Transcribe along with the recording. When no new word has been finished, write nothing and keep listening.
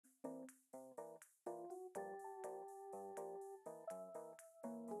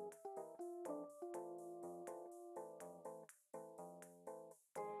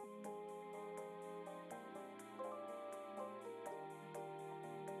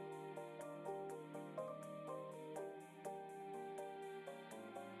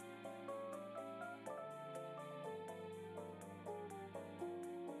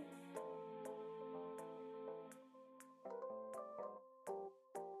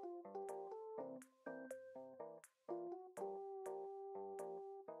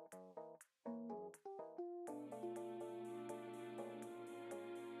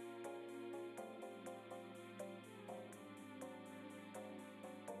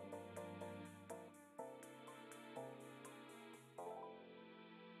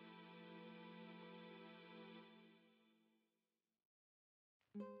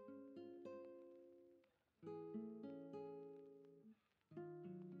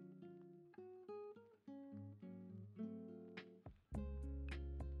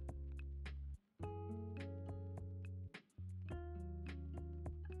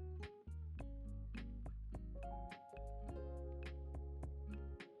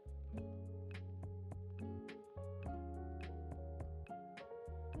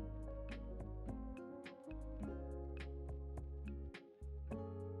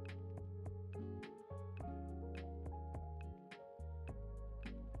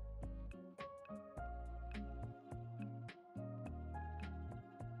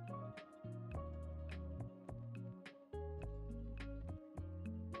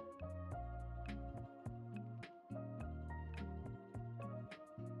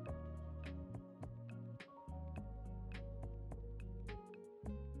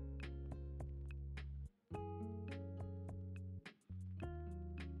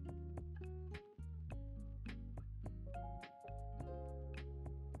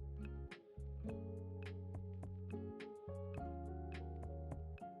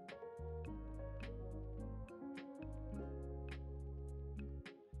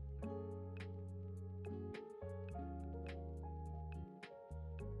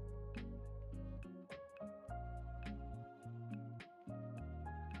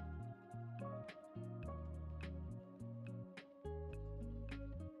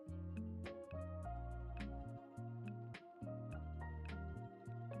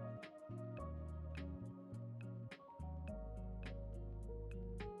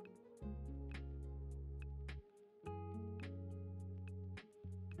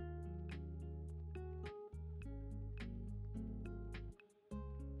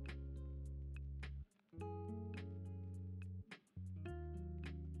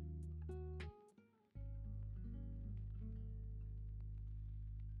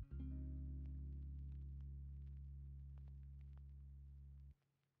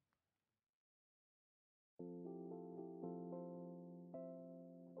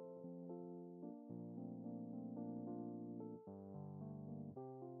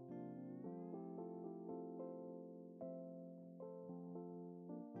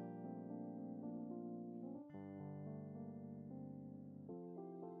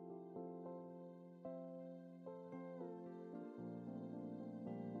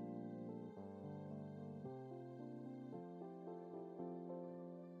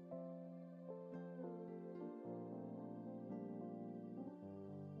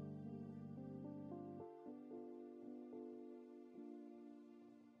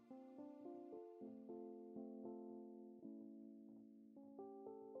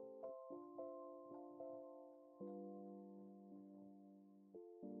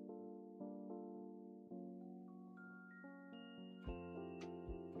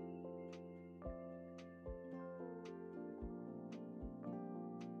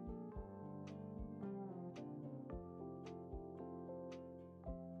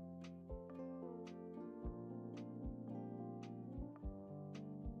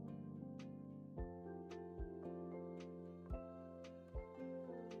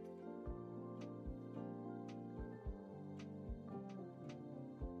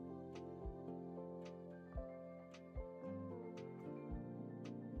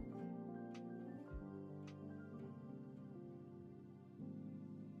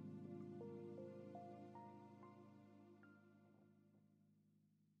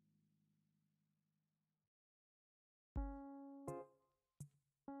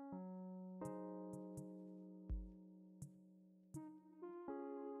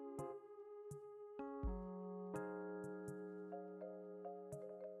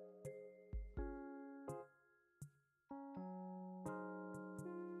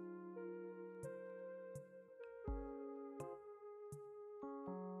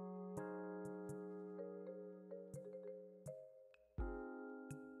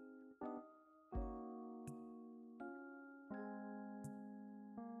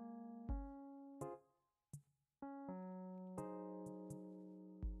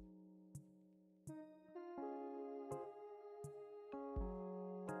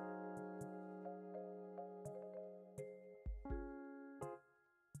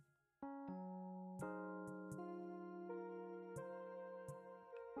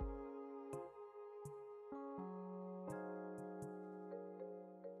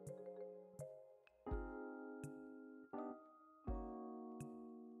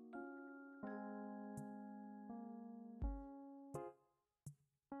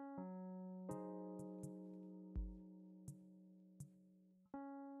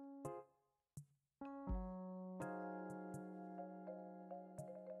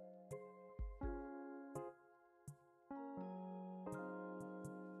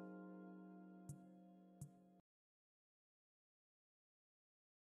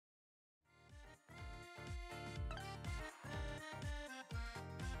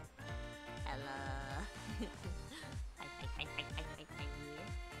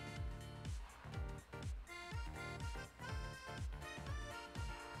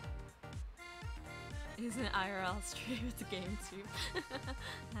Is an IRL stream, it's a game stream.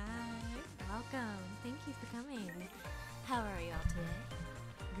 Hi, welcome. Thank you for coming. How are y'all today?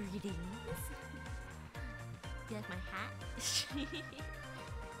 Greetings. Do you like my hat?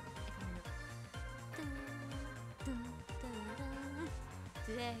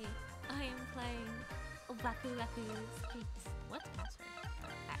 Today, I am playing Waku Waku Streets. What's the password?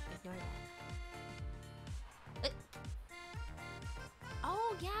 Ignore that.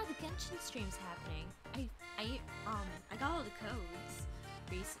 Oh yeah, the Genshin stream's happening. I got all the codes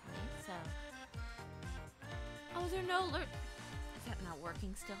recently, so. Oh, there are no alert. Is that not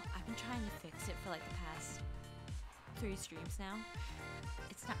working still? I've been trying to fix it for like the past 3 streams now.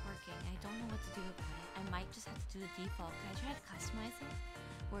 It's not working. I don't know what to do about it. I might just have to do the default. Can I try to customize it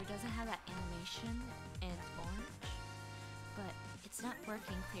where it doesn't have that animation and it's orange? But it's not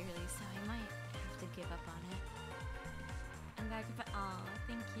working clearly, so I might have to give up on it. I'm back if aw,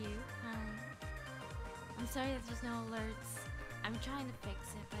 thank you. I'm sorry that there's no alerts. I'm trying to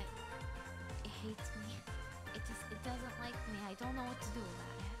fix it, but it hates me. It doesn't like me. I don't know what to do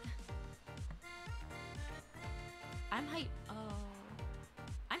about it. I'm hyped. Oh,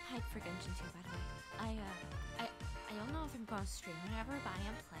 I'm hyped for Genshin 2, by the way. I don't know if I'm going to stream or whatever, but I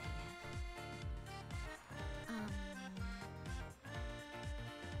am playing it.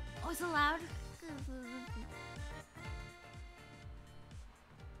 Oh, is it loud?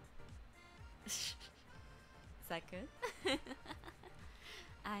 Is that good?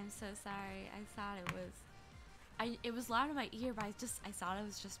 I'm so sorry. I thought it was. It was loud in my ear, but I thought it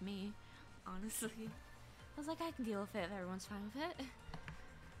was just me. Honestly, I was like, I can deal with it if everyone's fine with it.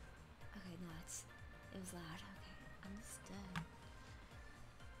 Okay, no, it was loud. Okay, understood.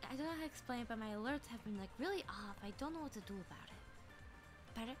 I don't know how to explain it, but my alerts have been like really off. I don't know what to do about it.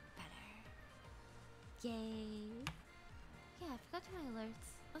 Better. Yay. Yeah, I forgot to my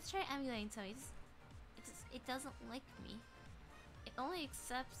alerts. Let's try emulating some. It doesn't like me. It only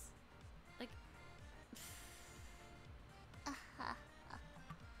accepts like.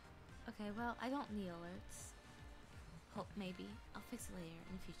 Okay, well, I don't need alerts. Hope maybe I'll fix it later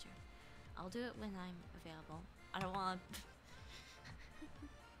in the future. I'll do it when I'm available. I don't want.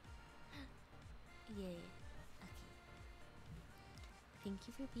 Yay. Okay. Thank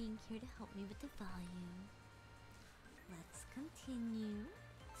you for being here to help me with the volume. Let's continue.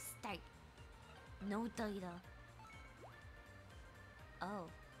 Start. No data. Oh.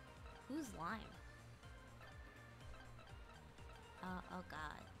 Who's Lime? Oh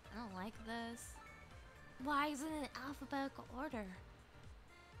god. I don't like this. Why isn't it in alphabetical order?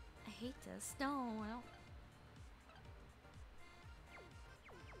 I hate this. No, I don't.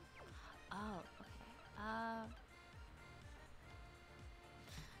 Oh, okay.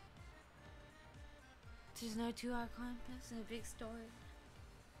 There's no 2-hour contest and a big story.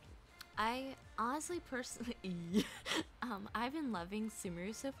 I honestly, personally, I've been loving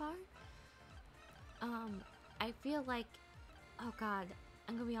Sumeru so far. I feel like, oh god,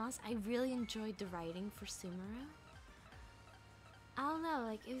 I'm gonna be honest, I really enjoyed the writing for Sumeru. I don't know,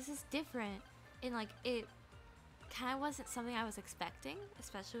 like, it was just different, and like, it kind of wasn't something I was expecting,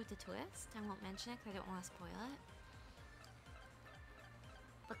 especially with the twist. I won't mention it because I don't want to spoil it.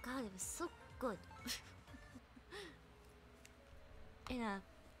 But god, it was so good. And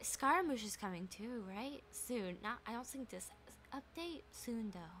Scaramouche is coming too, right? Soon. Not, I don't think this update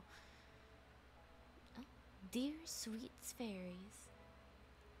soon though. Oh, dear sweet fairies,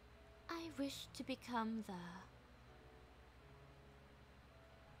 I wish to become the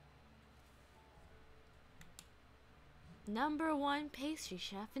 #1 pastry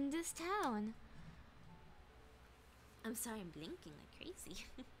chef in this town. I'm sorry, I'm blinking like crazy.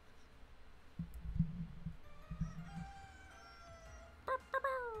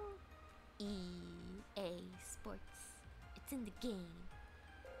 EA Sports. It's in the game.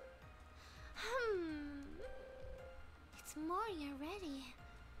 It's morning already.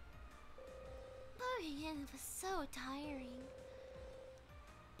 Moving in was so tiring.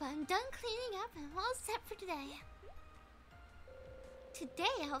 But I'm done cleaning up and I'm all set for today.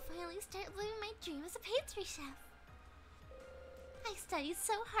 Today I'll finally start living my dream as a pastry chef. I studied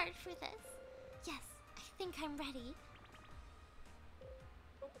so hard for this. Yes, I think I'm ready.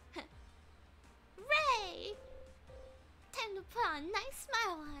 Ray! Time to put on a nice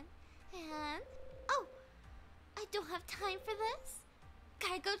smile on. And... oh! I don't have time for this.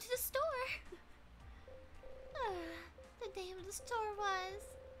 Gotta go to the store. The name of the store was...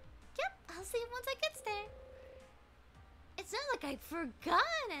 yep, I'll see it once I get there. It's not like I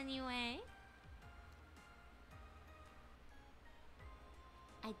forgot anyway.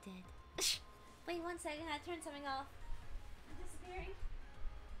 I did. Wait 1 second, I turned something off. I'm disappearing.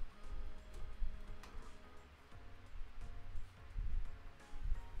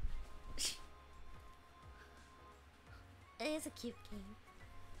 is a cute game.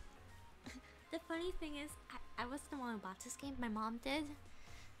 The funny thing is, I wasn't the one who bought this game. My mom did.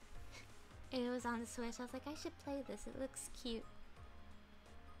 It was on the Switch. I was like, I should play this. It looks cute.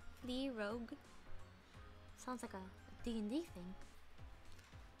 Flea Rogue. Sounds like a D&D thing.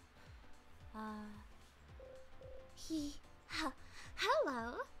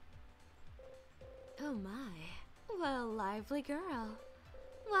 Hello. Oh my. What a lively girl.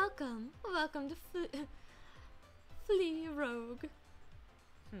 Welcome to Flea Rogue.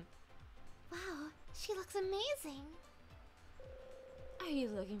 Wow, she looks amazing. Are you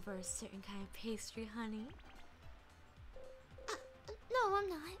looking for a certain kind of pastry, honey? No, I'm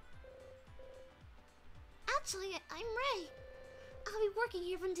not. Actually, I'm Ray. I'll be working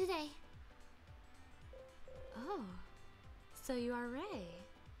here from today. Oh, so you are Ray.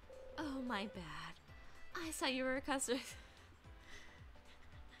 Oh, my bad. I thought you were a customer.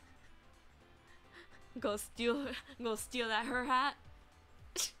 Go steal that her hat.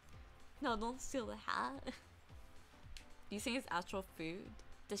 No, don't steal the hat. Do you think it's actual food?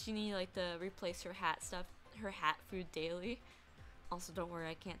 Does she need like to replace her hat food daily? Also, don't worry,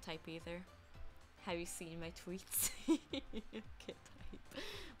 I can't type either. Have you seen my tweets? Can't type.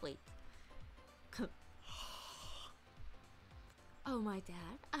 Wait. Oh my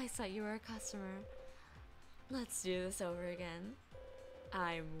dad, I thought you were a customer. Let's do this over again.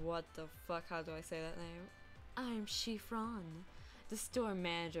 I'm what the fuck, how do I say that name? I'm Chiffron, the store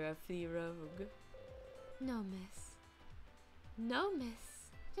manager of Flea Rogue. No, miss. No, miss.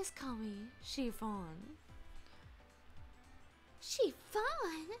 Just call me Chiffon.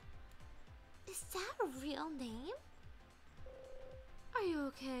 Chiffon? Is that a real name? Are you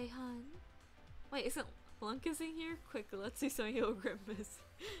okay, hun? Wait, isn't Lunkus in here? Quick, let's see some Yo Grimace.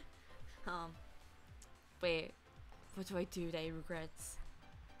 Wait, what do I do that he regrets?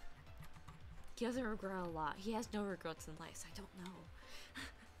 He doesn't regret a lot. He has no regrets in life, so I don't know.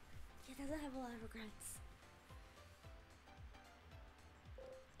 He doesn't have a lot of regrets.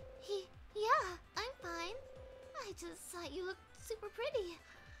 Yeah, I'm fine. I just thought you looked super pretty.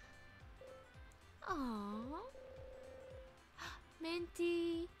 Aww.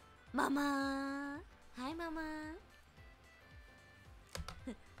 Minty. Mama. Hi, Mama.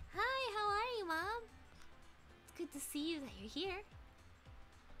 Hi, how are you, Mom? It's good to see you that you're here.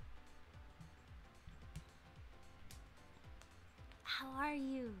 How are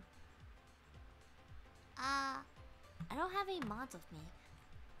you? I don't have any mods with me.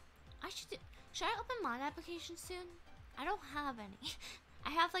 Should I open mod applications soon? I don't have any. I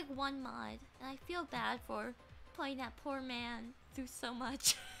have like one mod, and I feel bad for putting that poor man through so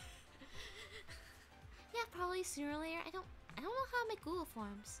much. Yeah, probably sooner or later. I don't know how to make Google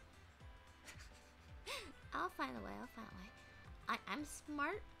Forms. I'll find a way. I'm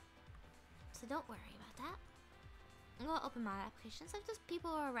smart, so don't worry about that. I'm gonna open mod applications if just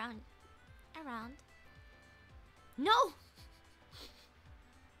people are around. No!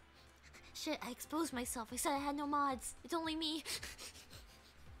 Shit, I exposed myself. I said I had no mods. It's only me.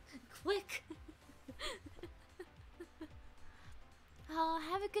 Quick. Oh,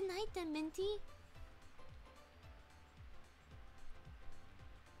 have a good night then, Minty.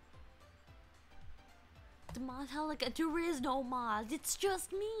 The mod hell like there is no mod. It's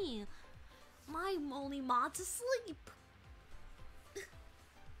just me. My only mod's asleep.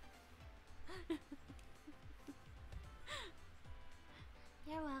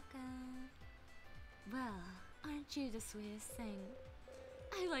 You're welcome. Well, aren't you the sweetest thing?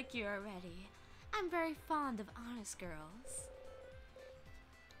 I like you already. I'm very fond of honest girls.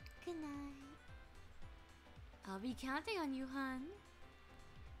 Good night. I'll be counting on you, hun.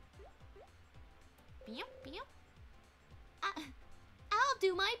 I'll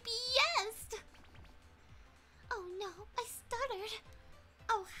do my best. Oh no, I stuttered.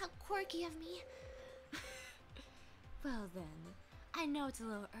 Oh, how quirky of me. Well then, I know it's a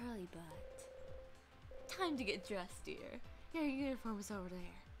little early, but time to get dressed, dear. Your uniform is over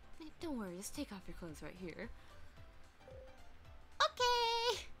there. Don't worry, just take off your clothes right here.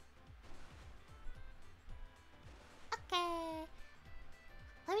 Okay.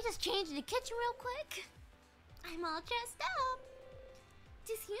 Let me just change in the kitchen real quick. I'm all dressed up.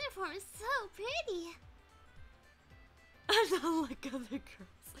 This uniform is so pretty. I'm not like other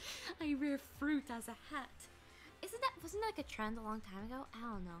girls. I wear fruit as a hat. Wasn't that like a trend a long time ago? I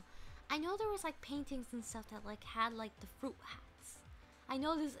don't know. I know there was like paintings and stuff that like had like the fruit hats. I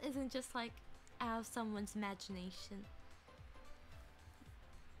know this isn't just like out of someone's imagination.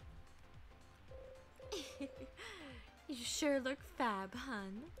 You sure look fab,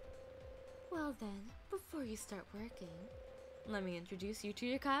 hun. Well then, before you start working, let me introduce you to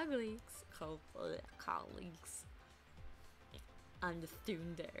your colleagues. I'm the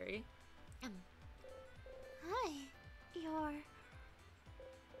Thundere. Hi. You're...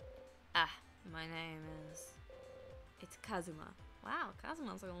 Ah, my name is... It's Kazuma. Wow,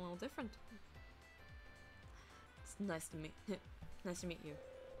 Kazuma's like a little different. It's nice to meet... nice to meet you.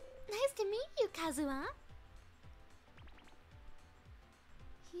 Nice to meet you, Kazuma.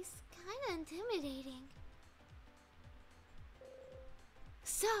 He's kinda intimidating.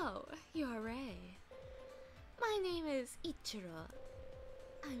 So, you're Ray. My name is Ichiro.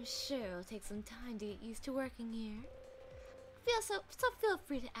 I'm sure it'll take some time to get used to working here. So feel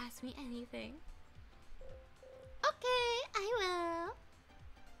free to ask me anything. Okay, I will.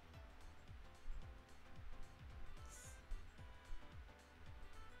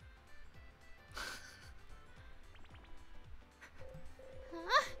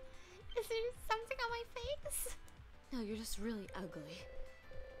 Huh? Is there something on my face? No, you're just really ugly.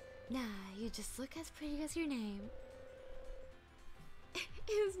 Nah, you just look as pretty as your name.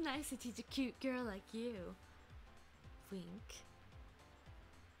 It was nice to teach a cute girl like you. Wink.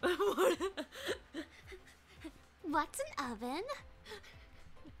 What? What's an oven?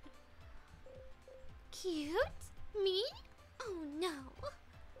 Cute? Me? Oh no.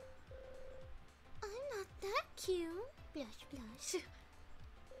 I'm not that cute. Blush, blush.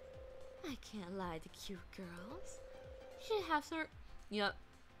 I can't lie to cute girls. You should have some... You know,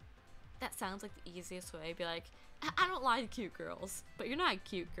 that sounds like the easiest way. Be like, I don't lie to cute girls. But you're not a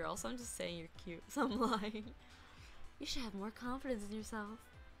cute girl, so I'm just saying you're cute. So I'm lying. You should have more confidence in yourself.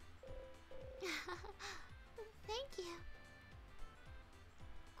 Thank you.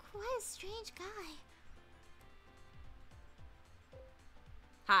 Quite a strange guy.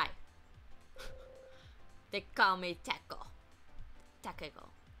 Hi. They call me Takeko. Takeko.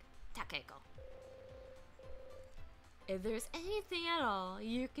 If there's anything at all,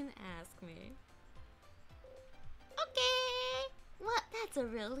 you can ask me. Okay. Well, that's a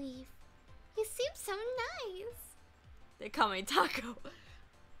relief. You seem so nice. They call me Taco.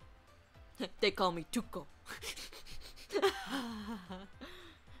 They call me Tuko.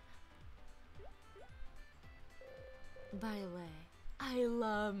 By the way, I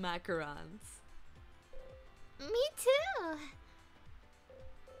love macarons. Me too.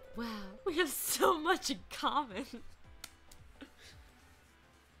 Wow, we have so much in common.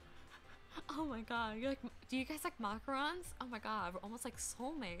 Oh my god, you're like, do you guys like macarons? Oh my god, we're almost like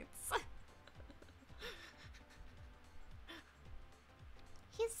soulmates.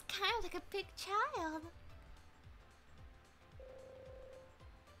 He's kind of like a big child.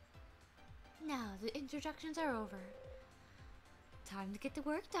 Now the introductions are over. Time to get to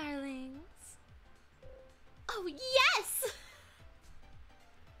work, darlings. Oh, yes!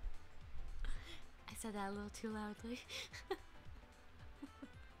 I said that a little too loudly.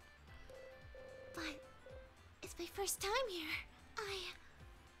 But it's my first time here.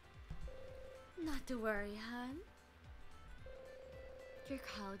 Not to worry, hon. Your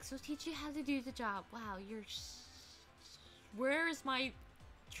colleagues will teach you how to do the job. Wow, where is my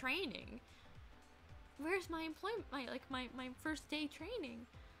training? Where's my employment? My first day training.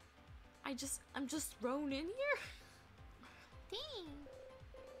 I'm just thrown in here. Dang.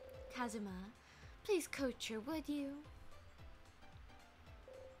 Kazuma, please coach her, would you?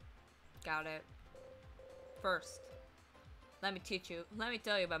 Got it. First, let me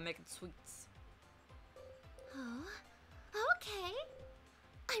tell you about making sweets. Oh, okay.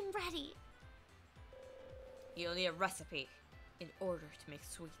 I'm ready. You'll need a recipe in order to make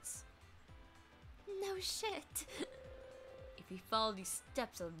sweets. No shit. If you follow these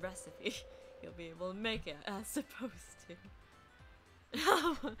steps of the recipe, you'll be able to make it as supposed to.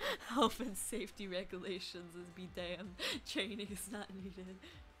 Health and safety regulations is be damned. Training is not needed.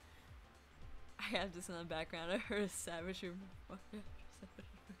 I have this in the background. I heard a savage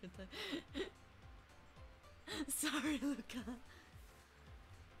Sorry, Luca.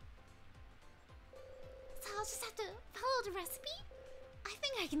 So I'll just have to follow the recipe? I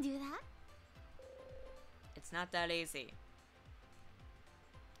think I can do that. It's not that easy.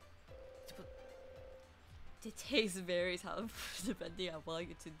 The taste varies how depending on how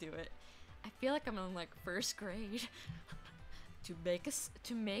you to do it. I feel like I'm in like first grade.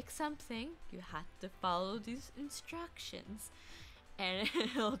 To make something, you have to follow these instructions, and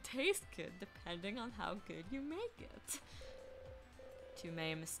it'll taste good depending on how good you make it. Too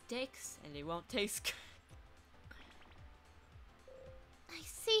many mistakes, and it won't taste good. I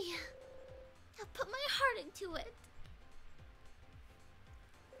see. I'll put my heart into it.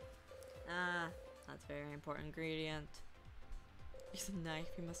 Ah, that's a very important ingredient. Use a knife,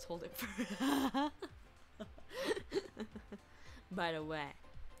 you must hold it for. By the way,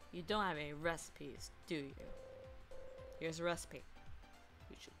 you don't have any recipes, do you? Here's a recipe.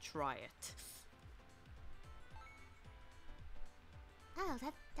 should try it. Oh,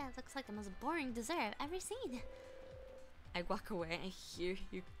 that looks like the most boring dessert I've ever seen. I walk away and I hear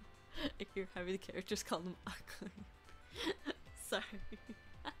how the characters call them ugly. Sorry.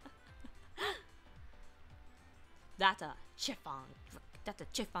 That's a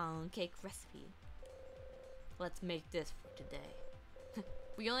chiffon cake recipe. Let's make this for today.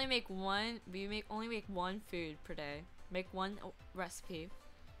 We only make one food per day. Make one recipe.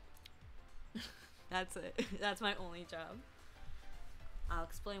 That's it. That's my only job. I'll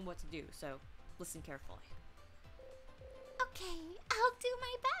explain what to do, so listen carefully. Okay, I'll do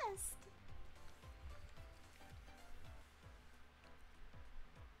my best.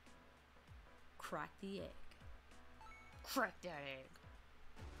 Crack the egg. Crack that egg.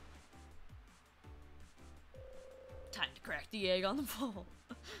 Time to crack the egg on the bowl.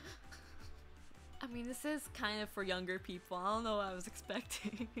 I mean, this is kind of for younger people. I don't know what I was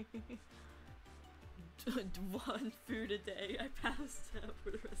expecting. One food a day. I passed out for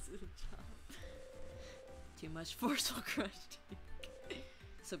the rest of the job. Too much forceful crushed.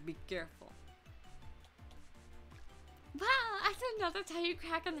 So be careful. Wow, I didn't know that's how you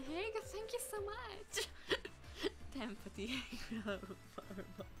crack an egg. Thank you so much. Then put the egg out of the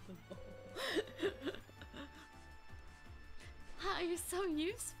bowl. Wow, you're so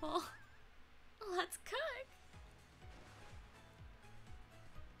useful. Let's cook.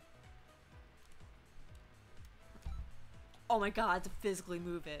 Oh my god, I have to physically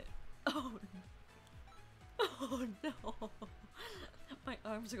move it. Oh no. Oh no. My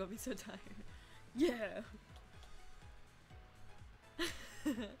arms are gonna be so tired. Yeah.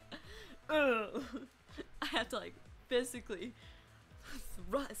 I have to like physically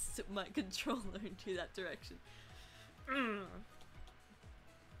thrust my controller into that direction.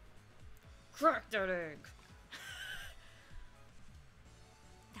 Crack that egg.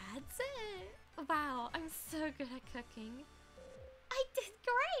 That's it. Wow, I'm so good at cooking. I did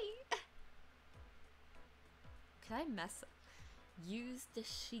great. Can I mess up? Use the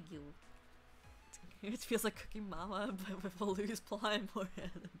shigu. It feels like Cooking Mama, but with a loose plot and more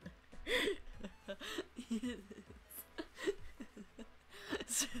anime.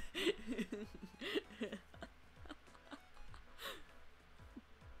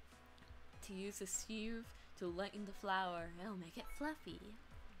 To use a sieve to lighten the flour, it'll make it fluffy.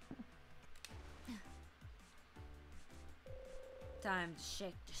 Time to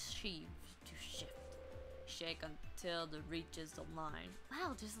shake the sieve to shift. Shake until it reaches the line.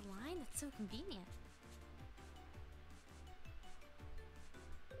 Wow, there's a line? That's so convenient.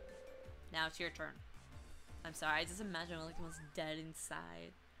 Now it's your turn. I'm sorry, I just imagine like almost dead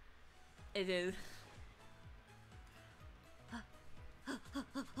inside. It is.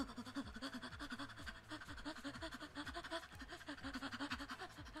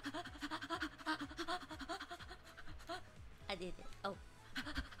 I did it. Oh.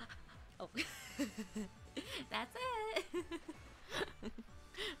 Oh. That's it.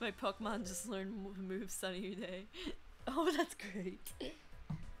 My Pokemon just learned moves Sunny Day. Oh, that's great.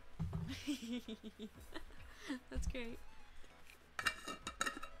 That's great.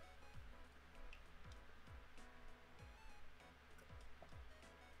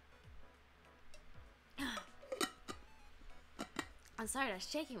 I'm sorry, that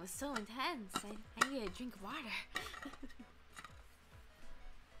shaking was so intense. I need a drink of water.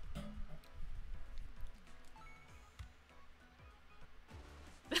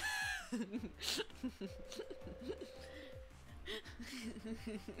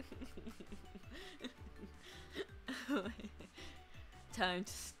 Time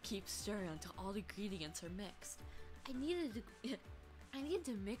to keep stirring until all the ingredients are mixed. I needed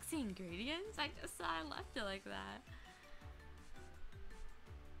to mix the ingredients? I just saw I left it like that.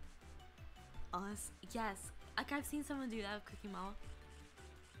 Yes, like I've seen someone do that with Cooking Mama.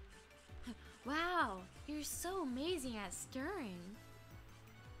 Wow, you're so amazing at stirring.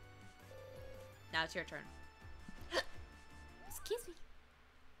 Now it's your turn. Excuse me.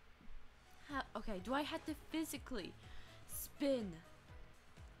 Okay, do I have to physically spin?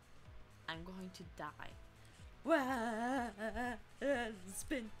 I'm going to die.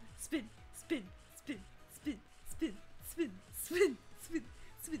 Spin, spin, spin, spin, spin, spin, spin, spin, spin,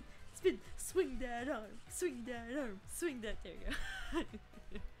 spin, spin. Swing that arm, swing that arm, swing that. There you go.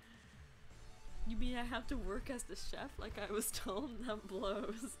 You mean I have to work as the chef like I was told? That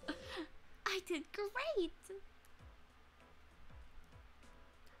blows. I did great.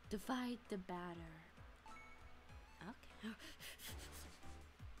 Divide the batter. Okay.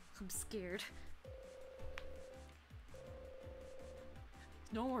 I'm scared.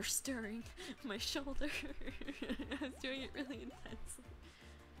 No more stirring. My shoulder. I was doing it really intensely.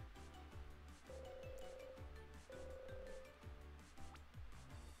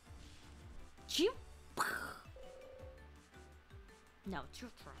 No, it's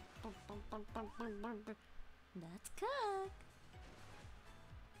your turn. Let's cook.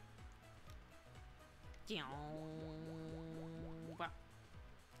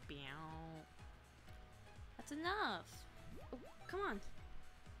 That's enough. Oh, come on.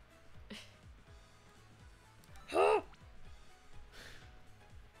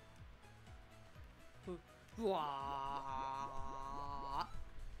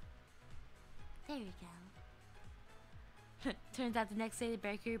 There you go. Turns out the next day the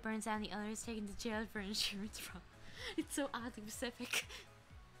bakery burns down, the owner is taken to jail for insurance fraud. It's so oddly specific.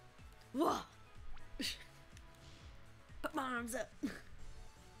 Whoa! Put my arms up.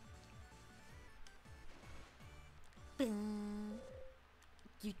 Boom.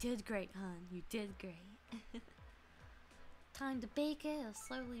 You did great, hon. You did great. Time to bake it. It'll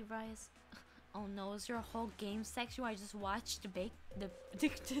slowly rise. Oh no, is there a whole game section where I just watched the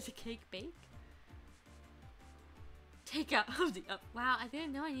cake bake? Take out of the oven. Wow, I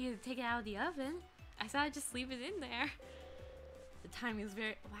didn't know I needed to take it out of the oven. I thought I'd just leave it in there. The timing is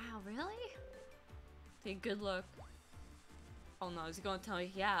very... Wow, really? Okay, good luck. Oh no, he's gonna tell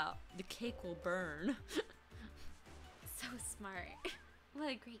me, yeah, the cake will burn. So smart. What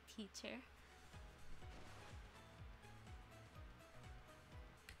a great teacher.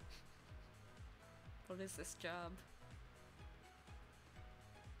 What is this job?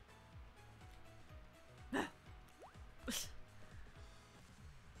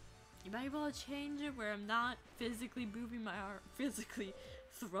 You might want to change it where I'm not physically moving my arm, physically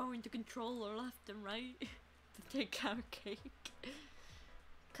throwing the controller left and right to take out cake.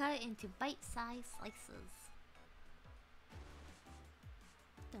 Cut it into bite-sized slices.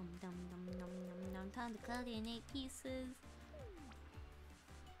 Dum dum dum dum dum dum. Time to cut it in 8 pieces.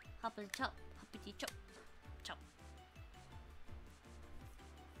 Hoppity chop, hoppity chop, chop.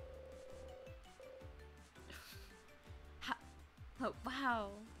 Oh wow.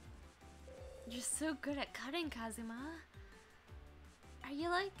 You're so good at cutting, Kazuma. Are you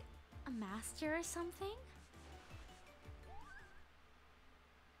like a master or something?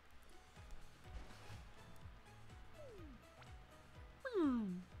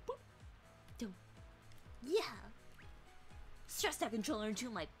 Yeah. Stress that controller into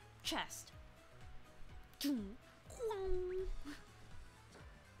my chest. Slide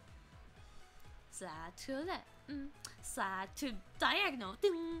to left. Slide to diagonal.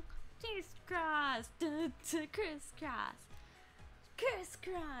 Crisscross. Crisscross.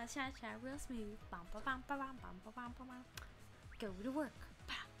 Crisscross. Cha-cha, real smooth. Bum, ba, bum, ba, bum, bum, ba, bum, ba, bum. Go to work.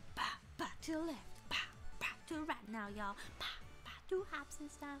 Ba, ba, ba, to the left. Ba, ba, to the right now, y'all. Ba, ba, 2 hops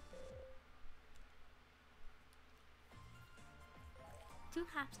and stuff. 2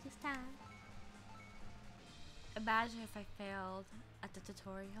 hops this time. Imagine if I failed at the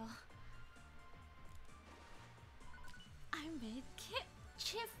tutorial. I made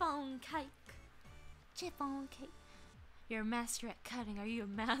chiffon cake. Chiffon cake. You're a master at cutting. Are you a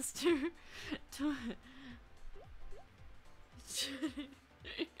master?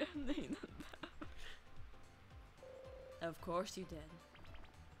 Of course you did.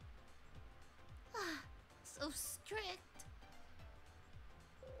 So strict.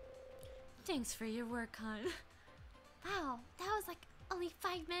 Thanks for your work, hon. Wow, that was like only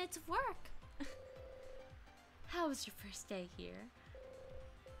 5 minutes of work. How was your first day here?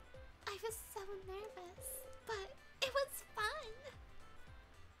 I was so nervous, but it was fun.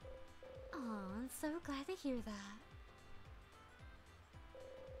 Oh, I'm so glad to hear that.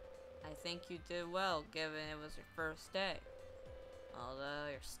 I think you did well, given it was your first day. Although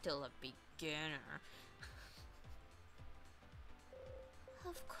you're still a beginner.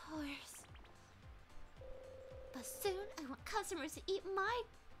 Of course. But soon I want customers to eat my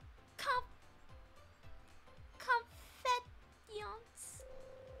confections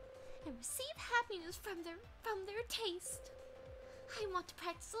and receive happiness from their taste. I want to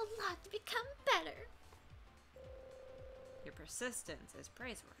practice a lot to become better. Your persistence is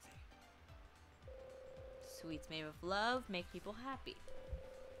praiseworthy. Sweets made with love make people happy.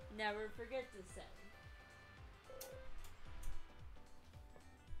 Never forget to say.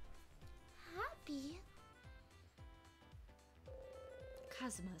 Happy?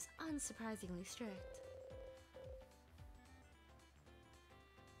 Kazuma's unsurprisingly strict.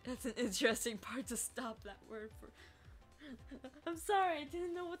 That's an interesting part to stop that word for. I'm sorry, I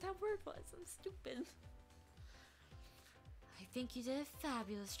didn't know what that word was. I'm stupid. I think you did a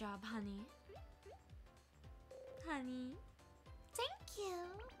fabulous job, honey. Honey. Thank you.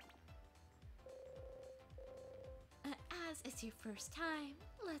 As it's your first time,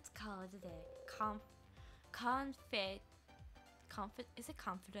 let's call it a day. Is it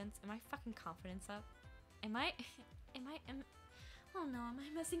confidence? Am I fucking confidence up? Oh no, am I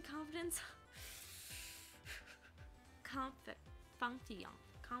missing confidence? Confections.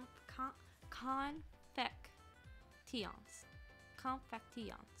 Confections.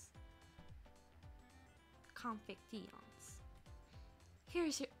 Confections.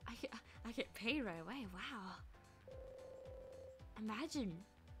 Here's your. I get paid right away. Wow. Imagine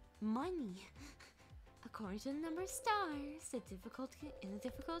money. According to the number of stars, the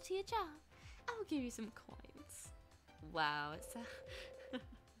difficulty of job, I will give you some coins. Wow, it's a.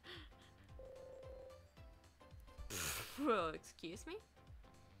 Whoa, excuse me?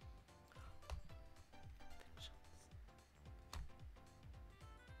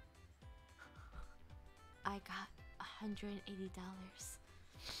 I got $180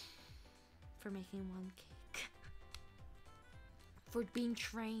 for making one cake. For being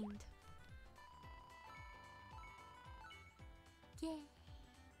trained. Yay.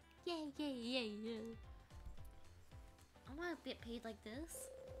 Yay, yay, yay, yay. I want to get paid like this.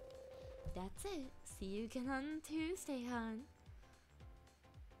 That's it. See you again on Tuesday, hon.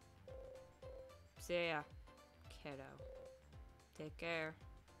 See ya, kiddo. Take care.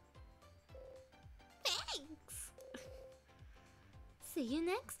 Thanks. See you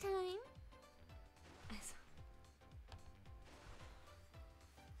next time.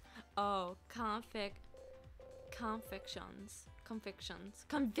 Oh, convictions.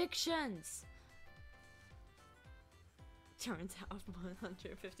 Turns out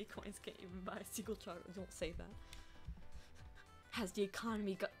 150 coins can't even buy a single charter. Don't say that. Has the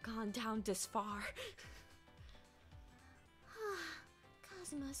economy gone down this far?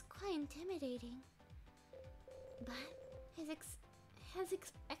 Kazuma's quite intimidating, but his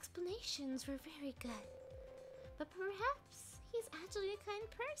explanations were very good. But perhaps he's actually a kind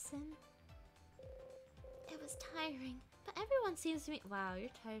person. It was tiring, but everyone seems to be— Wow, you're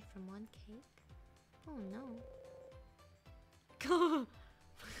tired from one cake? Oh no.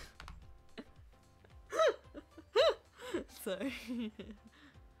 Sorry.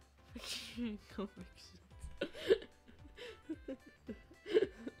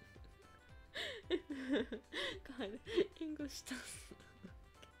 God, English doesn't.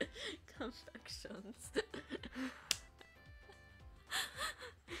 Confections.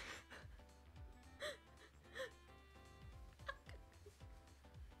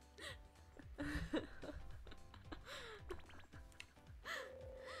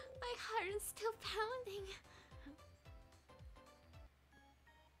 My heart is still pounding.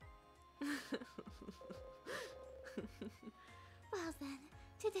 Well then,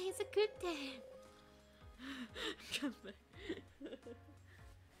 today's a good day. Come back.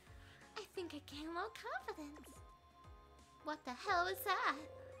 I think I gained a little confidence. What the hell is that?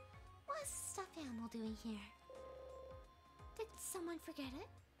 What's the stuffed animal doing here? Did someone forget it?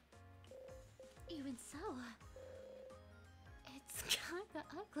 Even so, it's kinda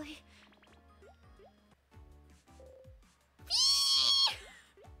ugly.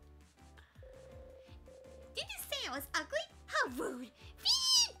 Did you say it was ugly? How rude!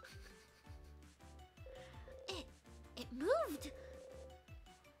 It moved!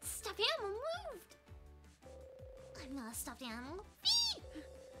 The stuffed animal moved! I'm not a stuffed animal.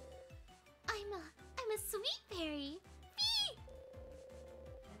 I'm a sweet berry.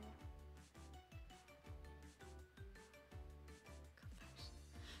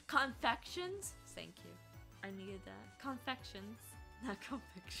 Confections? Thank you. I needed that. Confections. Not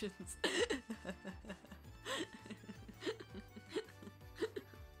confections.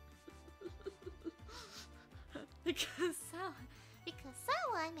 Because so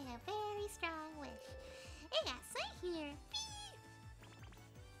I made a very strong wish. It got sent here.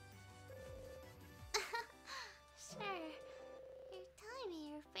 Sure, you're telling me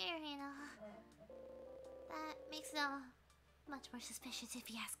you're fairy and all. That makes it all much more suspicious if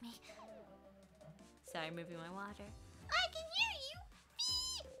you ask me. Sorry, moving my water. I can hear you!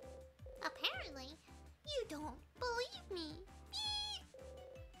 Apparently, you don't believe me.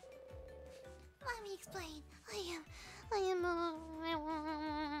 Let me explain. I am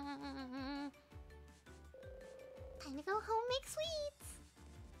time to go home, make sweets.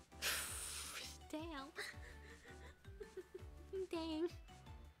 Damn. Dang.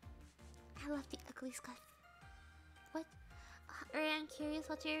 I love the ugly stuff. What? I'm curious,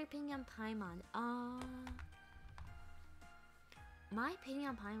 what's your opinion on Paimon? My opinion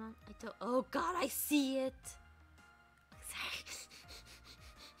on Paimon, I don't— Oh god, I see it! Sorry.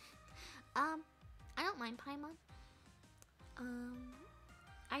 I don't mind Paimon.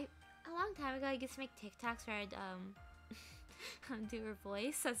 A long time ago, I used to make TikToks where I'd, do her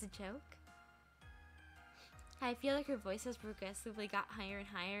voice as a joke. I feel like her voice has progressively got higher and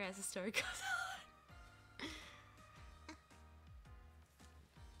higher as the story goes on.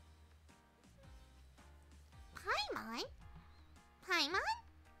 Paimon? Paimon?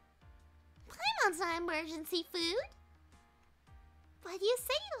 Paimon's not emergency food. Why do you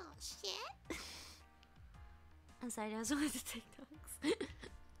say little shit? I'm sorry, I was one of the TikToks.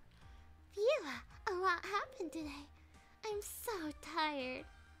 Vila, a lot happened today. I'm so tired.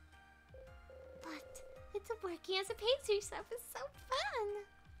 But working as a pastry chef is so fun.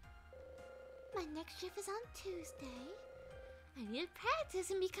 My next shift is on Tuesday. I need to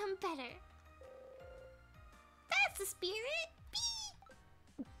practice and become better. That's the spirit. Bee!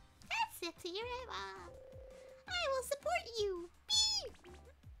 That's the spirit. I will support you. Bee!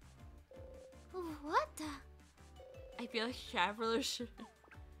 What the? I feel like Traveler should.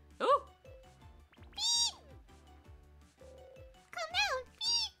 Oh! Bee! Calm down.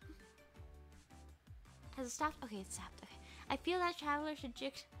 Bee! Has it stopped? Okay, it stopped. Okay. I feel that Traveler should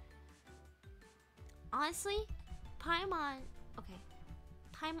jix. Honestly, Paimon. Okay.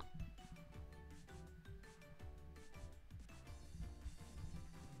 Paimon.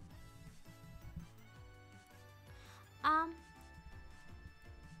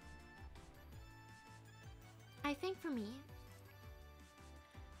 I think for me,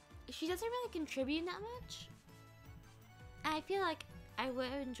 she doesn't really contribute that much. I feel like I would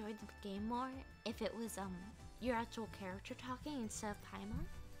have enjoyed the game more if it was your actual character talking instead of Paimon.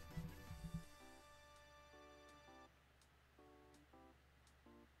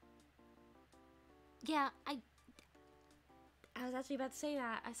 Yeah, I was actually about to say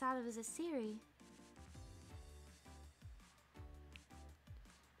that. I thought it was a series.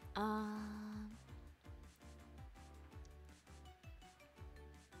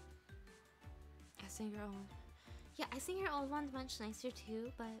 I think her own. Yeah, I think her old one's much nicer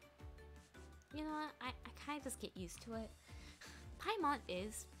too, but you know what? I kind of just get used to it. Paimon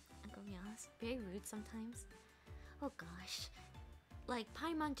is, I'm gonna be honest, very rude sometimes. Oh gosh. Like,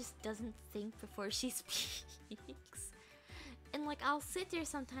 Paimon just doesn't think before she speaks. And like, I'll sit there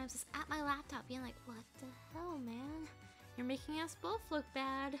sometimes just at my laptop being like, what the hell, man? You're making us both look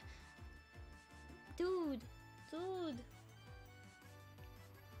bad. Dude.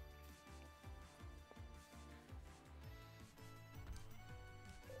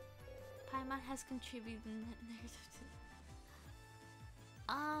 Paimon has contributed in that narrative.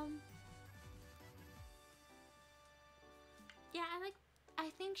 Yeah, I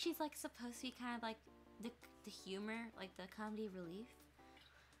think she's like supposed to be kind of like the humor, like the comedy relief.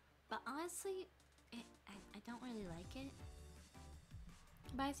 But honestly, I don't really like it.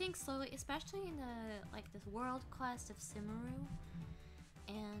 But I think slowly, especially in this world quest of Simaru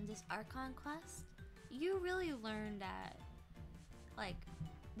and this Archon quest, you really learn that like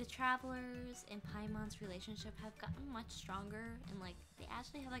the travelers and Paimon's relationship have gotten much stronger, and like they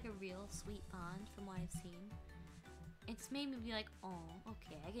actually have like a real sweet bond from what I've seen. It's made me be like, oh,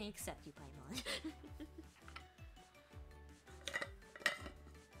 okay, I can accept you, Paimon.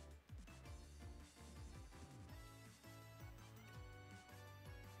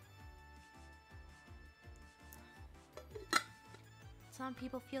 Some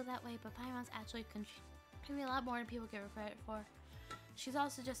people feel that way, but Paimon's actually contributing a lot more than people give her credit for. She's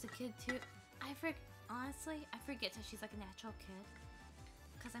also just a kid too. Honestly, I forget that she's like a natural kid.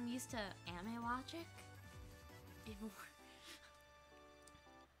 Cause I'm used to anime logic.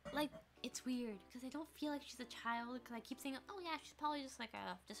 Like, it's weird because I don't feel like she's a child. Cause I keep saying, oh yeah, she's probably just like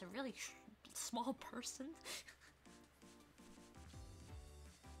a really small person.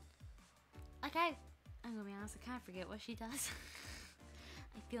 Like I'm gonna be honest, I kind of forget what she does.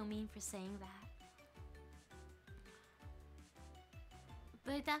 I feel mean for saying that.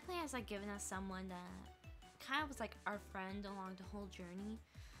 But it definitely has like given us someone that kind of was like our friend along the whole journey.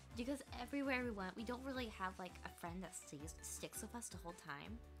 Because everywhere we went, we don't really have like a friend that sticks with us the whole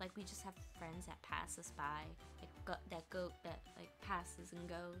time. Like we just have friends that pass us by, that passes and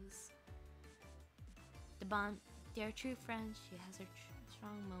goes. The bond, they're true friends. She has her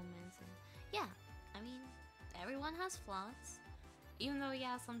strong moments, and yeah, I mean, everyone has flaws. Even though,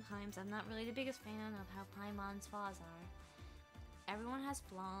 yeah, sometimes I'm not really the biggest fan of how Paimon's flaws are. Everyone has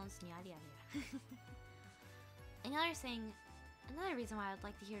flaws, yada yada yada. Another reason why I'd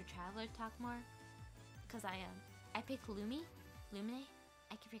like to hear Traveler talk more, because I pick Lumine.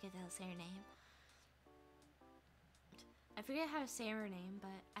 I can forget how to say her name. I forget how to say her name,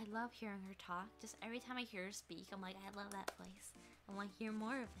 but I love hearing her talk. Just every time I hear her speak, I'm like, I love that voice. I want to hear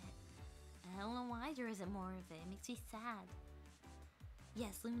more of it. And I don't know why there isn't more of it. It makes me sad.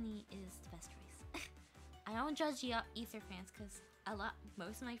 Yes, Lumine is the best choice. I don't judge Ether fans because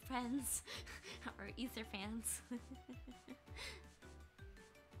most of my friends are Ether fans.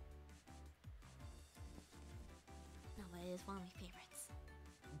 No, but it is one of my favorites.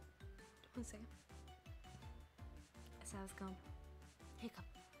 1 second. So I was going hiccup.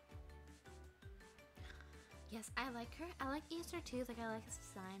 Yes, I like her. I like Easter too. Like, I like his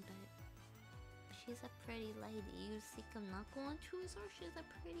design, but she's a pretty lady. You think I'm not going to choose her? She's a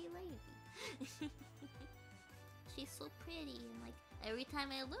pretty lady. She's so pretty, and like every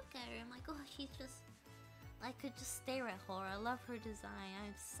time I look at her, I'm like, oh, she's just. I could just stare at her. I love her design.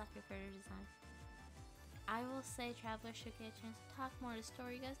 I'm a sucker for her design. I will say Traveler should get a chance to talk more to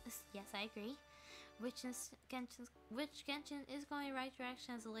story, guys. Yes, I agree. Which Genshin is going the right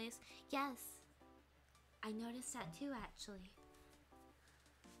direction as the latest. Yes, I noticed that too, actually.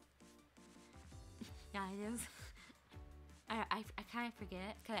 Yeah, it is. I kind of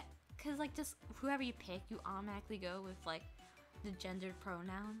forget, cause like just whoever you pick, you automatically go with like the gendered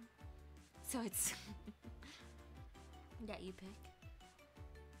pronoun. So it's that you pick.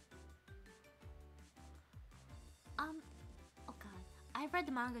 Oh god, I've read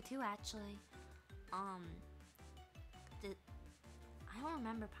the manga too, actually. I don't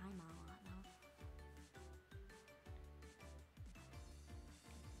remember Paimon a lot now.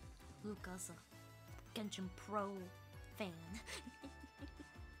 Luca's a Genshin Pro fan.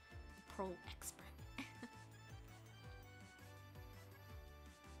 Pro expert.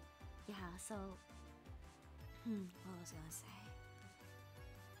 Yeah, so what was I gonna say?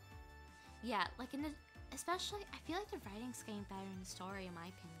 Yeah, like in the especially I feel like the writing's getting better in the story, in my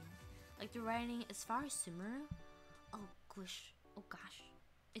opinion. Like the writing as far as Sumeru, oh gosh,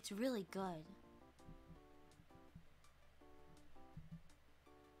 it's really good.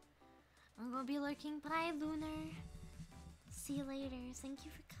 I'm gonna be lurking. Bye, Lunar. See you later. Thank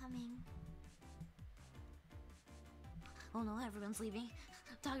you for coming. Oh no, everyone's leaving.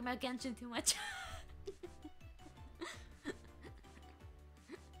 I'm talking about Genshin too much.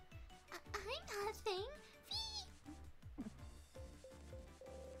 I'm nothing.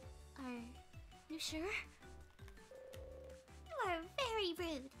 Are you sure? You are very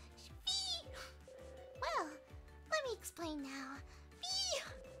rude. Well, let me explain now.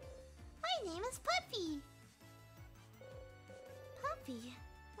 My name is Puppy. Puppy?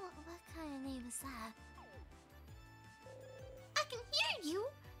 What kind of name is that? I can hear you.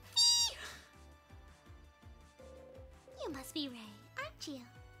 You must be Ray, aren't you?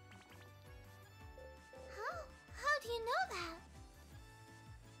 How do you know that?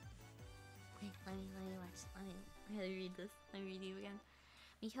 Wait, let me watch. Let me read this. Let me read you again.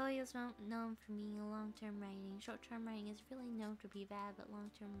 Mihoyo is known for being a long-term writing. Short-term writing is really known to be bad, but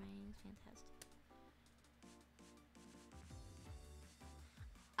long-term writing is fantastic.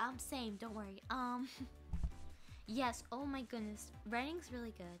 Same. Don't worry. Yes. Oh my goodness, writing's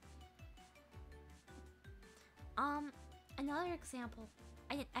really good. Another example.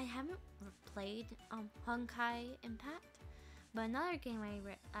 I haven't played Honkai Impact, but another game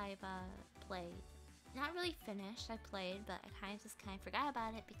I've played. Not really finished, I played, but I kind of forgot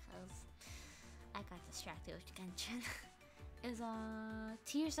about it because I got distracted with Genshin. Is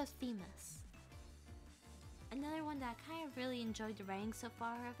Tears of Themis. Another one that I kind of really enjoyed the writing so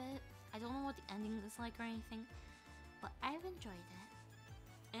far of it. I don't know what the ending is like or anything, but I've enjoyed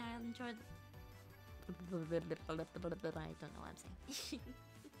it. And I enjoyed I don't know what I'm saying.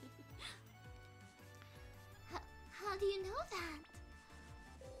 How do you know that?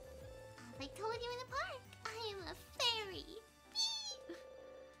 As I told you in the park, I am a fairy. Bee!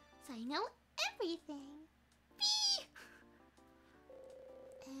 So I know everything. Bee!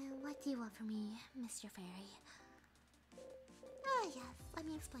 And what do you want from me, Mr. Fairy? Oh yes, let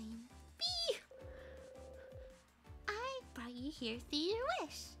me explain. Bee! I brought you here through your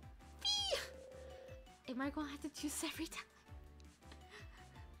wish. Bee! Am I going to have to choose every time?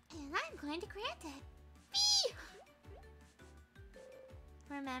 And I'm going to grant it. Bee!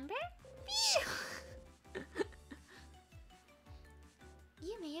 Remember? Bee!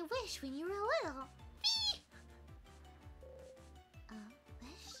 You made a wish when you were little. Bee!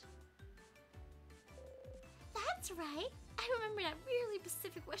 Wish? That's right. I remember that really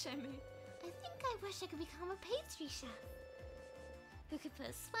specific wish I made. I think I wish I could become a pastry chef who could put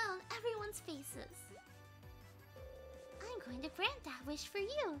a smile on everyone's faces. I'm going to grant that wish for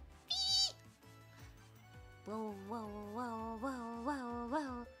you. Bee! Whoa, whoa, whoa, whoa, whoa,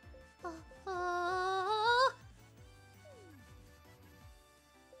 whoa. Oh, oh.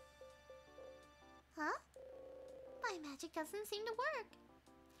 Huh? My magic doesn't seem to work.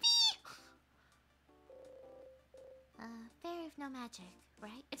 Bee! Fair if no magic,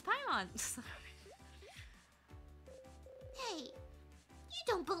 right? It's Paimon! Hey! You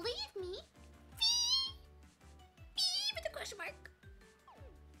don't believe me? Bee! Bee with a question mark!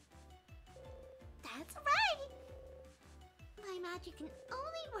 That's right! My magic can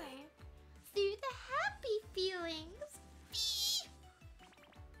only work through the happy feelings.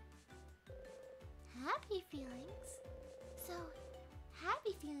 happy feelings. So,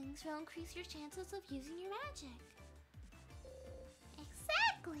 happy feelings will increase your chances of using your magic.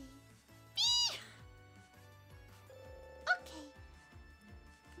 Exactly! Bee! Okay.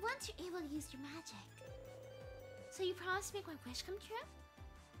 Once you're able to use your magic. So you promise to make my wish come true?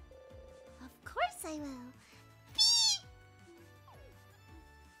 Of course I will. Bee!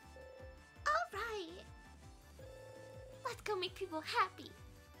 Alright. Let's go make people happy.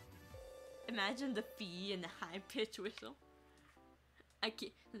 Imagine the fee and the high pitch whistle. I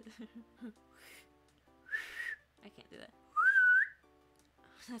can't. I can't do that.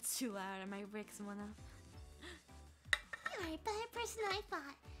 That's too loud. I might break someone up. You're a better person than I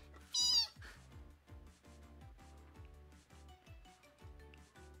thought.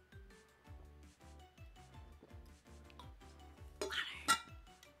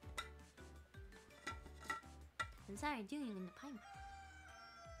 I'm sorry, doing in the pipe.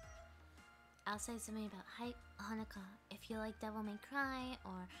 I'll say something about Hype Hanukkah. If you like Devil May Cry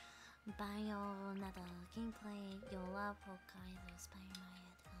or Bayonetta gameplay, you'll love Hokkaido Spire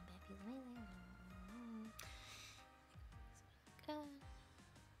Maya. The combat feels amazing. Good.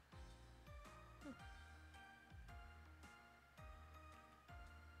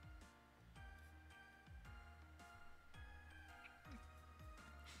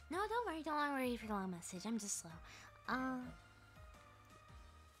 No, don't worry for the long message. I'm just slow. I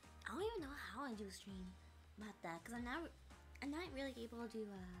don't even know how I do a stream about that, because I'm not really able to do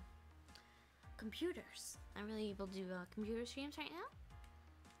computers. I'm really able to do computer streams right now.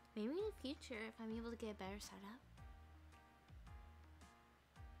 Maybe in the future if I'm able to get a better setup.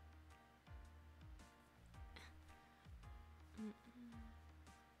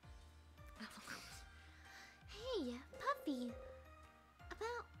 Hey, Puppy.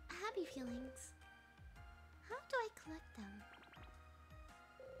 About happy feelings. How do I collect them?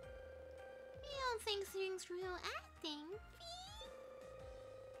 You don't think things real acting?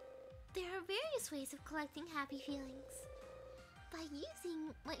 There are various ways of collecting happy feelings. By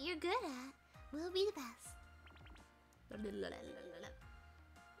using what you're good at will be the best.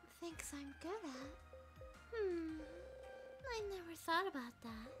 Things I'm good at? I never thought about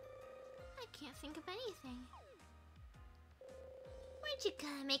that. I can't think of anything. Weren't you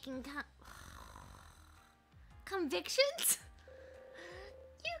good at making convictions?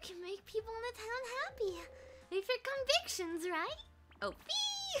 You can make people in the town happy with your convictions, right? Oh,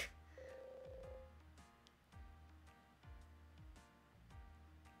 fee!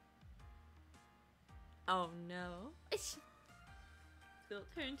 Oh no. It'll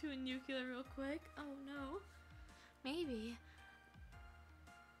turn into a nuclear real quick. Oh no. Maybe.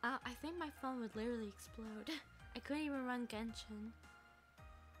 I think my phone would literally explode. I couldn't even run Genshin.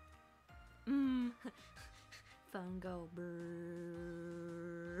 Phone go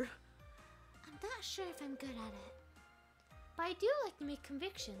brrrr. I'm not sure if I'm good at it. But I do like to make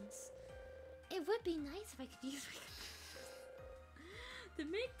convictions. It would be nice if I could use to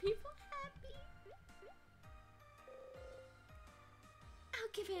make people happy.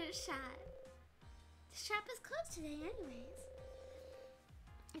 I'll give it a shot. The shop is closed today anyways.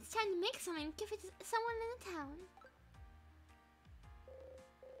 It's time to make something and give it to someone in the town.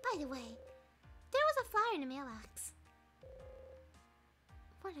 By the way, there was a flyer in the mailbox.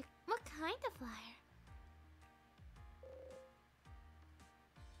 What kind of flyer?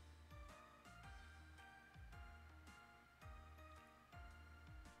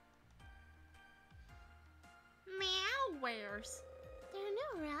 Meowwares. They're a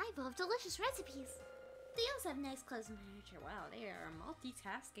new arrival of delicious recipes. They also have nice clothes and furniture. Wow, they are a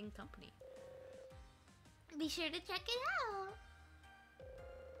multitasking company. Be sure to check it out.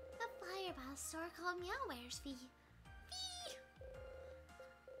 A flyer about a store called Meowwares Fee.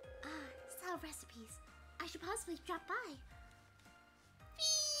 Sell recipes. I should possibly drop by.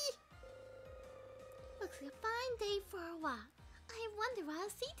 Looks like a fine day for a walk. I wonder what I'll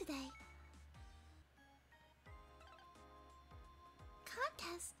see today.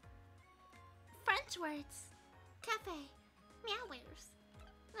 Contest. French words. Cafe. Meowwares.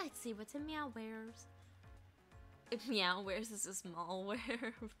 Let's see what's in Meowwares. If Meowwares is a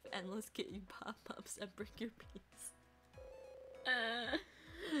smallware with endless kitty pop-ups and bring your piece.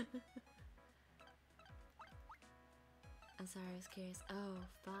 I'm sorry, I was curious. Oh,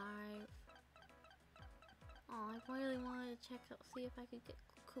 5. Oh, I really wanted to check out, see if I could get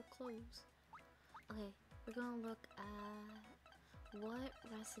cool clothes. Okay, we're gonna look at what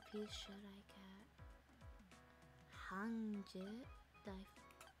recipe should I get? Hanjit.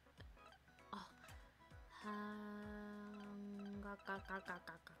 Oh,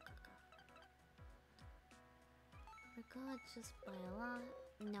 we're gonna just buy a lot.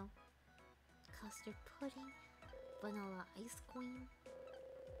 No. custard pudding, vanilla ice cream.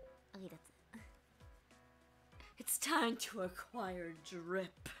 Okay, that's it. It's time to acquire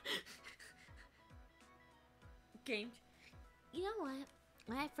drip. Game. You know what?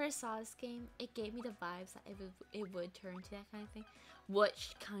 When I first saw this game, it gave me the vibes that it would turn to that kind of thing. What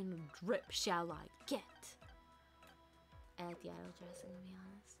kind of drip shall I get? I like the idol dressing, to be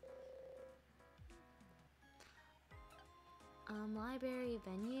honest. Library,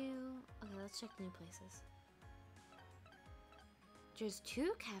 venue. Okay, let's check new places. There's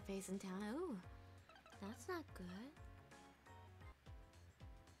 2 cafes in town. Ooh, that's not good.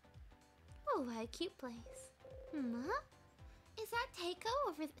 Oh, what a cute place. Huh? Is that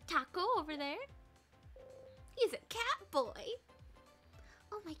Taco over there? He's a cat boy.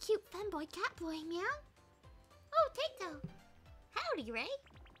 Oh, my cute femboy cat boy, meow. Oh, Taco. Howdy, Ray.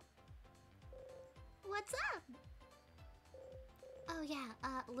 What's up? Oh yeah,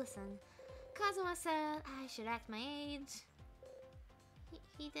 listen. Kazuma said I should act my age.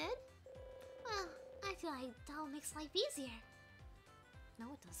 He did? Well, I feel like that'll make life easier.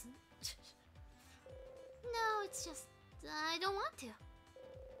 No, it doesn't. No, it's just I don't want to.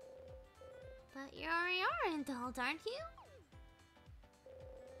 But you're an adult, aren't you?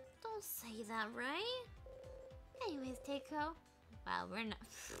 Don't say that, right? Anyways, Takeo. Wow, we're not.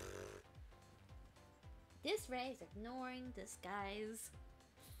 This Ray's ignoring this guy's.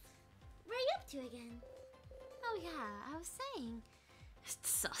 What are you up to again? Oh yeah, I was saying. It's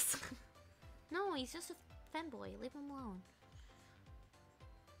sus. No, he's just a femboy. Leave him alone.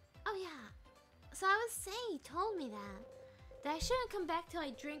 Oh yeah. So I was saying, he told me that I shouldn't come back till I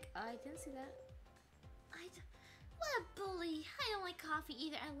drink. I didn't see that. What a bully. I don't like coffee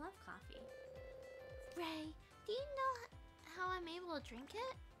either. I love coffee. Ray, do you know how I'm able to drink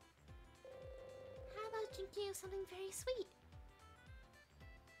it? How about drinking something very sweet?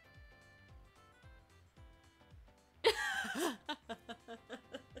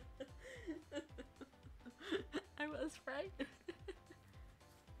 I was right.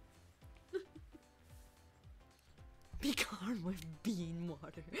 Be gone with bean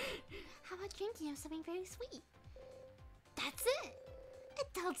water. How about drinking something very sweet? That's it.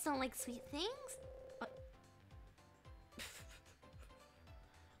 Adults don't like sweet things.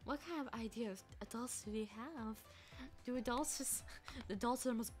 What kind of ideas adults do they have? Do adults just... Adults are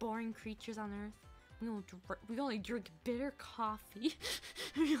the most boring creatures on earth. We only drink bitter coffee.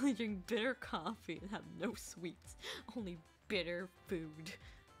 We only drink bitter coffee and have no sweets. Only bitter food.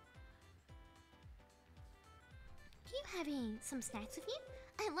 Do you have some snacks with you?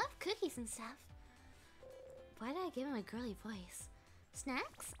 I love cookies and stuff. Why did I give him a girly voice?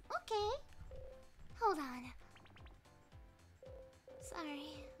 Snacks? Okay. Hold on.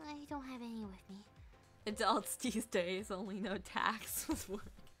 Sorry, I don't have any with me. Adults these days only know tax was work.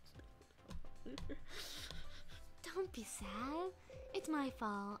 Don't be sad. It's my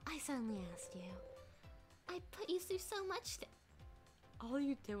fault. I suddenly asked you. I put you through so much. All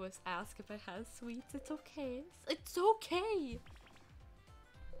you did was ask if I had sweets. It's okay. It's okay.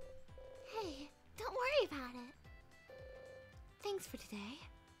 Hey, don't worry about it. Thanks for today.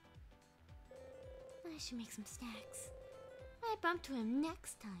 I should make some snacks. I bump to him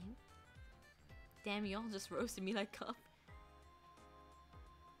next time. Damn, y'all just roasted me like coffee.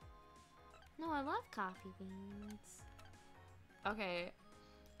 No, I love coffee beans. Okay,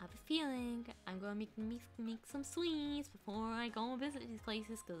 I have a feeling I'm gonna make some sweets before I go and visit these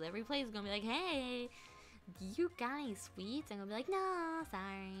places, because every place is gonna be like, hey, do you got any sweets? I'm gonna be like, no,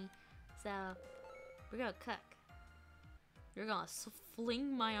 sorry. So, we're gonna cook. You're gonna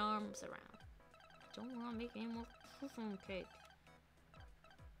fling my arms around. Don't wanna make any more cake.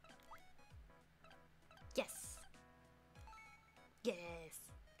 Yes. Yes.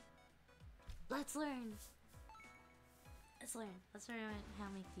 Let's learn. Let's learn how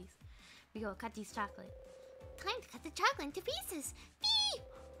to make these. We go cut these chocolate. Time to cut the chocolate into pieces. Bee!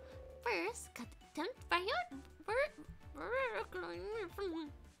 First, cut them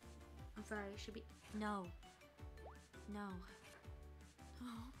I'm sorry, it should be... No. No.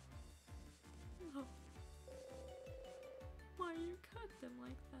 No. No. Why do you cut them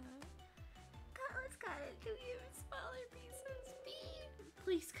like that? Let's cut it into even smaller pieces. Bee!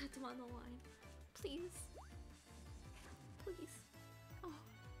 Please cut them on the line. Please. Please. Oh.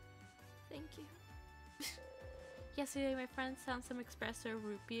 Thank you. Yesterday my friend found some espresso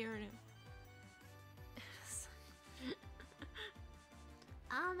root beer and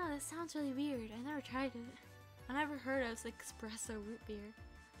I don't know, that sounds really weird. I never tried it. I never heard of espresso root beer.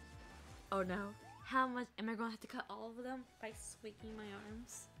 Oh no. How much am I gonna have to cut all of them by swinging my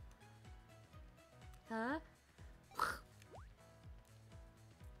arms? Huh?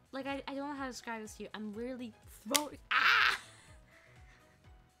 Like, I don't know how to describe this to you. I'm literally throwing. Ah!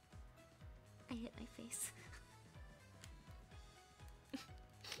 I hit my face.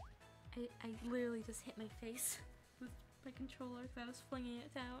 I literally just hit my face with my controller because I was flinging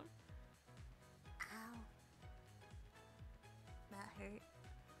it down. Ow. That hurt.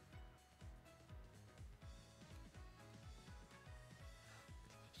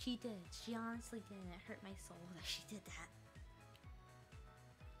 She did. She honestly did. It hurt my soul that she did that.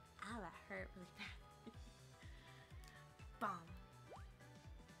 Ow, that hurt really bad. Bomb.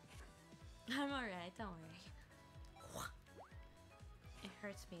 I'm alright, don't worry. It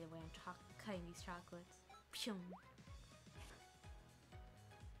hurts me the way I'm cutting these chocolates. Pshum.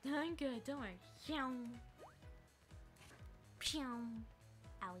 I'm good, don't worry. Pshum. Pshum.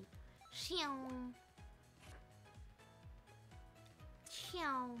 Owie. Pshum.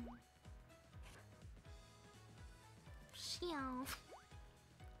 Pshum. Pshum.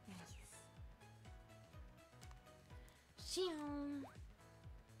 Nice. Pshum.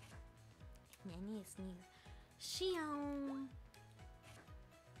 I need to sneeze. Pshum.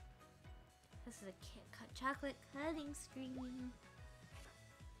 This is a Kit Kat chocolate cutting screen.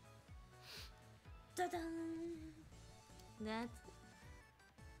 Da-da! That's...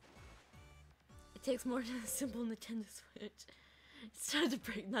 It takes more than a simple Nintendo Switch. It's starting to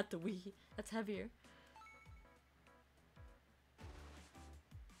break, not the Wii. That's heavier.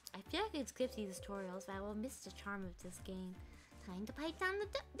 I feel like I'd skip these tutorials, but I will miss the charm of this game. Time to pipe down the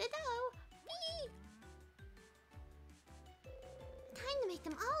dough. Whee! Time to make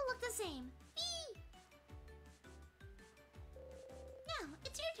them all look the same. Whee! Now,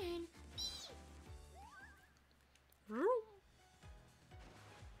 it's your turn. Whee! Vroom.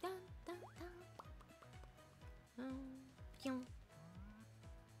 Dun, dun, dun. Pew.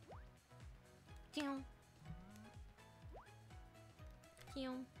 Pew.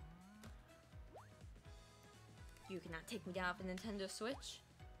 Pew. You cannot take me down off a Nintendo Switch.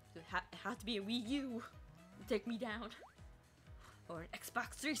 It had to be a Wii U to take me down. Or an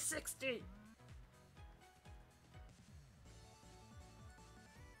Xbox 360.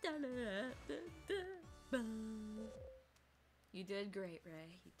 You did great,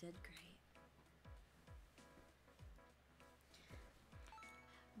 Ray. You did great.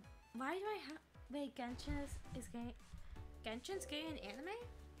 Why do I have... Wait, Genshin is getting... Genshin's getting an anime?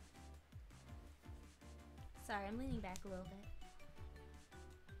 Sorry, I'm leaning back a little bit.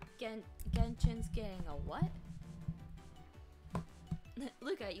 Genshin's getting a what?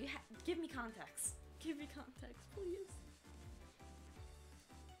 Look at you. Give me context. Give me context, please.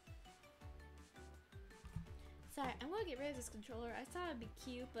 Sorry, I'm gonna get rid of this controller. I thought it'd be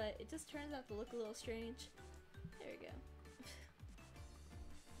cute, but it just turns out to look a little strange. There we go.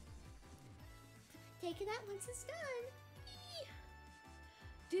 Take it out once it's done.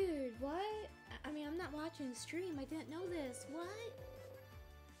 Dude, what? I mean, I'm not watching the stream. I didn't know this. What?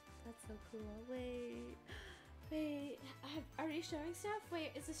 That's so cool. Wait. Wait. Are you showing stuff?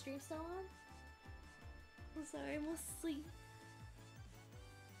 Wait, is the stream still on? I'm sorry, I'm asleep.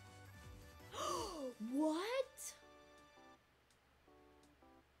 What?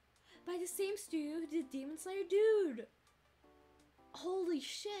 By the same studio who did Demon Slayer? Dude! Holy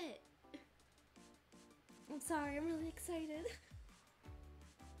shit! I'm sorry, I'm really excited.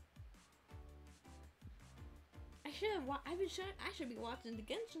 I should be watching the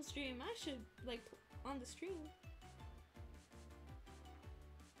Genshin stream. I should, like, on the stream.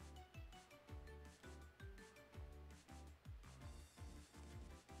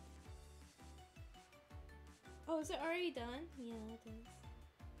 Oh, is it already done? Yeah, it is.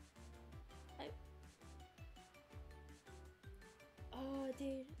 Oh,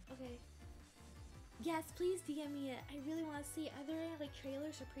 dude. Okay. Yes, please DM me it. I really want to see. Are there any, like,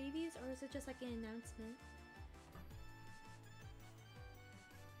 trailers or previews, or is it just like an announcement?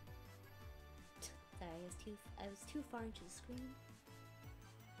 Sorry, I was too far into the screen.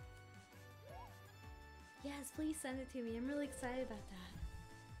 Yes, please send it to me. I'm really excited about that.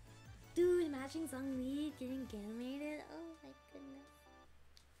 Dude, imagine Zhongli getting animated. Oh my goodness.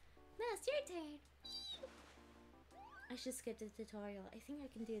 Now it's your turn. I should skip the tutorial. I think I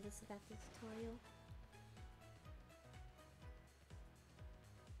can do this without the tutorial.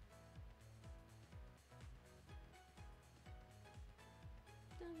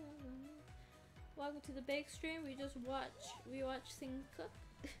 Welcome to the bake stream. We watch things cook.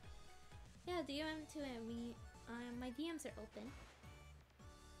 Yeah, DM to me. My DMs are open.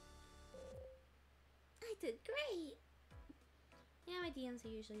 I did great. Yeah, my DMs are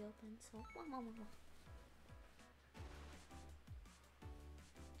usually open, so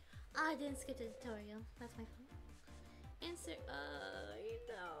I didn't skip the tutorial. That's my fault. Answer.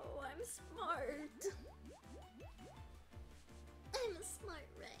 No.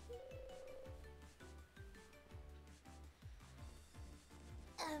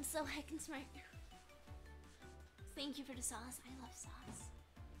 I'm so heckin' smart. Thank you for the sauce. I love sauce.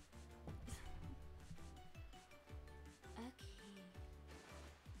 Okay.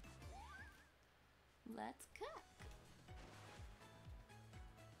 Let's cook.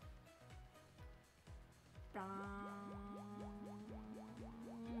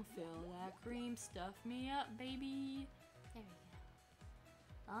 Fill that cream, stuff me up, baby. There we go.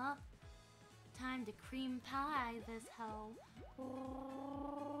 Oh, time to cream pie this hoe.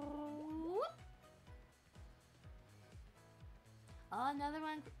 Oh, another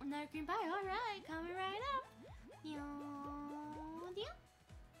cream pie. All right, coming right up.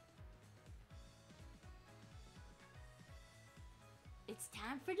 It's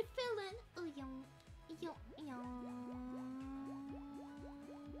time for the filling.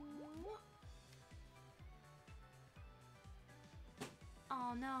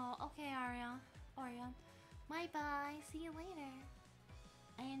 Oh no. Okay, Orion. Bye bye. See you later.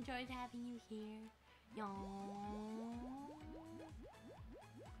 I enjoyed having you here.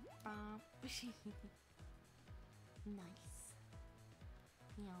 Nice.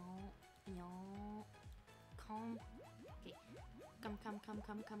 Come. Okay.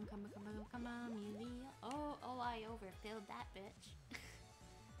 Come, Amelia. Oh, I overfilled that bitch.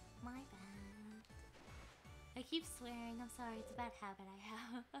 My bad. I keep swearing. I'm sorry. It's a bad habit I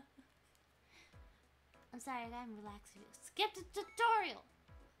have. I'm sorry. I'm relaxing. Skip the tutorial.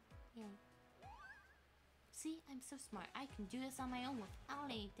 Yeah. See, I'm so smart. I can do this on my own without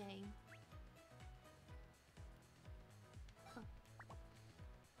anything.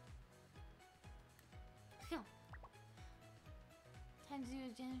 Huh. Time to do a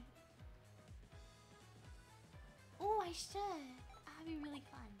dinner. Oh, I should. That'd be really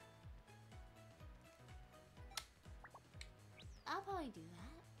fun. I'll probably do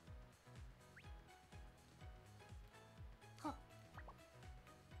that. Huh.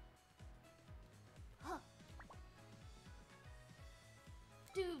 Huh.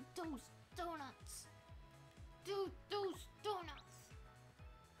 Do those donuts. Do those donuts.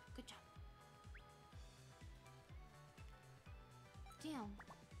 Good job. Damn.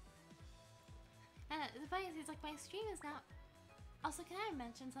 The funny thing is, like, my stream is not... Also, can I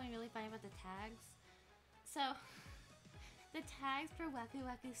mention something really funny about the tags? So, the tags for Waku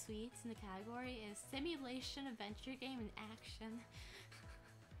Waku Sweets in the category is Simulation, Adventure Game, and Action.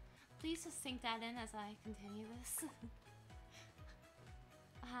 Please just sink that in as I continue this.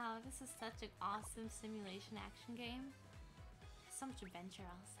 Wow, this is such an awesome simulation action game. So much adventure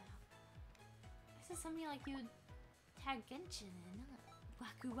also. This is something like you would tag Genshin in,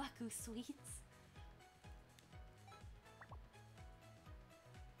 Waku Waku Sweets.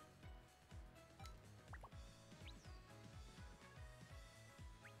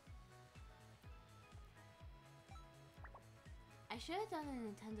 I should have done a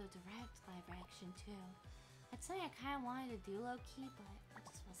Nintendo Direct live reaction too. That's something I kind of wanted to do low-key, but I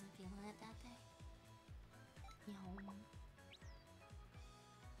just wasn't feeling it that day.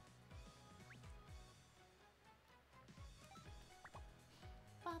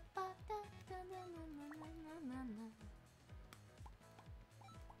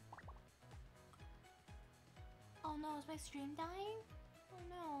 Oh no, is my stream dying? Oh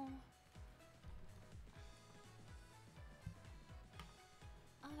no.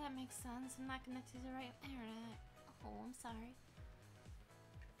 Oh, that makes sense. I'm not connected to the right internet. Oh, I'm sorry.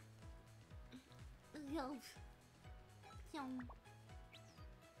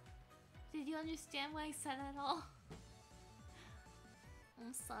 Did you understand what I said at all?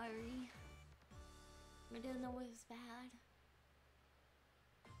 I'm sorry. I didn't know it was bad.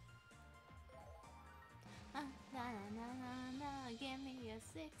 Give me a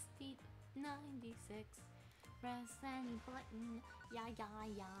 6096. Press any button.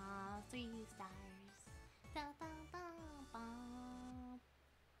 Yeah. 3 stars. Da, ba, ba, ba.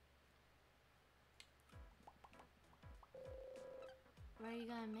 What are you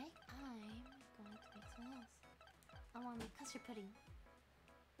gonna make? I'm going to make something else. I want to make custard pudding.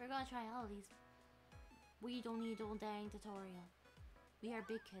 We're gonna try all of these. We don't need all dang tutorial. We are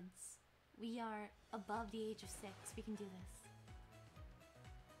big kids. We are above the age of 6. We can do this.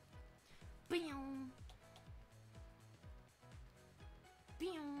 Boom!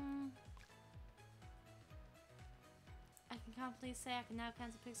 Boom! I can confidently say I can now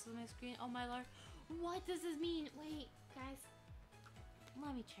cancel pixels on my screen. Oh my lord. What does this mean? Wait, guys.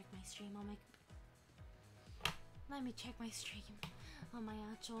 Let me check my stream on my... Let me check my stream on my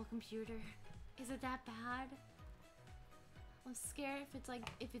actual computer. Is it that bad? I'm scared if it's like,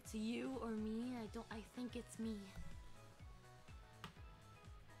 if it's you or me. I think it's me.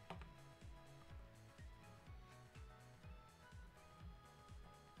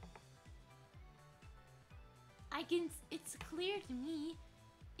 it's clear to me.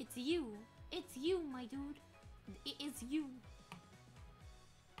 It's you. It's you, my dude. It is you.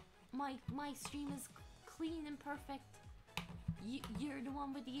 My stream is clean and perfect. You're the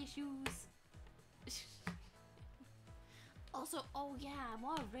one with the issues. Also, oh yeah, I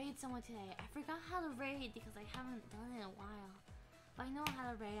want to raid someone today. I forgot how to raid because I haven't done it in a while. But I know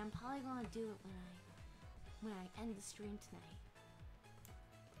how to raid. I'm probably gonna do it when I end the stream tonight.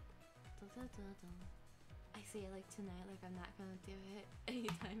 I say it like tonight, like I'm not gonna do it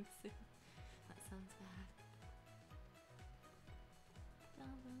anytime soon. That sounds bad.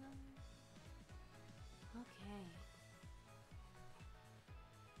 Okay.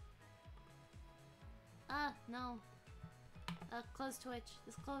 No. Close Twitch.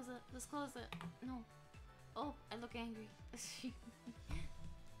 Just close it. Just close it. No. Oh, I look angry. Okay,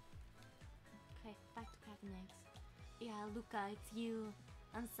 back to cracking eggs. Yeah, Luca, it's you.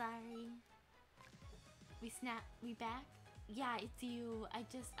 I'm sorry. We back? Yeah, it's you. I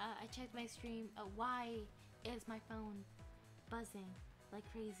just, I checked my stream. Why is my phone buzzing like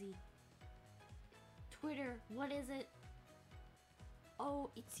crazy? Twitter, what is it? Oh,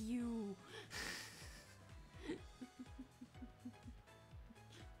 it's you.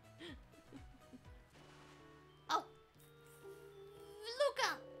 Oh,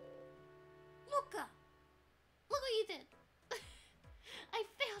 Luca! Luca! Look what you did! I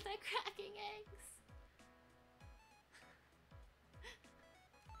failed at cracking eggs!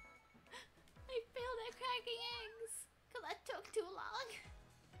 I failed at cracking eggs! Cause that took too long!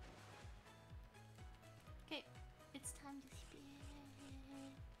 Okay, it's time to spin.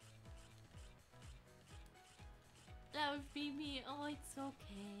 That would be me. Oh, it's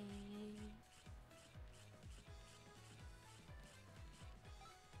okay.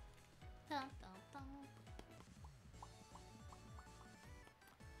 Dun, dun, dun.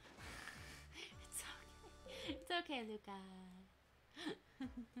 It's okay. It's okay, Luca.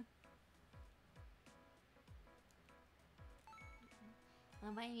 I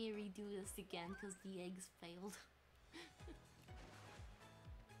might need to redo this again because the eggs failed.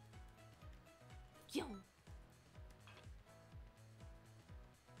 Yo!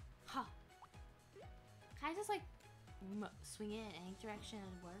 Ha! Can I just like swing it in any direction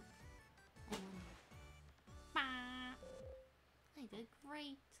and work? I wonder. Bah! I did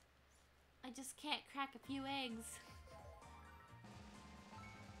great. I just can't crack a few eggs.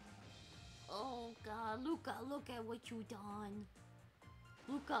 Oh god, Luca, look at what you done.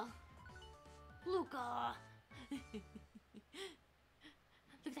 Luca. Luca. Look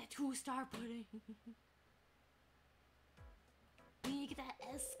at that 2-star pudding. We need to get that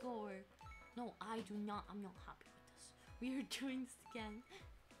S score. No, I do not. I'm not happy with this. We are doing this again.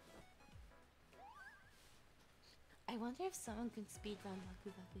 I wonder if someone could speedrun Baku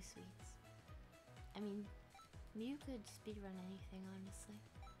Baku Sweets. I mean, you could speedrun anything, honestly.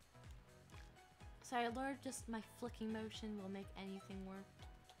 Sorry, Lord, just my flicking motion will make anything work.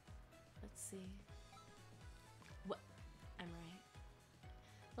 Let's see. What? I'm right.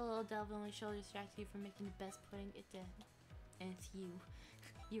 The little devil on my shoulder distracted you from making the best pudding. It did. And it's you.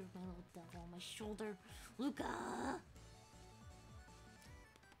 You're my little devil on my shoulder. Luca!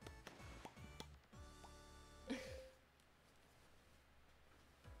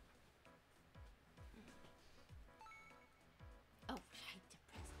 Oh, right,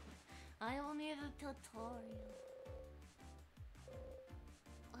 depressing. I will need a tutorial.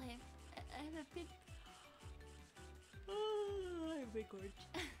 I'm a big... Oh, I'm a big watch.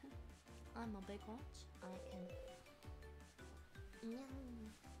 I'm a big watch. I can... Yum.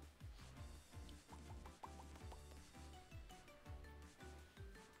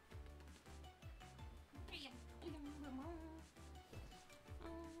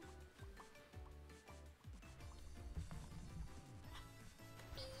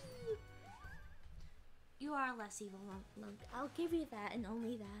 You are less evil, Monk. I'll give you that and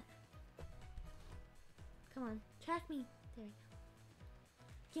only that. Come on, track me. There we go.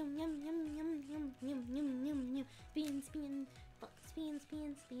 Yum yum yum yum yum yum yum yum yum. Spin spin, spin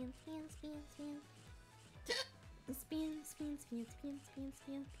spin spin spin spin spin. Spin spin spin spin spin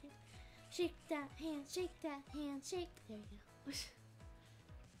spin spin. Shake that hand, shake that hand, shake. There you go.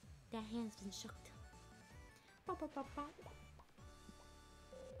 That hand's been shook. Pop pop pop pop.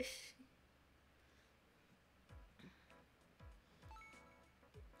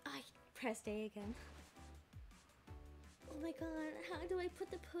 I pressed A again. Oh my god, how do I put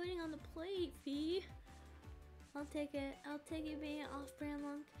the pudding on the plate, Fee? I'll take it being an off-brand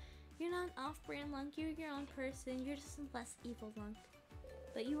Lunk. You're not an off-brand Lunk, you're your own person. You're just a less evil Lunk.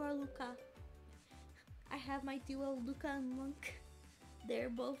 But you are Luca. I have my duo, Luca and Lunk. They're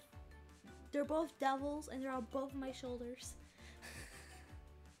both They're both devils and they're on both of my shoulders.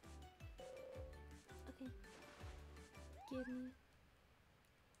 Okay. Give me.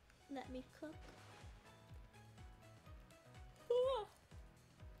 Let me cook. Ah.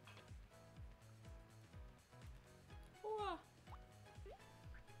 Ah.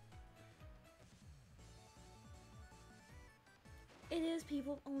 It is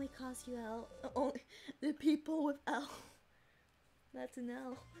people only cost you L. Only the people with L. That's an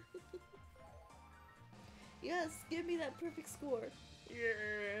L. Yes, give me that perfect score.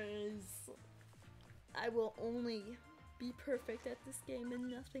 Yes. I will only be perfect at this game and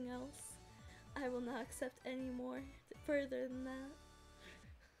nothing else. I will not accept any more further than that.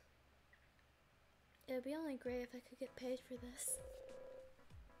 It would be only great if I could get paid for this.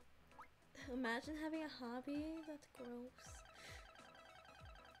 Imagine having a hobby. That's gross.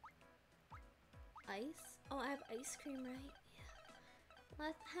 Ice? Oh, I have ice cream, right?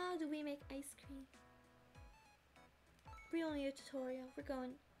 Yeah. How do we make ice cream? We only a tutorial. We're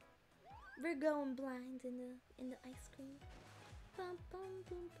going blind in the ice cream. Bum bum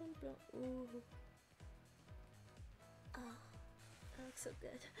bum bum bum. Ooh. Oh, that looks so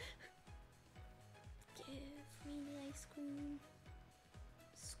good. Give me the ice cream.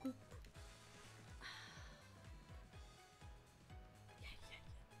 Scoop. Yeah.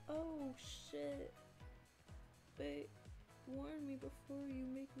 Oh shit. Wait, warn me before you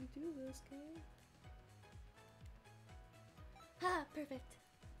make me do this, game. Ha! Perfect.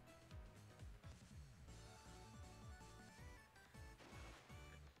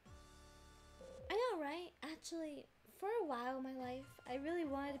 I know, right? Actually, for a while in my life, I really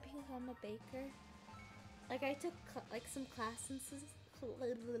wanted to become a baker. Like, I took like some classes.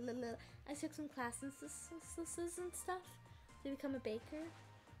 I took some classes and stuff to become a baker,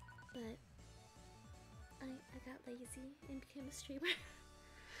 but I got lazy and became a streamer.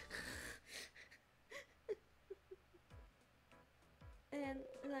 And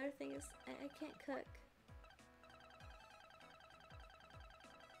another thing is, I can't cook.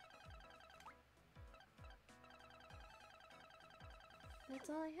 That's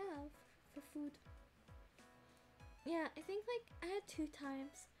all I have for food. Yeah, I think like I had 2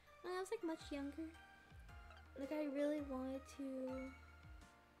 times when I was like much younger. Like I really wanted to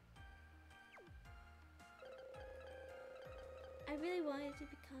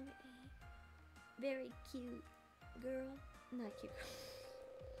become a very cute girl. Not cute girl.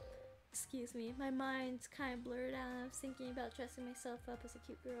 Excuse me, my mind's kind of blurred out. I was thinking about dressing myself up as a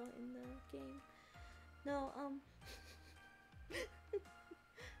cute girl in the game. No,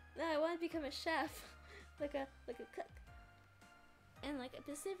 no, I want to become a chef, like a cook. And like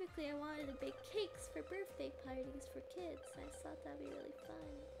specifically, I wanted to bake cakes for birthday parties for kids. I thought that'd be really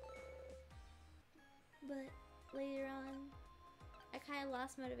fun. But later on, I kind of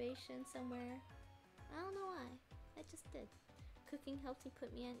lost motivation somewhere. I don't know why. I just did. Cooking helped me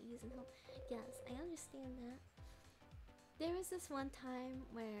put me at ease and help. Yes, I understand that. There was this one time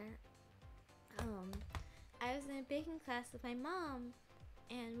where I was in a baking class with my mom,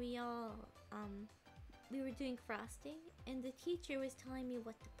 and we were doing frosting, and the teacher was telling me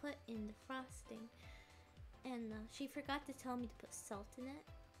what to put in the frosting, and she forgot to tell me to put salt in it.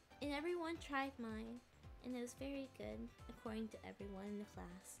 And everyone tried mine, and it was very good according to everyone in the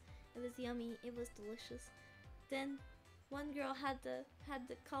class. It was yummy. It was delicious. Then one girl had to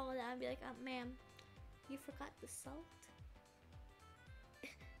call it out and be like, "Ma'am, you forgot the salt."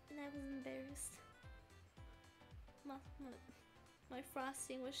 And I was embarrassed. My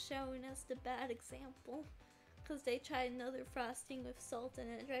frosting was shown as the bad example, because they tried another frosting with salt in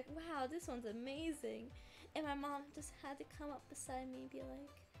it and they're like, "Wow, this one's amazing." And my mom just had to come up beside me and be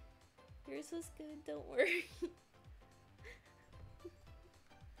like, "Yours was good, don't worry."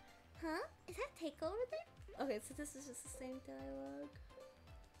 Huh? Is that take over there? Okay, so this is just the same dialogue.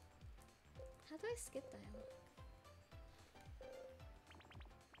 How do I skip dialogue?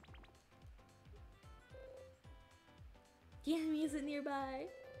 The enemy isn't nearby.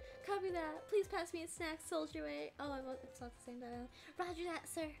 Copy that. Please pass me a snack, soldier way. Oh, it's not the same dialogue. Roger that,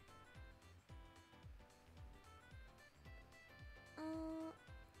 sir.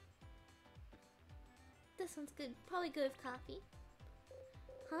 This one's good. Probably good with coffee.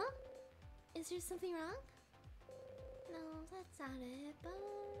 Huh? Is there something wrong? No, that's not it, but...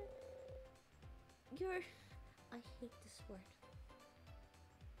 I hate this word.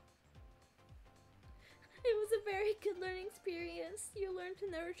 It was a very good learning experience. You learn to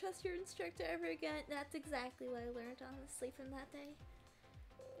never trust your instructor ever again. That's exactly what I learned, honestly, from that day.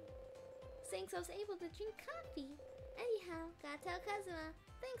 Thanks, I was able to drink coffee. Anyhow, gotta tell Kazuma.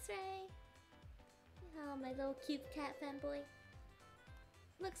 Thanks, Ray. Oh, my little cute cat fanboy.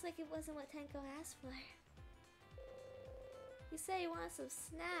 Looks like it wasn't what Tenko asked for. He said he wants some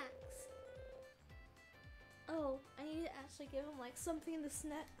snacks. Oh, I need to actually give him like something in the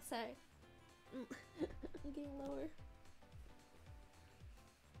snack. Sorry. I'm getting lower.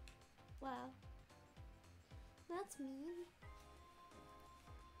 Wow. That's mean.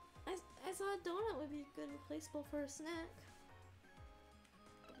 I thought a donut would be a good replaceable for a snack.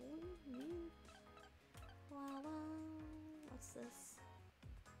 Wow, wow. What's this?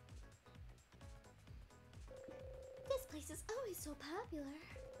 This place is always so popular.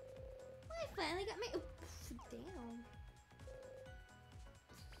 I finally got my... Oh, damn.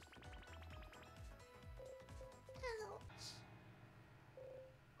 Ouch.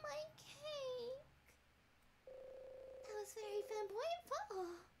 My cake. That was very flamboyant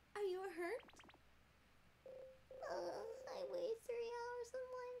fall. Are you hurt? I waited 3 hours in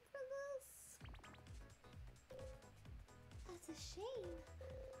line for this. That's a shame.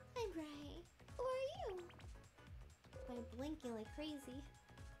 I'm right. Who are you? I'm blinking like crazy.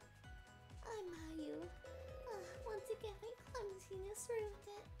 I'm Mayu. Once again, my clumsiness ruined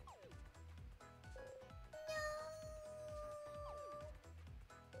it. No!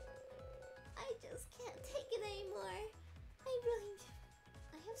 I just can't take it anymore. I really do.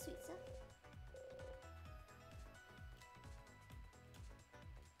 I have sweet stuff.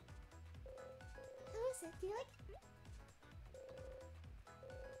 How is it? Do you like it?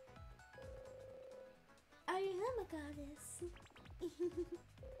 I am a goddess.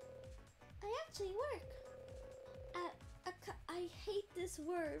 I actually work at I hate this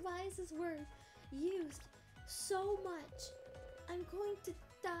word. Why is this word used so much? I'm going to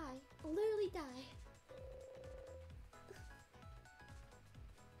die. Literally die.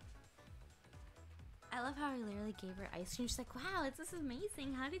 I love how I literally gave her ice cream. She's like, wow, this is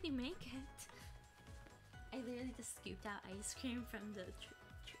amazing. How did you make it? I literally just scooped out ice cream from the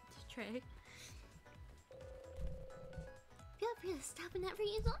tray. Feel free to stop whenever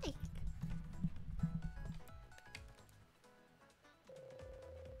you'd like.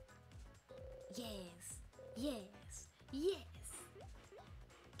 Yes, yes, yes.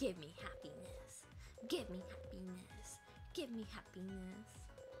 Give me happiness. Give me happiness. Give me happiness.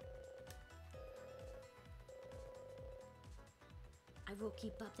 I will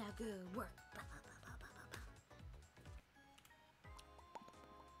keep up that good work. Ba, ba, ba, ba, ba, ba,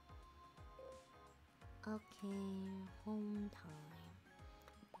 ba. Okay, home time.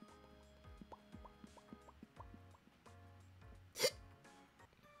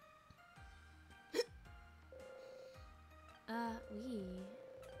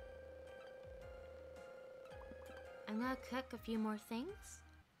 I'm gonna cook a few more things.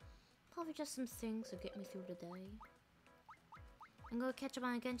 Probably just some things to get me through the day. I'm gonna catch up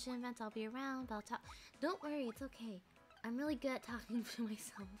on a Genshin event. I'll be around, but I'll talk. Don't worry, it's okay. I'm really good at talking to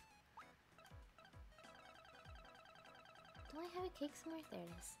myself. Do I have a cake somewhere? There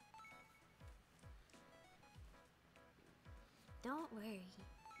it is. Don't worry.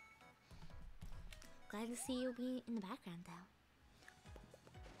 Glad to see you be in the background though.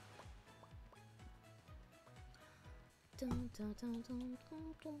 Dun, dun, dun, dun,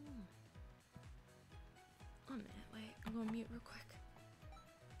 dun, dun. 1 minute, wait, I'm gonna mute real quick.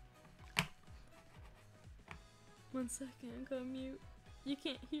 1 second, I'm gonna mute. You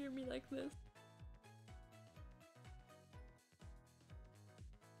can't hear me like this.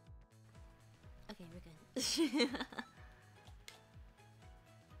 Okay, we're good.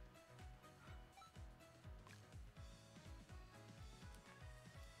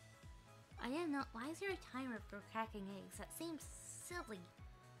 I didn't know. Why is there a timer for cracking eggs? That seems silly.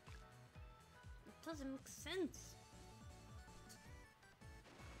 It doesn't make sense.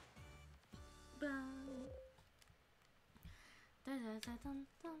 Dun, dun, dun, dun,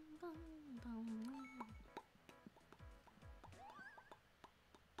 dun, dun, dun.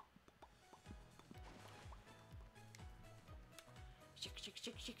 Shake, shake,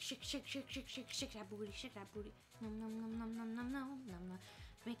 shake, shake, shake, shake, shake, shake, shake, shake that booty, shake that booty. Nom nom nom nom nom nom nom nom nom.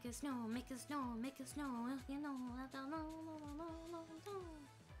 Make it snow, make it snow, make it snow. You know, I don't know, no.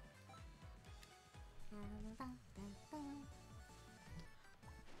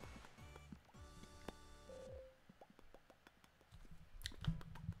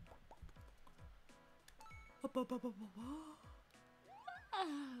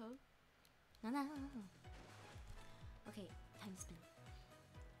 Okay, time spin.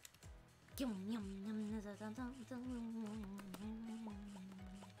 Yum yum yum. Dum dum dum dum yum yum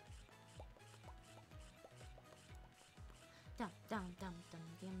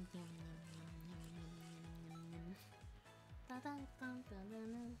yum. Da da dum dum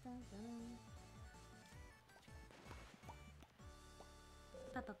dum dum dum.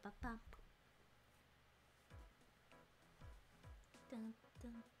 Ba Ba ba ba ba. Dun,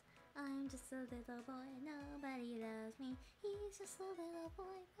 dun. I'm just a little boy, nobody loves me. He's just a little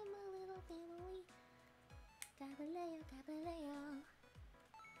boy from a little family. Galileo, Galileo.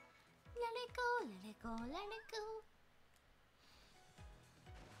 Let it go, let it go, let it go.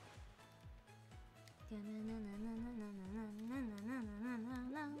 Na na na na na na na na na na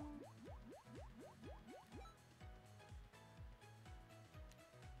na na.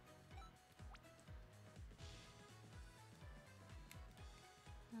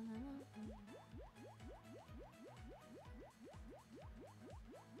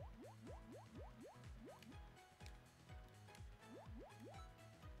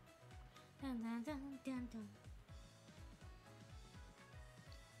 Dun, dun, dun, dun, dun.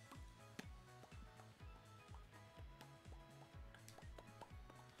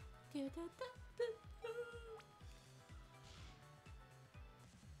 Do, do, do, do, do.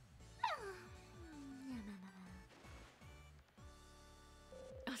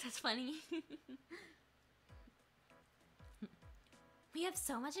 Oh, that's funny. We have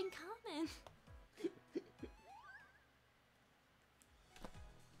so much in common.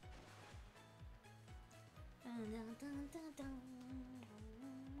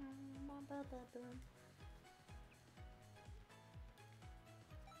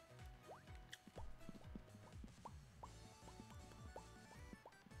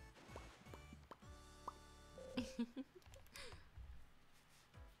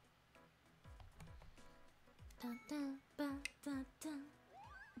 Dun, dun, dun, dun, dun.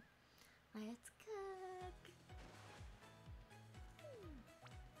 Let's cook.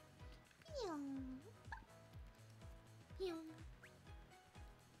 Pew. Pew.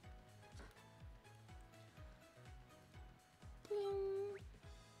 Pew.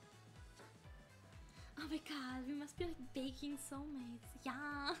 Oh my god, we must be like baking soulmates.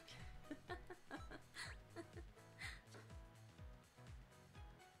 Yeah.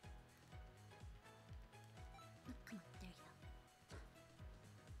 Come on, there you go.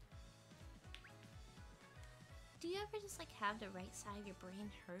 Do you ever just like have the right side of your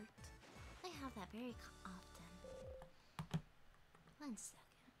brain hurt? I have that very often. 1 second.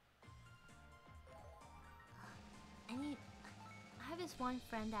 I have this one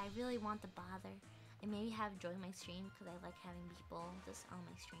friend that I really want to bother and maybe have join my stream because I like having people just on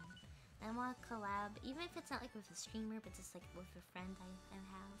my stream. And I want to collab, even if it's not like with a streamer, but just like with a friend I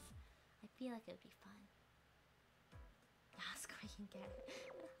have. I feel like it would be fun. Yes, Queen Garrett.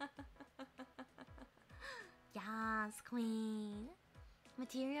 Yes, Queen.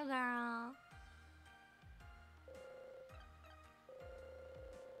 Material girl.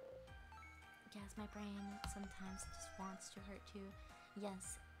 Yes, my brain sometimes just wants to hurt you.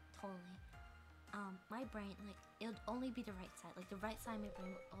 Yes, totally. My brain, like, it would only be the right side. Like, the right side of my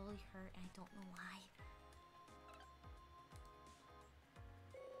brain would only hurt, and I don't know why.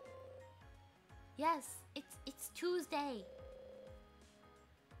 Yes, it's Tuesday.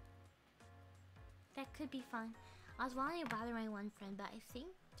 That could be fun. I was wanting to bother my one friend, but I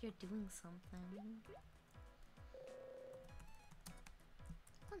think they're doing something.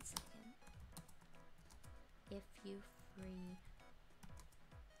 1 second. If you free,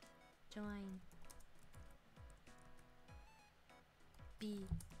 join. Be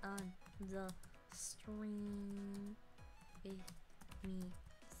on the stream with me,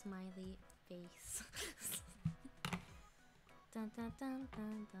 smiley face. Dun, dun, dun,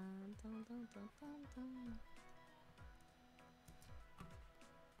 dun, dun, dun, dun, dun, dun, dun.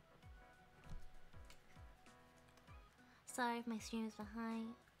 Sorry if my stream is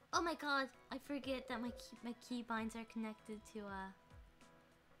behind. Oh my god, I forget that my keybinds are connected to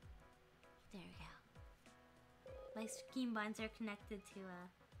there we go. My keybinds are connected to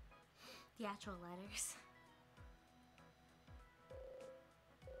the actual letters.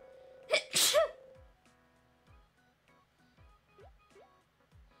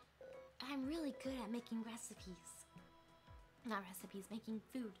 I'm really good at making recipes. Not recipes, making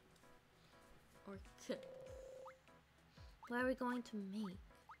food. Or cook. What are we going to make?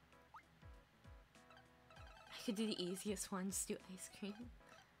 I could do the easiest one, just do ice cream.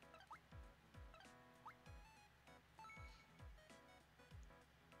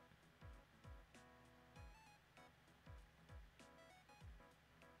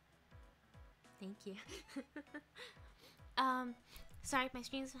 Thank you. Sorry if my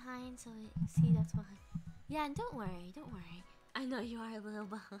stream's behind, so see, that's why. Yeah, and don't worry, don't worry. I know you are a little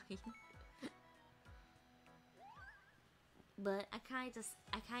behind. But I kinda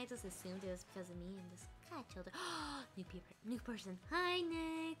just assumed it was because of me and just kinda chilled it. New person. Hi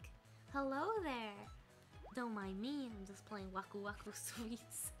Nick! Hello there! Don't mind me, I'm just playing Waku Waku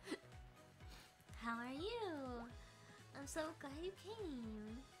Sweets. How are you? I'm so glad you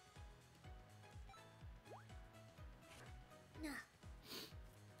came. Nah.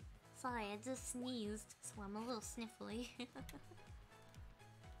 Sorry, I just sneezed, so I'm a little sniffly.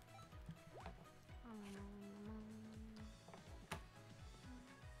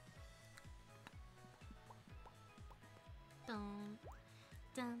 Dun,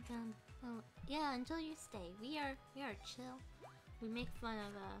 dun, dun. Oh, yeah, enjoy your stay. We are chill. We make fun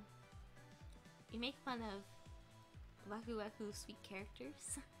of Waku Waku sweet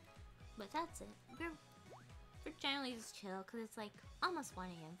characters. But that's it. We're generally just chill because it's like almost 1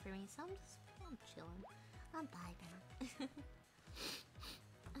 AM for me, so I'm chilling. I'm vibing.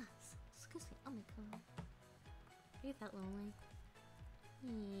 Excuse me. Oh my god. Are you that lonely?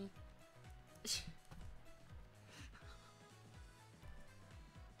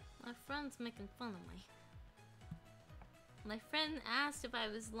 My friend's making fun of me. My friend asked if I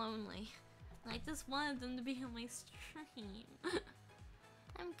was lonely. I just wanted them to be on my stream.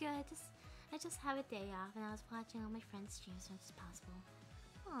 I'm good. I just have a day off and I was watching all my friends' streams as much as possible.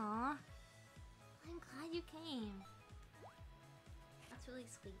 Aww. I'm glad you came. That's really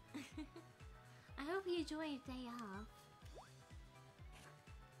sweet. I hope you enjoy your day off.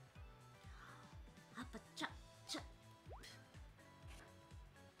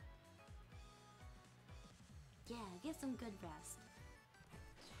 Yeah, get some good rest.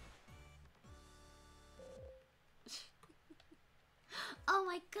 Oh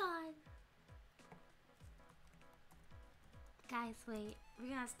my god! Guys, wait. We're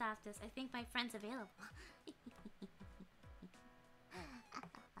gonna stop this. I think my friend's available.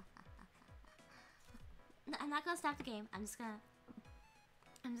 No, I'm not gonna stop the game. I'm just gonna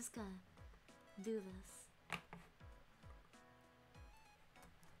do this.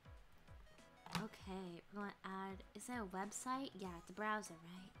 Okay, we're gonna add. Is that a website? Yeah, it's a browser,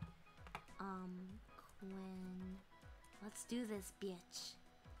 right? Quinn. Let's do this, bitch.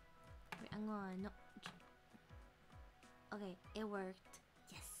 Wait, I'm gonna no. Okay, it worked.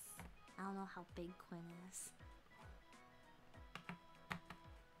 Yes. I don't know how big Quinn is.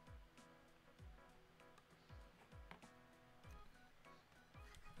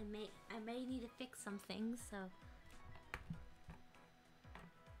 I may need to fix some things, so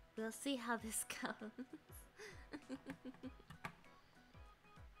we'll see how this goes.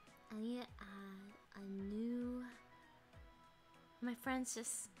 I need to add a new. My friends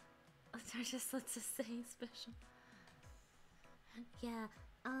just, let's just say special. Yeah,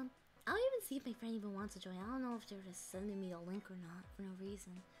 I'll even see if my friend even wants to join. I don't know if they're just sending me a link or not for no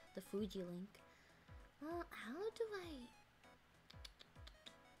reason. The Fuji link. Well, how do I?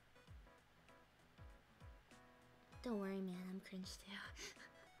 Don't worry, man. I'm cringe too.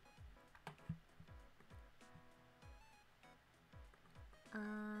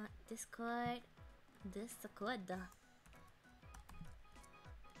 Discord.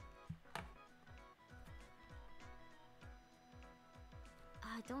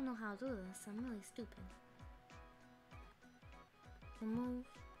 I don't know how to do this. I'm really stupid. Remove.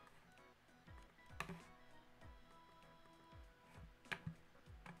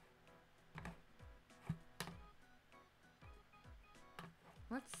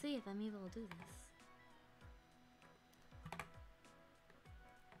 Let's see if I'm able to do this.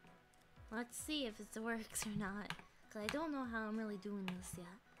 Let's see if it works or not. Cause I don't know how I'm really doing this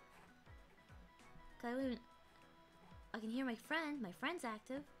yet. Cause I can hear my friend. My friend's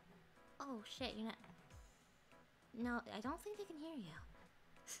active. Oh shit, you're not. No, I don't think they can hear you.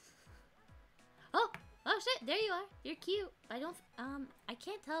 Oh shit, there you are. You're cute. I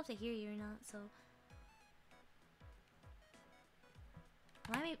can't tell if they hear you or not, so.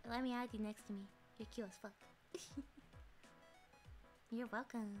 Let me add you next to me. You're cute as fuck. You're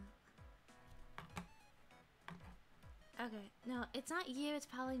welcome. Okay, no, it's not you, it's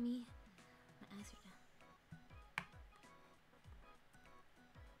probably me. My eyes are down.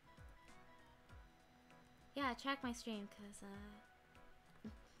 Yeah, track my stream, cause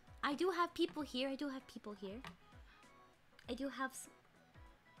I do have people here. I do have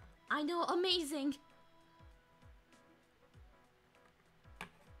I know, amazing.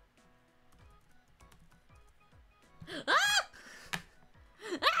 Ah!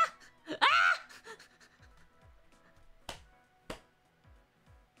 Ah! Ah!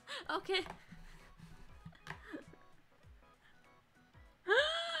 Okay.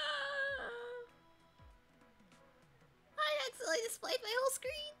 I accidentally displayed my whole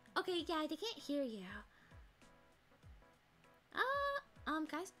screen. Okay, yeah, they can't hear you.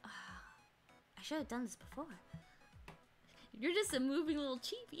 Guys, I should have done this before. You're just a moving little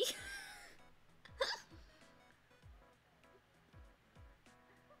chibi.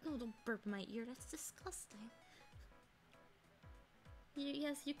 burp in my ear. That's disgusting.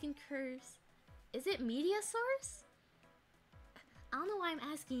 Yes, you can curse. Is it media source? I don't know why I'm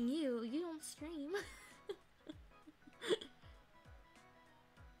asking you. You don't stream.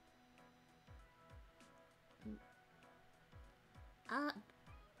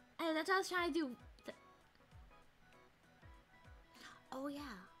 That's what I was trying to do. Oh yeah.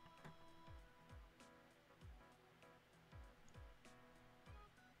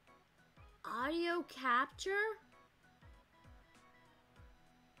 Audio capture?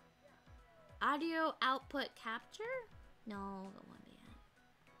 Audio output capture? No, that won't be it.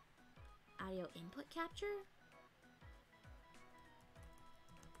 Audio input capture?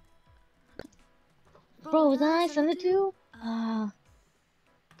 Bro, was that I send it to? Oh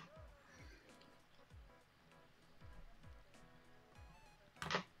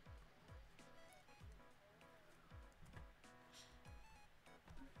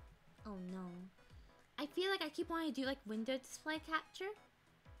no. I feel like I keep wanting to do like window display capture.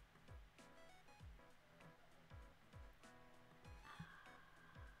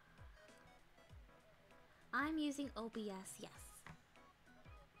 I'm using OBS, yes.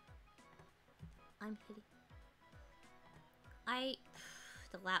 I'm hitting.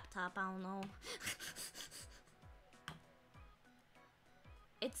 The laptop, I don't know.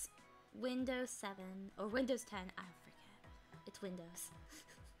 It's Windows 7 or Windows 10, I forget. It's Windows.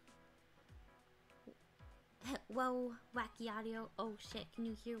 Whoa, wacky audio. Oh shit, can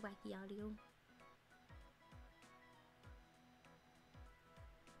you hear wacky audio?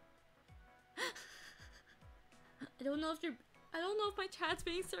 I don't know if my chat's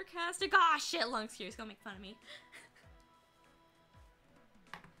being sarcastic. Ah, shit, Lunks here is gonna make fun of me.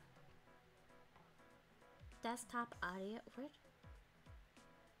 Desktop audio, what?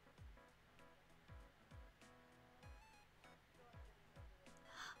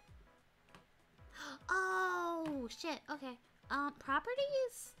 Oh, shit, okay.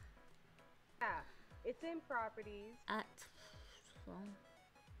 Properties? Yeah, it's in properties. Well,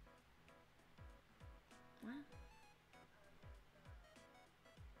 what?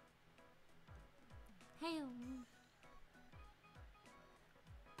 Hey.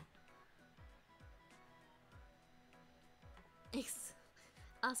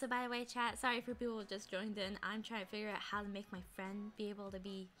 Also, by the way, chat, sorry for people who just joined in. I'm trying to figure out how to make my friend be able to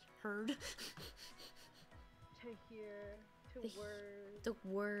be heard. To hear, words. The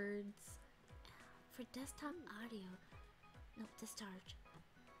words. For desktop audio. No, discharge.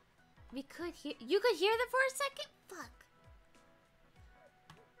 We could hear. You could hear them for a second? Fuck.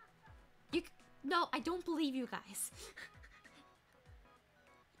 No, I don't believe you guys.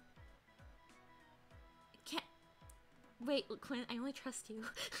 Can't. Wait, Quinn, I only trust you.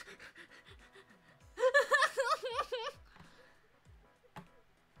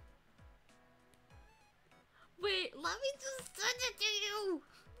 Wait, let me just send it to you.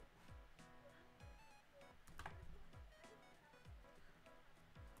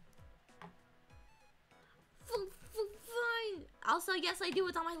 Fine. Also, yes, I do.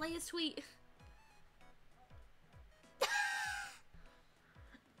 It's on my latest tweet.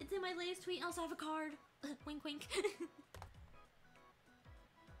 It's in my latest tweet. I also have a card. Wink, wink.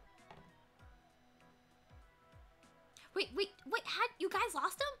 Wait. Had you guys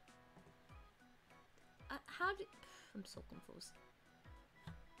lost him? How did? I'm so confused.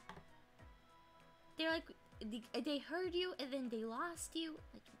 They're like, they heard you and then they lost you.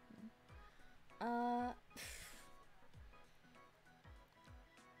 Like,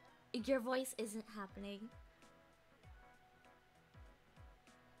 your voice isn't happening.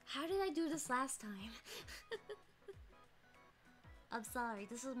 How did I do this last time? I'm sorry,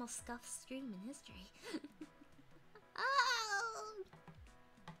 this is the most scuffed stream in history. Oh!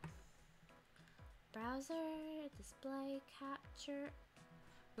 Browser, display capture.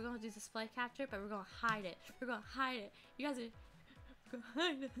 We're gonna do display capture, but we're gonna hide it. We're gonna hide it. You guys are gonna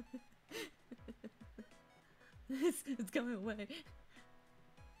hide it. It's going away.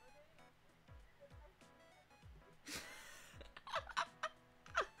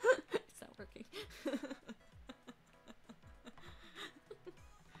 It's not working.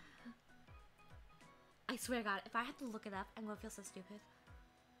 I swear to God, if I have to look it up, I'm gonna feel so stupid.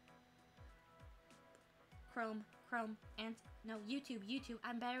 Chrome, and no, YouTube.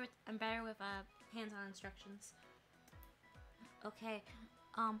 I'm better with hands-on instructions. Okay,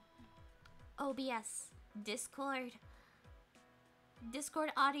 OBS, Discord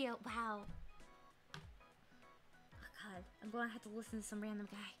audio. Wow. Oh God, I'm gonna have to listen to some random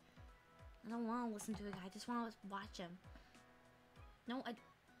guy. I don't want to listen to a guy. I just want to watch him. No, I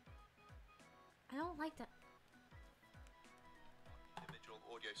don't like that. Individual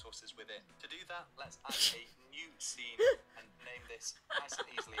audio sources within. To do that, let's add a new scene and name this nice and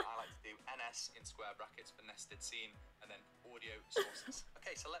easily. I like to do NS in square brackets for nested scene and then audio sources.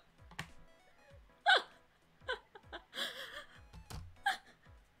 Okay, so I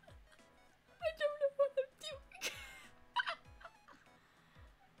don't know what I'm doing.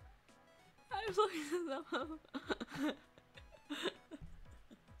 I'm looking this up.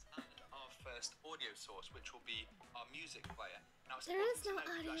 our first audio source, which will be our music player. Now, it's There is important no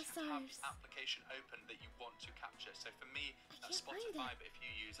to note audio you actually have source. the application open that you want to capture. So for me, I that's can't find Spotify, it. but if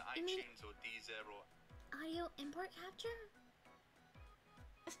you use You mean- iTunes or Deezer or Audio import capture?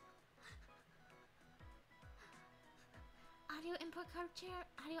 Audio import capture?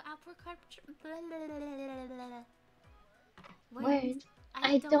 Audio output capture? Blah, blah, blah, blah, blah, blah. Words.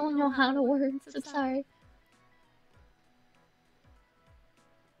 I don't know how to words. I'm sorry.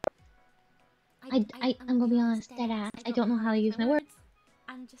 I'm gonna be honest, dead ass. I don't know how to use my words.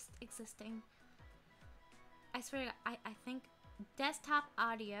 I'm just existing. I swear to God, I think desktop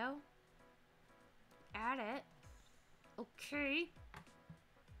audio. Add it. Okay.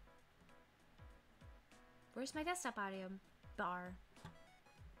 Where's my desktop audio bar?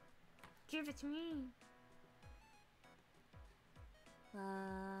 Give it to me.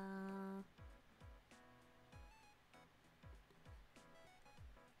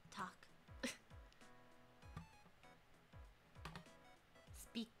 Talk.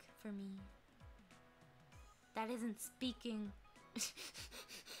 Speak for me. That isn't speaking.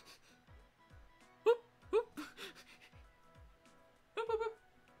 Whoop, whoop. Whoop, whoop, whoop.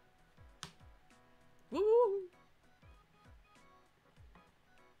 Woo, woo.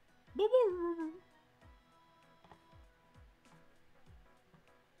 Woo, woo, woo.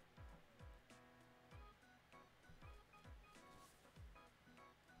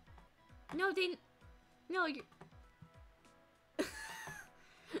 No, they. No, you.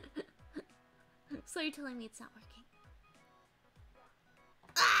 So you're telling me it's not working?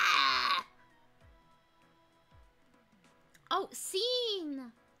 Ah! Oh, scene!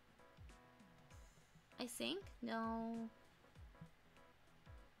 I think? No.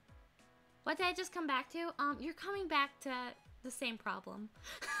 What did I just come back to? You're coming back to the same problem.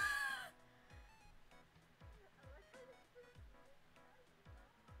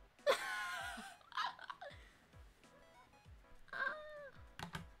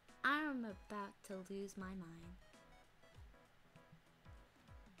 I'm about to lose my mind.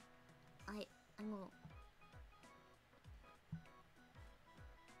 I'm gonna...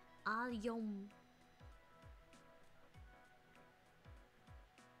 Allium.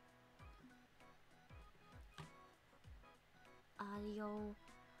 Audio.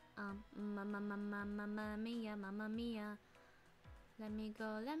 Mamma mia, mamma mia. Let me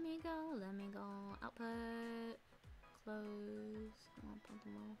go, let me go, let me go. Output. Close.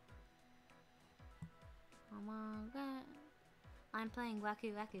 I'm playing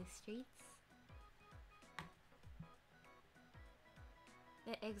Waku Waku Streets.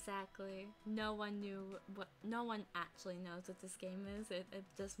 Exactly. No one knew what. No one actually knows what this game is.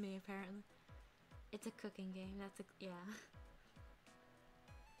 It's just me apparently. It's a cooking game. That's a yeah.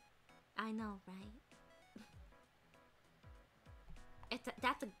 I know, right?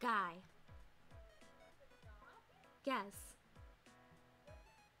 That's a guy. Yes.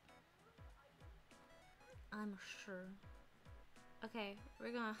 I'm sure. Okay,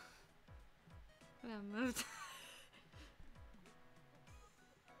 we're gonna move.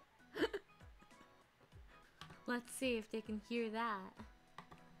 Let's see if they can hear that.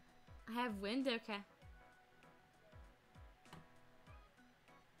 I have window cap.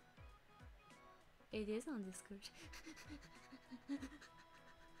 It is on Discord.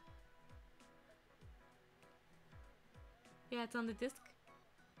 Yeah, it's on the disc.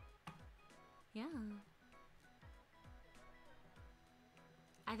 Yeah.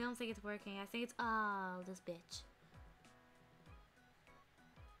 I don't think it's working. I think it's oh, this bitch.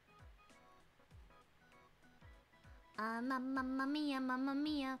 Mamma mia, mamma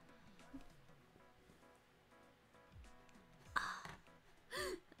mia.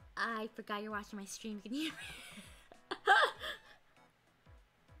 I forgot you're watching my stream. Can you hear me?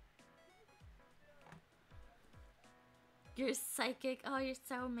 You're psychic. Oh, you're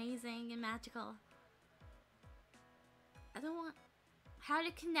so amazing and magical. I don't want... How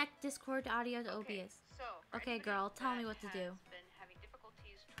to connect Discord audio to OBS. So Okay, girl, tell me what to do. Been having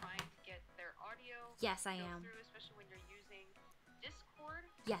difficulties trying to get their audio Yes, I to go am. through, especially when you're using Discord.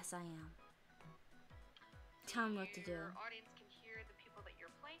 Yes, I am. Tell me what to do. Your audience can hear the people that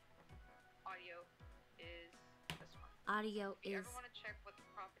you're playing. Audio is this one. Audio If you is... ever want to check what the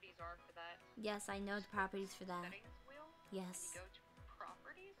properties are for that, Yes, I know the properties for that. settings wheel. Yes. You go to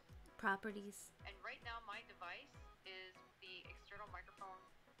properties. properties. And right now my device is the external microphone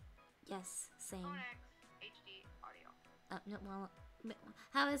Yes, same. Phone X HD audio. No, well,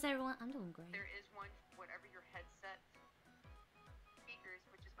 how is everyone? I'm doing great. There is one, whatever your headset speakers,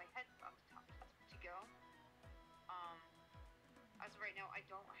 which is my headphones to go. As of right now, I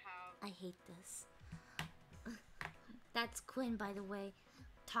don't have. I hate this. That's Quinn, by the way,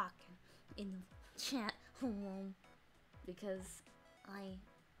 talking in the chat room because I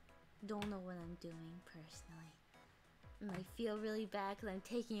don't know what I'm doing personally. And I feel really bad because I'm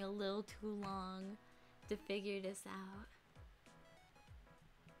taking a little too long to figure this out.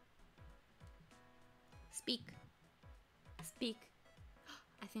 Speak. Speak.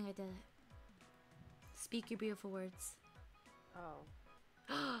 I think I did it. Speak your beautiful words. Oh.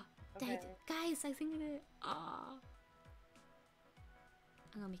 Did I Okay. guys, I think I did it. Aw.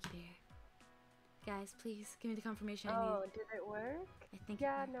 I'm gonna make it bigger. Guys, please give me the confirmation I Oh, need. did it work? I think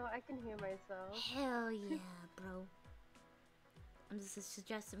Yeah, it worked. no, I can hear myself. Hell yeah, bro. I'm just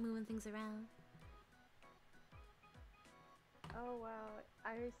suggesting moving things around. Oh wow,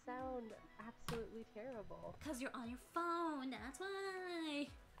 I sound absolutely terrible. Cause you're on your phone, that's why.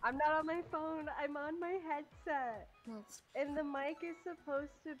 I'm not on my phone, I'm on my headset. Well, it's And the mic is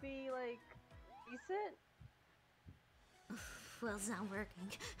supposed to be like decent. well, it's not working.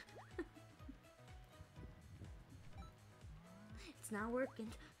 It's not working.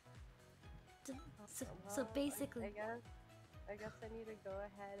 So Well, basically, I guess I need to go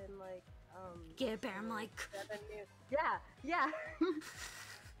ahead and like get a better mic. get a new. Yeah.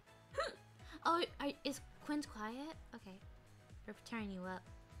 Oh, is Quinn's quiet? Okay, we're turning you up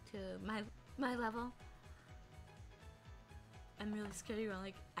to my level. I'm really scared you're gonna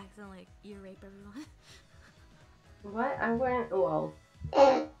like accidentally like ear rape everyone. What? I went. Well.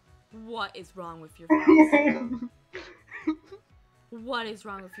 What is wrong with your voice? What is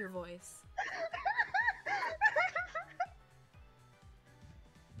wrong with your voice?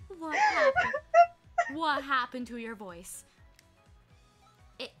 What happened? What happened to your voice?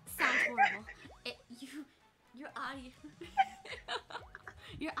 It sounds horrible. Your audio,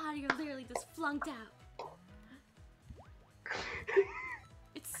 your audio literally just flunked out.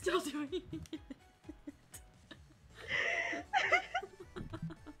 It's still doing it.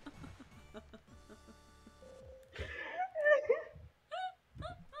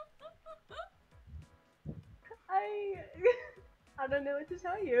 I don't know what to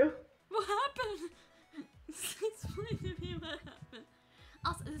tell you. What happened? Explain to me what happened.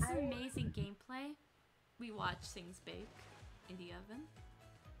 Also, this is amazing gameplay. We watch things bake in the oven.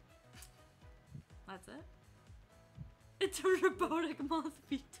 That's it. It's a robotic moth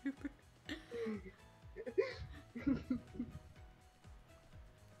VTuber.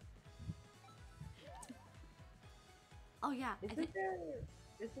 Oh yeah, I think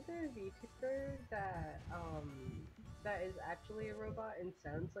Isn't there a VTuber that is actually a robot and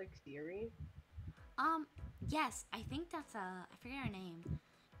sounds like Siri? yes, I think that's I forget her name.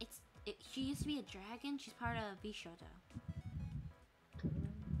 She used to be a dragon. She's part of VShoto.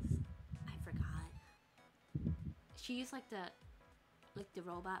 I forgot. She used like the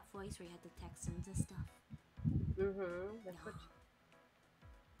robot voice where you had the Texans and stuff. Mm-hmm. That's what.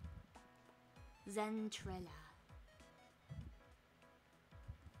 Zentrella.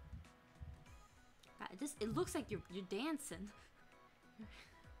 God, it looks like you're dancing.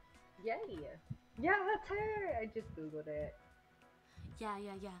 Yay! Yeah, that's her. I just googled it. Yeah.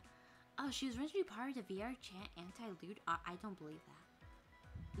 Oh, she was originally part of the VR chat anti-loot. I don't believe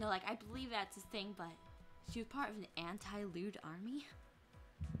that. No, like I believe that's a thing, but she was part of an anti-loot army.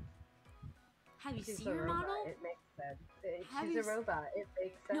 Have you She's seen a her robot. model? It makes sense. Have She's you a robot. It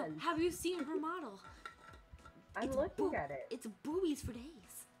makes No, sense. have you seen her model? I'm It's looking at it. It's boobies for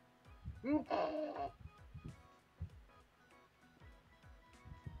days.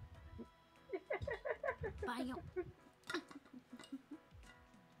 Bio.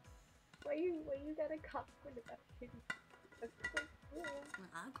 Why you gotta compliment about him? That's so cool.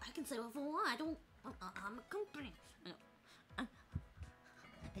 I can say what I want. I don't. I'm a company.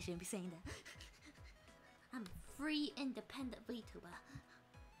 I shouldn't be saying that. I'm a free, independent VTuber.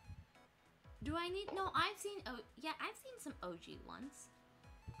 Do I need? No, I've seen. Oh, yeah, I've seen some OG ones.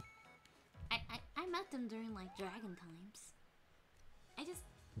 I met them during like Dragon times.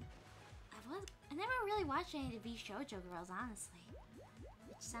 I never really watched any of the VShojo girls, honestly.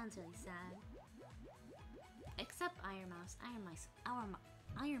 Which sounds really sad. Except Iron Mouse.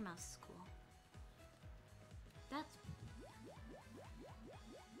 Iron Mouse is cool. That's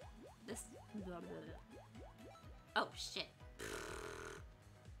this. Blah, blah, blah. Oh shit!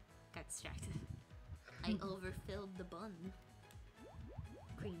 Got distracted. I overfilled the bun.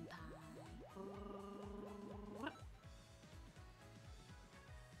 Cream pie.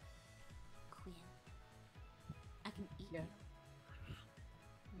 Quinn. I can eat Yeah.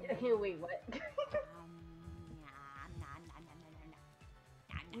 you. Wait, what?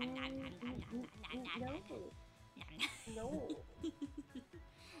 No.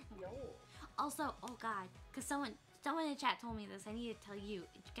 No. Also, oh god, cause someone in the chat told me this. I need to tell you,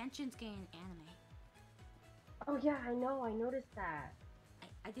 Genshin's getting an anime. Oh yeah, I know. I noticed that.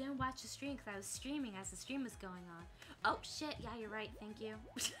 I didn't watch the stream because I was streaming as the stream was going on. Oh shit! Yeah, you're right. Thank you.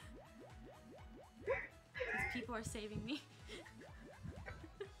 These people are saving me.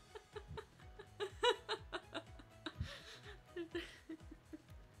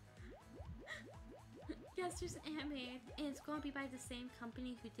 Yes, there's an anime, and it's going to be by the same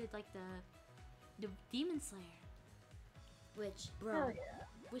company who did like the Demon Slayer. Which, bro, Hell yeah.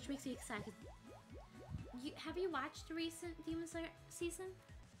 which makes me excited. Have you watched the recent Demon Slayer season?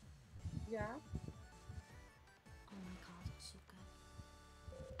 Yeah. Oh my god, it's so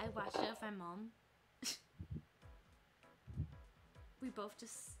good. I watched it with my mom.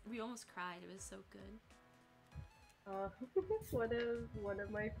 We almost cried. It was so good. One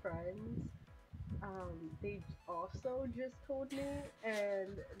of my friends, they also just told me, and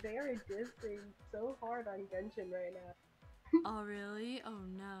they are dissing so hard on Genshin right now. Oh really? Oh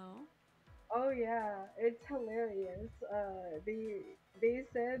no. Oh yeah, it's hilarious. They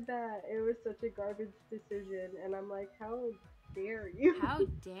said that it was such a garbage decision, and I'm like, how dare you? How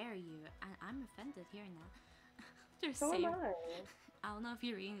dare you? I'm offended hearing that. They're So am saving. I. I don't know if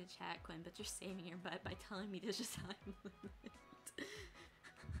you're reading the chat, Quinn, but you're saving your butt by telling me there's just time limit.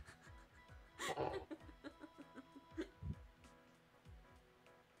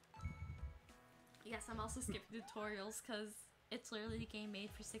 Yes, I'm also skipping tutorials because it's literally a game made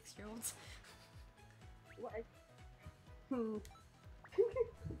for 6-year-olds. What?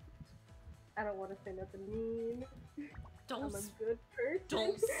 I don't want to say nothing mean. Don't I'm a good person.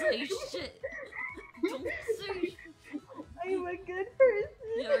 don't say shit. Don't say shit. I'm a good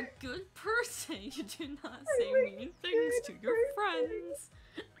person. You're a good person. You do not say I'm a mean things to good your person. friends.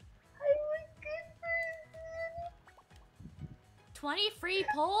 I'm a good person. 20 free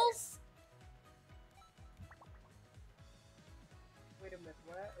polls? Wait a minute,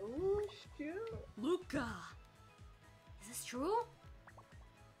 what? Ooh, shoot. Luca. Is this true?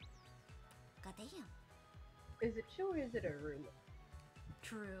 Goddamn. Is it true or is it a rumor?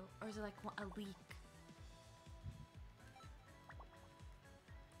 True. Or is it like a leak?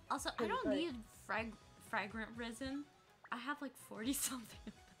 Also, I don't Like- need fragrant resin. I have like 40 something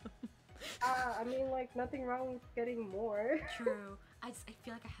of them. I mean, like, nothing wrong with getting more. True. I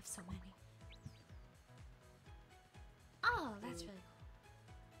feel like I have so many. Oh, that's really cool.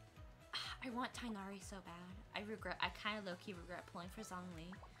 I want Tainari so bad. I kind of low-key regret pulling for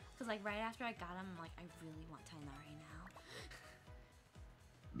Zhongli. Because like right after I got him, I'm like, I really want Tainari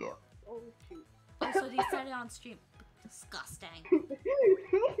now. Oh, shoot. Also, they said it on stream. Disgusting. It's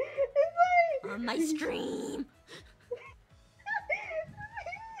like... On my stream!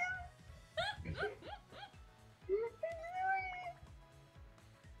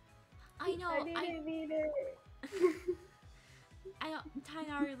 I know, I didn't need it. I know,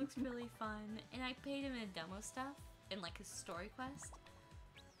 Tainari looks really fun, and I paid him in demo stuff, in like his story quest.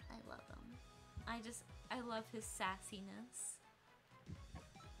 I love him. I love his sassiness.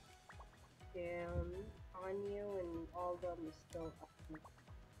 Damn, Anya and all them is still up.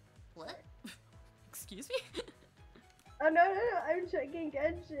 What? Excuse me? Oh no, I'm checking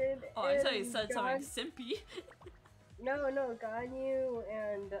Genshin. Oh, I thought you and said something simpy. No, Ganyu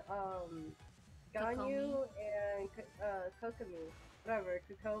and Ganyu and Kokomi. Whatever,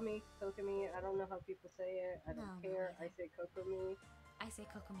 Kokomi, I don't know how people say it. I don't No, care. no, I say Kokomi. I say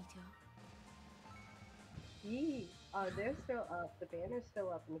Kokomi too. Yee. They're still up. The banner's still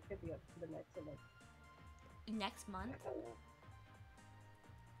up, and it could be up for the next one. Next month?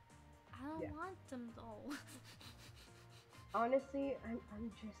 I don't Yeah. want them though. Honestly,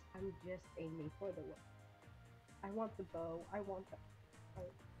 I'm just aiming for the one. I want the bow. I want the.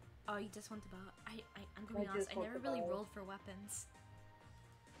 Oh, you just want the bow? I'm gonna be I honest, just I want never the really bow. rolled for weapons.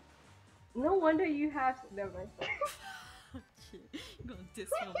 No wonder you have. Never mind. You're gonna diss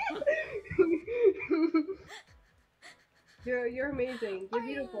me. You're amazing. You're Orion.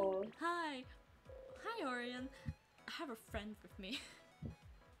 beautiful. Hi. Hi, Orion. I have a friend with me.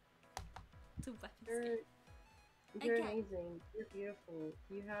 It's a weapons game. You're Okay. amazing. You're beautiful.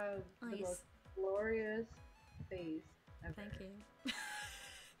 You have the Nice. most glorious face ever. Thank you.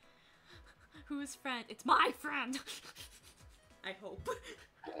 Whose friend? It's my friend! I hope.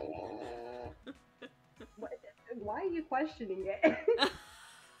 Why are you questioning it?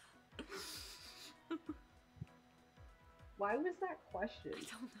 Why was that question? I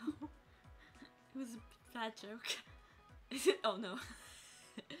don't know. It was a bad joke. Is it? Oh no.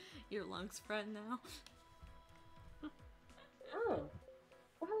 Your lungs friend now. Oh.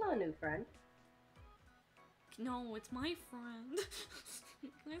 Well, hello, new friend. No, it's my friend.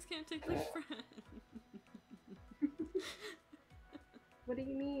 You guys can't take my friend. What do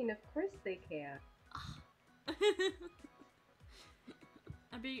you mean? Of course they can.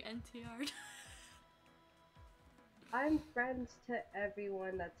 I'm being NTR'd. I'm friends to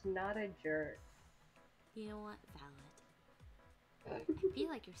everyone that's not a jerk. You know what? Valid. I feel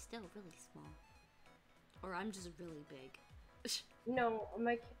like you're still really small. Or I'm just really big. No,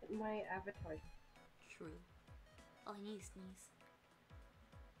 my avatar. True. Oh, I need to sneeze.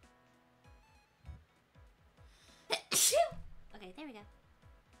 Okay, there we go.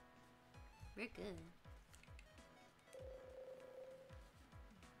 We're good.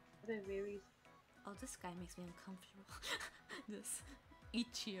 They're very. Oh, this guy makes me uncomfortable. This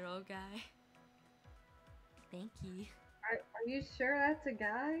Ichiro guy. Thank you. Are you sure that's a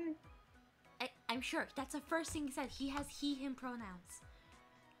guy? I'm sure. That's the first thing he said. He has he, him pronouns.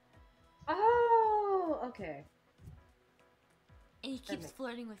 Oh, okay. And he keeps makes-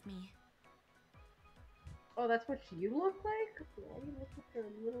 flirting with me. Oh, that's what you look like? Why do you look like a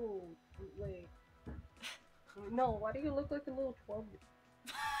little, like... No, why do you look like a little 12?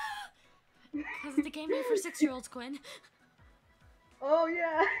 Because it's a game made for 6-year-olds, Quinn. Oh,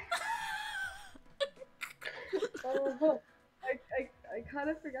 yeah! Oh, I kind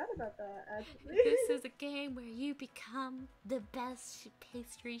of forgot about that, actually. This is a game where you become the best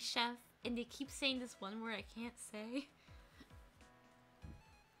pastry chef. And they keep saying this one word I can't say.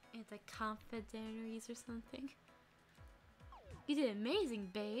 It's like confideries or something. You did amazing,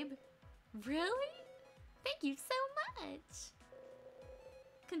 babe. Really? Thank you so much.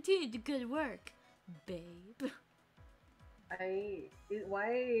 Continue the good work, babe.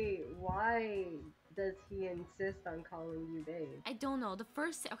 Why does he insist on calling you babe? I don't know. The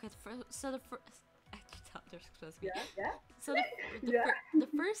first, okay, so the first, I can tell they're supposed to be. Yeah? So Yeah. the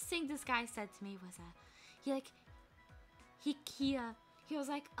first thing this guy said to me was, he was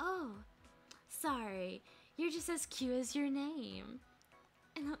like, oh, sorry, you're just as cute as your name.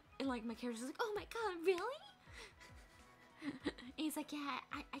 And like my character's like, oh my god, really? And he's like, yeah,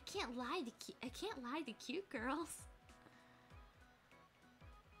 I can't lie to cute girls.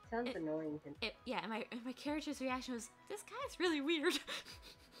 Sounds annoying. Yeah, and my character's reaction was, this guy's really weird.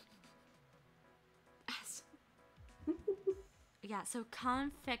 Yeah, so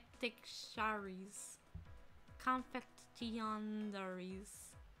confectionaries.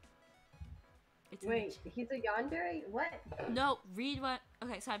 It's Wait, he's a yandere? What? No, read what.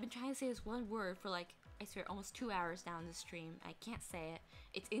 Okay, so I've been trying to say this one word for like, I swear, almost 2 hours down the stream. I can't say it.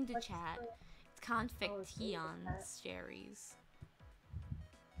 It's in the chat. It's confectionaries.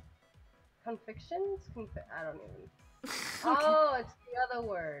 Convictions? I don't even. Oh, it's the other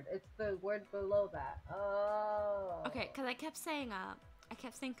word. It's the word below that. Oh. Okay, because I kept saying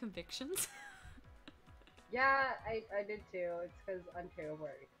convictions. Yeah, I did too. It's because I'm terrible.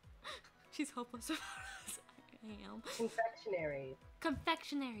 She's hopeless about us. I am. Confectionaries.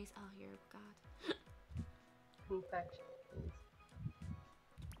 Confectionaries. Oh, you're god. Confections.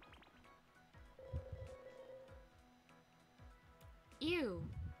 Ew.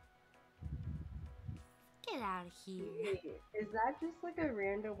 Get out of here. Wait, is that just like a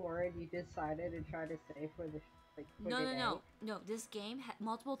random word you decided to try to say for the No. This game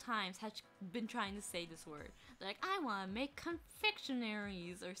multiple times has been trying to say this word. They're like, I want to make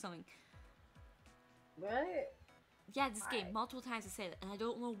confectionaries or something. What? Yeah, this Why? game multiple times to say that, and I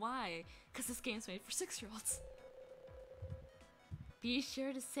don't know why. Because this game's made for 6-year-olds. Be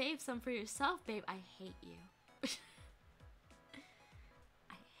sure to save some for yourself, babe. I hate you.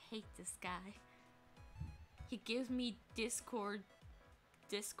 I hate this guy. He gives me Discord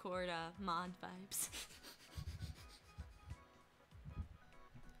mod vibes.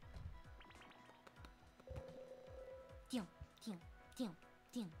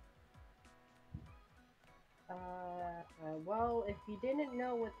 Well, if you didn't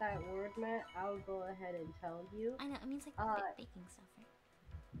know what that word meant, I'll go ahead and tell you. I know, it means like baking stuff,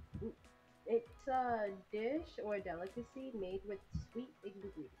 right? It's a dish or a delicacy made with sweet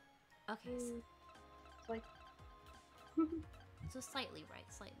ingredients. Okay, so, It's like... so slightly right.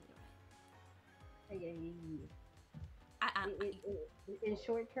 In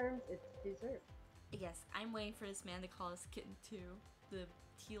short terms, it's dessert. Yes, I'm waiting for this man to call his kitten too. The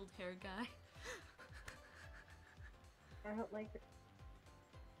tealed hair guy. I don't like it.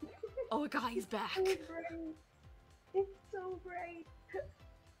 Oh my god, he's back. So bright. It's so bright.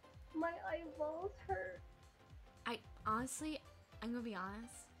 My eyeballs hurt. Honestly, I'm gonna be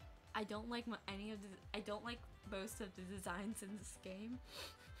honest. I don't like I don't like most of the designs in this game.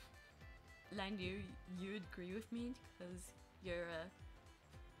 And I knew you'd agree with me because you're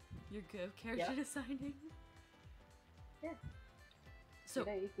good at character designing. Yeah. So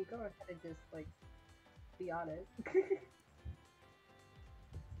you can go ahead and just like be honest.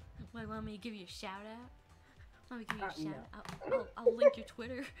 Wait, want me to give you a shout out? Let me give you a No. shout out. I'll link your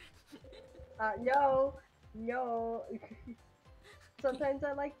Twitter. No. Sometimes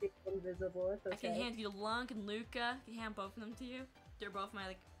I like being invisible. It's okay. I can hand you Lunk and Luca. I can hand both of them to you. They're both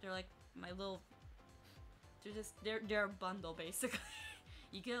my my little. They're a bundle basically.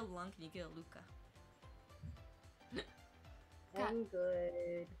 You get a Lunk and you get a Luca. I'm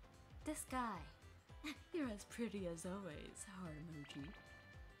good. This guy. You're as pretty as always, heart emoji.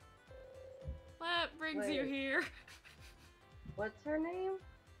 What brings you Wait. here? What's her name?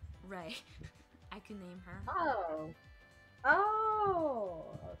 Ray. I can name her.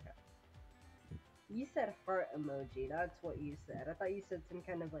 Oh, okay. You said heart emoji. That's what you said. I thought you said some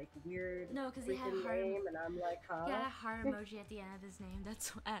kind of like weird No, because he had freaking heart. name, and I'm like, huh? He had a heart emoji at the end of his name.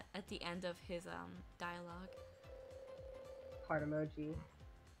 That's at the end of his dialogue. Heart emoji.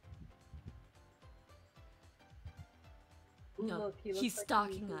 Ooh, No, look, he looks he's like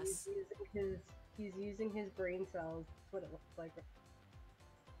stalking he's us. He's using his brain cells. That's what it looks like.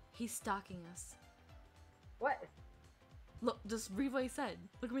 He's stalking us. What? Look, just read what he said.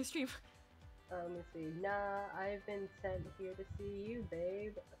 Look at my stream. Let me see. Nah, I've been sent here to see you,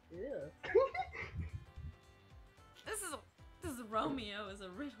 babe. Ew. This is Romeo is a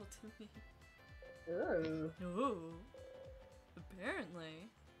riddle to me. Ooh. Oh, apparently.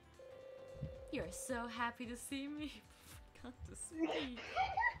 You're so happy to see me. Forgot to speak.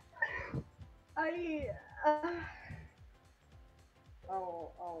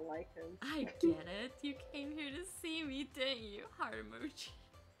 I'll like him. I get it. You came here to see me, didn't you? Heart emoji.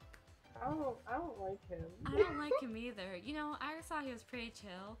 I don't like him. I don't like him either. You know, I thought he was pretty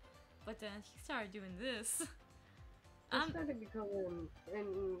chill, but then he started doing this. I started becoming, I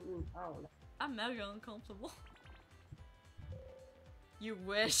don't know. I'm mega uncomfortable. You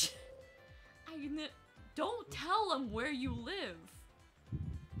wish. Don't tell him where you live.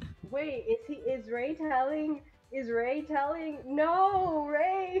 Wait, is Ray telling? Is Ray telling? No,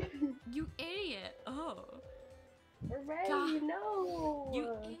 Ray! You idiot. Oh. Ray, God. no!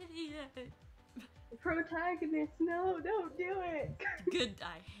 You idiot. Protagonist, no, don't do it! Good,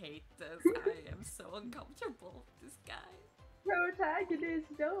 I hate this. I am so uncomfortable with this guy. Protagonist,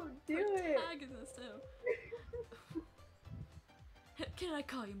 don't do it! Protagonist, oh. Can I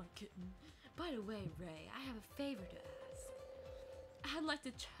call you my kitten? By the way, Ray, I have a favor to ask. I'd like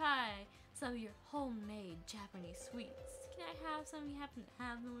to try some of your homemade Japanese sweets. Can I have some? You happen to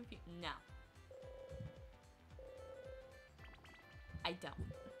have them with you? No. I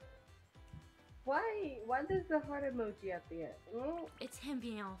don't. Why does the heart emoji at the end? It's him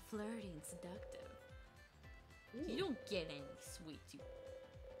being all flirty and seductive. You don't get any sweets.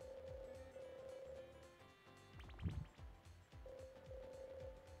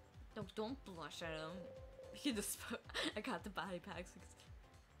 Don't blush at him. You just I got the body packs.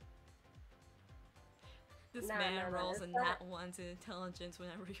 This man rolls a nat 1 to intelligence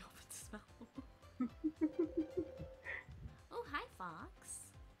whenever he opens his mouth. Oh, hi,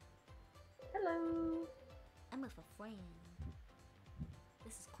 Fox. Hello. I'm with a friend.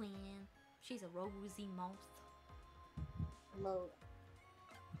 This is Queen. She's a rosy moth. Hello.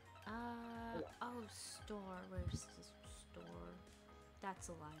 Oh, store. Where's the store? That's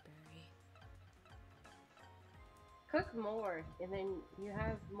a library. Cook more, and then you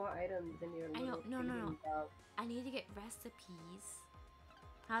have more items in your I know. little No. feeding box. I need to get recipes.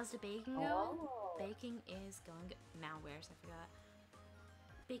 How's the baking going? Oh. Baking is going good. Malwares, I forgot.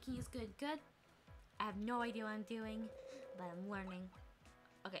 Baking is good. Good. I have no idea what I'm doing, but I'm learning.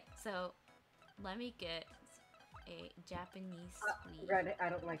 Okay, so let me get a Japanese sweet. I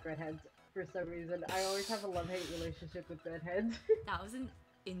don't like redheads for some reason. I always have a love-hate relationship with redheads. That was an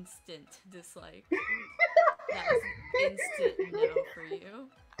instant dislike. That was an instant no for you.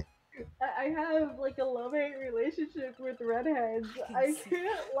 I have like a love-hate relationship with redheads. I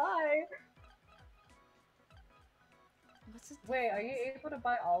can't lie. What's the Wait, are you difference? able to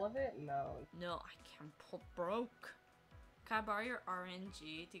buy all of it? No. No, I can't. Pull broke. Can I borrow your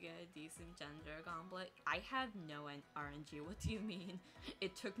RNG to get a decent gender gauntlet? I have no RNG. What do you mean?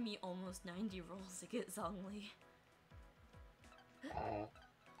 It took me almost 90 rolls to get Zhongli.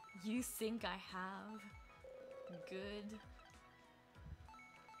 You think I have? Good.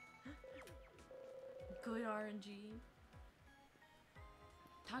 Good RNG.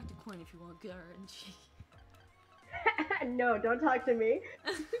 Talk to Quinn if you want good RNG. No, don't talk to me.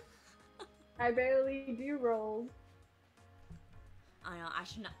 I barely do rolls. I know, I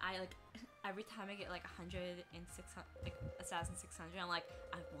should not, I like, every time I get like 100 and 600, like Assassin 600, I'm like,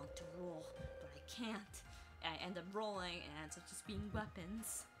 I want to roll, but I can't. And I end up rolling and it ends up just being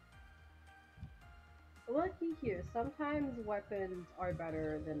weapons. Looky here, sometimes weapons are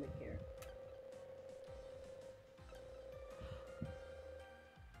better than the character.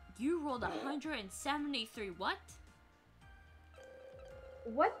 You rolled 173, what?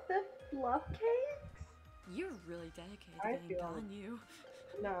 What the fluff cakes? You're really dedicated to I getting feel- on you.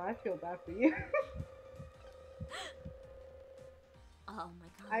 No, I feel bad for you. Oh my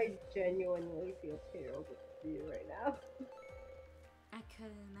god. I genuinely feel terrible for you right now. I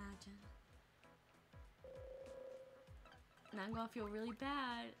couldn't imagine. And I'm gonna feel really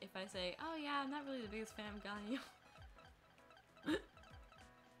bad if I say, oh yeah, I'm not really the biggest fan of Ganyu.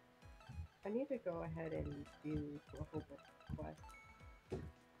 I need to go ahead and do a whole bunch of quests.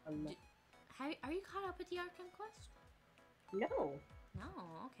 Are you caught up with the Archon quest? No. No,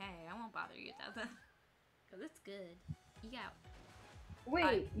 okay, I won't bother you with that then. Cause it's good. You got.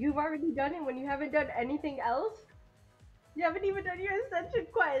 Wait, you've already done it when you haven't done anything else? You haven't even done your Ascension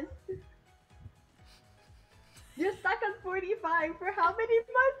quest. You're stuck on 45 for how many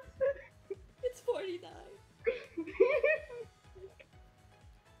months? It's 49.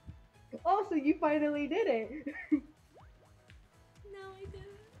 Oh, so you finally did it. No, I didn't.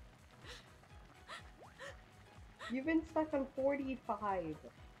 You've been stuck on 45. I have.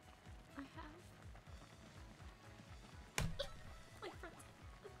 Like friends.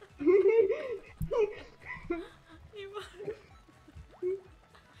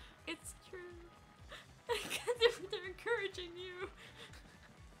 It's true. They're encouraging you.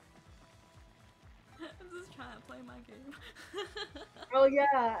 I'm just trying to play my game. Oh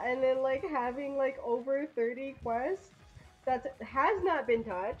yeah, and then like having like over 30 quests that has not been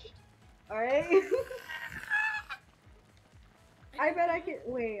touched. Alright? I bet I can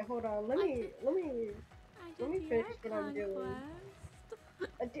wait, hold on, let me I let me did the finish what I'm Archon doing.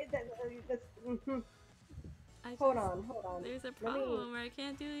 quest. I did that that's I hold just- on. There's a Let me- problem where I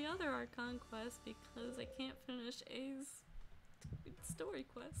can't do the other Archon quest because I can't finish A's story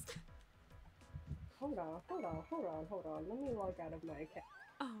quest. Hold on. Let me log out of my account.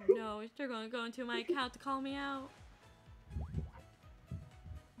 Oh no, they're gonna go into my account to call me out.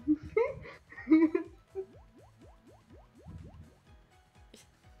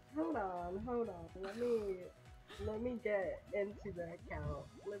 Hold on. Let me get into the account.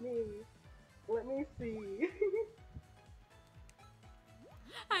 Let me see.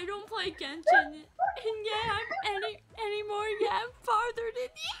 I don't play Genshin, and yeah, I'm any more. Yeah, I'm farther than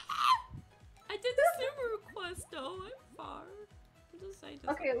yeah. I did the super quest though. I'm far. I just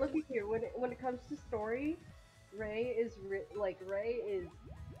Okay, look at here. When it comes to story, Ray is like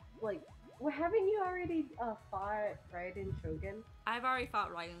well, haven't you already fought Raiden Shogun? I've already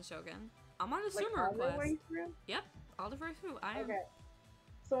fought Raiden Shogun. I'm on the Like Sumer all the quest. way through? Yep, all the way through. I am. Okay.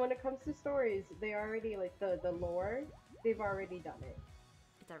 So when it comes to stories, they already like the lore. They've already done it.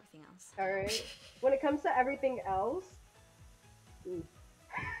 It's everything else. All right. When it comes to everything else, mm.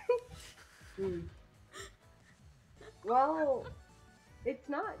 Mm. Well, it's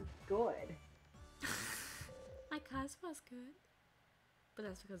not good. My quest was good, but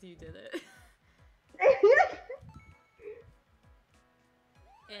that's because you did it. I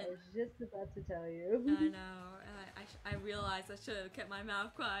And was just about to tell I you. know, and I realized I should have kept my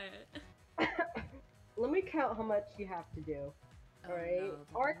mouth quiet. Let me count how much you have to do. Oh, Alright? no,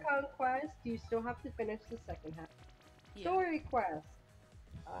 Archon quest, you still have to finish the second half. yeah. Story quest.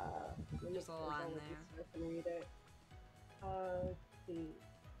 Let me There's a lot in look there. so I can read it. Let's see.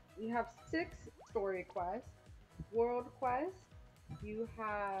 You have 6 story quests. World quest. You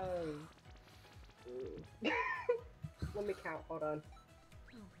have. Let me count. Hold on.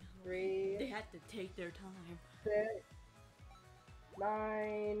 Oh, no. 3, They had to take their time. 6,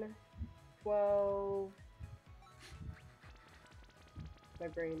 9, 12. My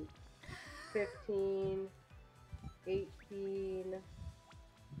brain. 15, 18,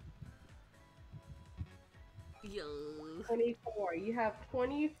 Yo. 24. You have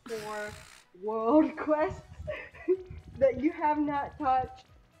 24 world quests that you have not touched.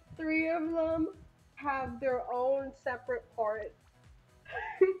 3 of them have their own separate parts.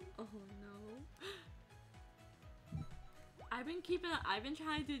 Oh no. I've been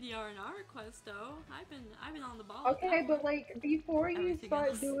trying to do the R&R quest though. I've been on the ball. with Okay, that but one. like before you Everything start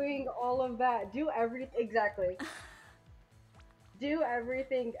else. doing all of that, do exactly. Do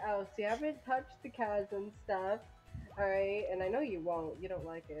everything else. You haven't touched the chasm stuff, alright? And I know you won't. You don't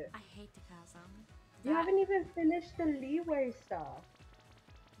like it. I hate the chasm. You That haven't even finished the leeway stuff.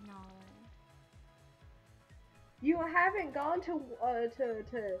 no. You haven't gone to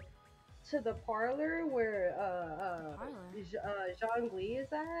the parlor where Parlor? Zhongli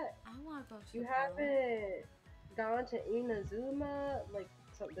is at. I want to go to You the parlor. haven't gone to Inazuma, like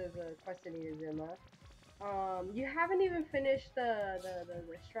so there's a quest in Inazuma. You haven't even finished the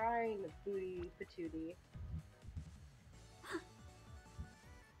shrine booty patootie.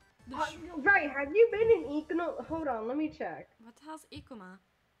 The Uh, sh- right, have you been in Ikuno? Hold on, let me check. what the hell's Ikuma?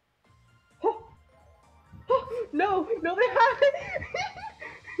 Oh, oh, no, no, they haven't.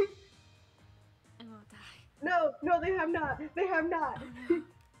 I will die. No, no, they have not. They have not. Oh no.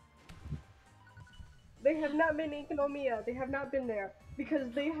 They have not been in Ikonomiya. They have not been there because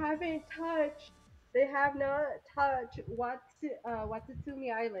they haven't touched. They have not touched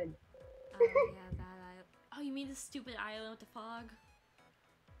Watatsumi Island. Oh yeah, that island. Oh, you mean the stupid island with the fog?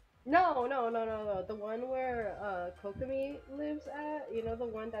 No, no, no, no, no. The one where Kokomi lives at. You know the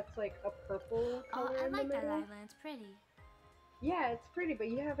one that's like a purple Oh, color I in the like that middle. island. It's pretty. Yeah, it's pretty, but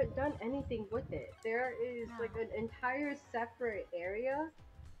you haven't done anything with it. There is like No. an entire separate area.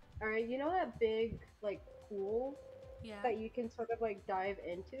 Alright, you know that big like pool Yeah. that you can sort of like dive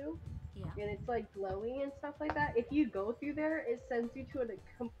into? Yeah. And it's like glowing and stuff like that. If you go through there, it sends you to a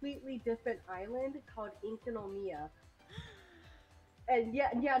completely different island called Inkonomiya. And yeah,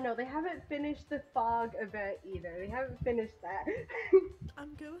 no, they haven't finished the fog event either. They haven't finished that.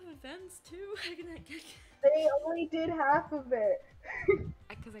 I'm good with events too. I can They only did half of it.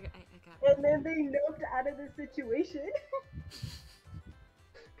 Because I got. And then they noped out of the situation.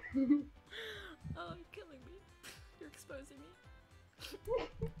 Oh, you're killing me. You're exposing me.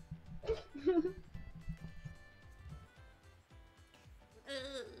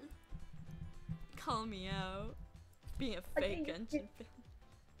 Call me out. Being a fake think Genshin fan.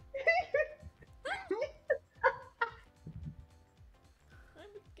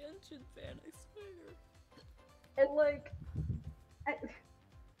 I'm a Genshin fan, I swear. And like,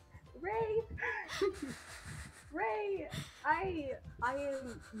 Ray, Ray, I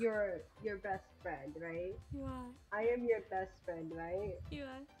am your best friend, right? You are. I am your best friend, right? You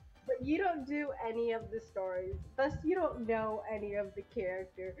are. But you don't do any of the stories, thus you don't know any of the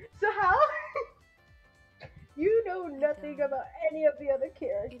characters. So how? You know nothing don't. about any of the other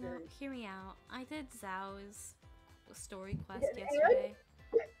characters. You know, hear me out. I did Zhao's story quest And- yesterday.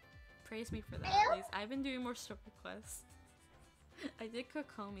 Praise me for that, at least. I've been doing more story quests. I did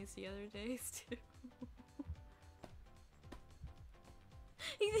Kokomi's the other days, too.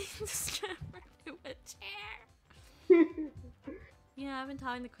 He just transferred to a chair. Yeah, I've been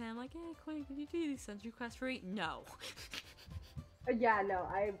talking to Quinn. I'm like, hey, Quinn, can you do these sentry quests for me? No. Yeah, no,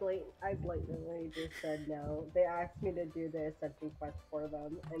 I blatantly just said no. They asked me to do the Ascension quest for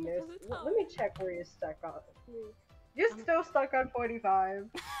them, and there's. Let me check where you're stuck on. You're still stuck on 45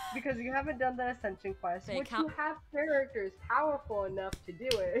 because you haven't done the Ascension quest, They which count- you have characters powerful enough to do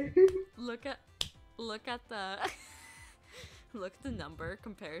it. Look at the look at the number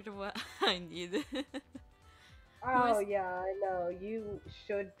compared to what I needed. Oh yeah, I know. You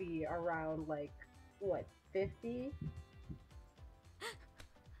should be around like what 50?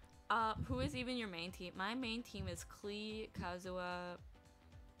 Who is even your main team? My main team is Klee, Kazuha,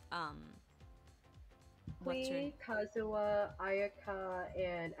 what's her Klee, Kazuha, Ayaka,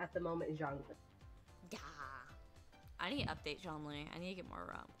 and at the moment Zhongli. Yeah. I need to update Zhongli. I need to get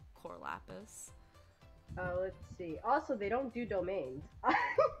more core lapis. Let's see. Also, they don't do domains.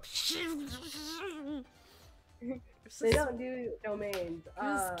 They don't do domains.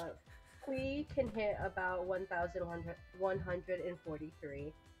 Klee can hit about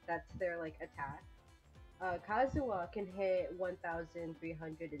 1,143. That's their like attack. Kazuha can hit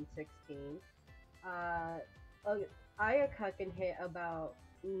 1,316. Ayaka can hit about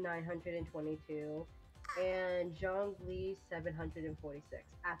 922. And Zhongli 746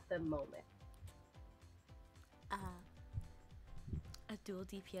 at the moment. A dual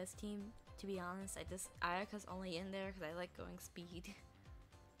DPS team. To be honest, Ayaka's only in there because I like going speed.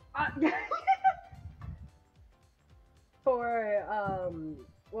 For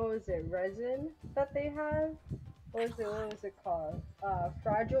what was it, resin that they have? What was it called?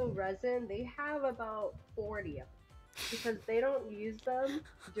 Fragile resin. They have about 40 of them because they don't use them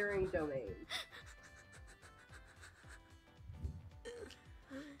during domains.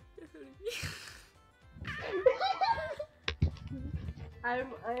 You're hurting me. I'm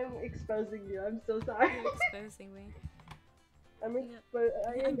exposing you. I'm so sorry. You're exposing me. I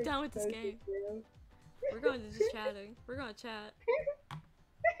am done with this exposing game. you. We're going to just chatting. We're going to chat.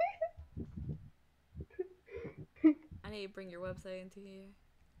 I need to bring your website into here.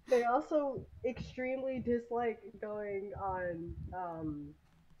 They also extremely dislike going on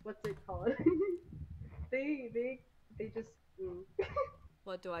what's it called? they just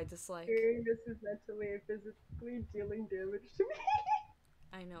What do I dislike? hearing this is mentally and physically dealing damage to me.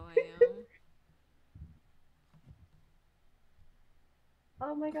 I know I am.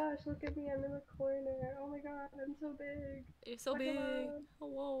 Oh my gosh, look at me, I'm in the corner. Oh my god, I'm so big. You're so Look big. around. Oh,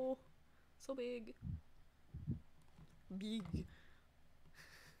 whoa. So big. Big.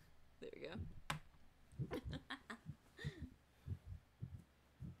 There we go.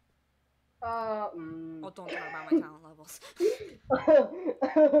 Oh, don't talk about my talent levels.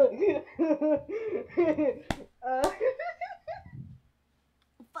 uh,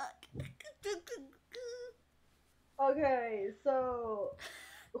 Fuck. okay, so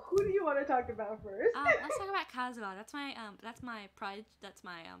who do you want to talk about first? Let's talk about Kazuha. That's my pride. That's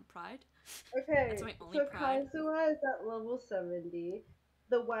my pride. Okay, That's my only so pride. Kazuha is at level 70.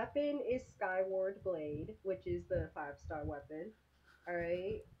 The weapon is Skyward Blade, which is the 5-star weapon.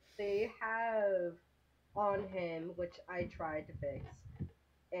 Alright? They have on him, which I tried to fix,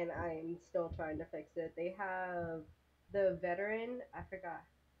 and I'm still trying to fix it. They have the veteran, I forgot.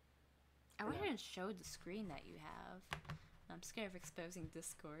 I went ahead and showed the screen that you have. I'm scared of exposing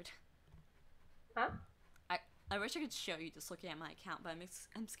Discord. Huh? I wish I could show you just looking at my account, but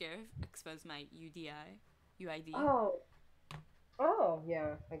I'm scared of exposing my UID. Oh,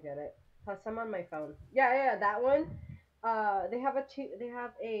 yeah, I get it. Plus, I'm on my phone. Yeah, that one. They have a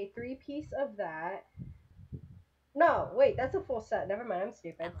 3-piece of that. No, wait, that's a full set. Never mind, I'm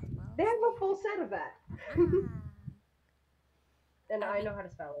stupid. They have a full set of that. And I know how to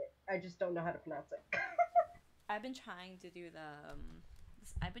spell it. I just don't know how to pronounce it. I've been trying to do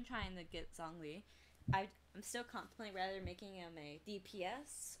I've been trying to get Zhongli. I'm still contemplating whether making him a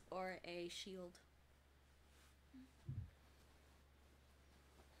DPS or a shield.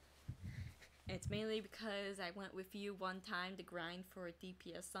 It's mainly because I went with you one time to grind for a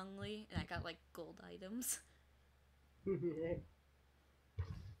DPS Zhongli, and I got like gold items. Anyways,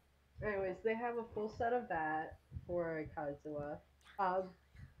 they have a full set of that for Kazuha.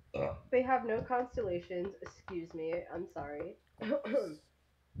 They have no constellations. Excuse me, I'm sorry.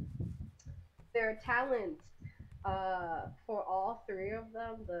 Their talents, for all 3 of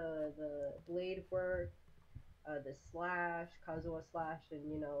them, the blade work, the slash, Kazuha slash,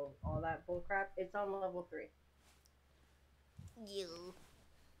 and all that bullcrap, it's on level 3. You.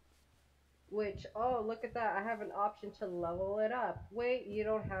 Which, oh, look at that! I have an option to level it up. Wait, you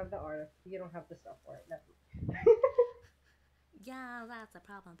don't have the you don't have the stuff for it. No. Yeah, that's a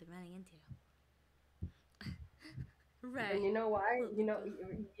problem I've been running into. Right. And you know why?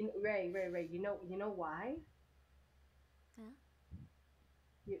 Ray. You know why?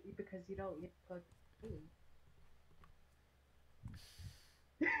 Yeah. Because you don't get plug in.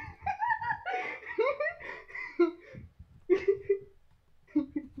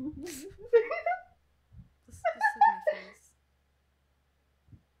 This is my face.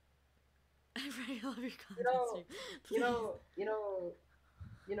 I really love your content stream. Please.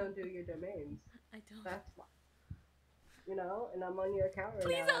 You don't do your domains. I don't. That's why. And I'm on your account right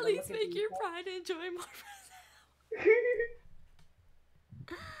Please now. at least make your pride enjoy more.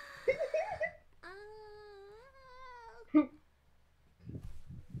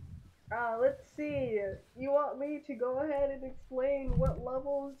 Let's see. You want me to go ahead and explain what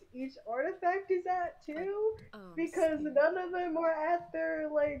levels each artifact is at too? Because none of them are at their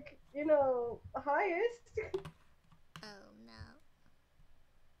highest. Oh no.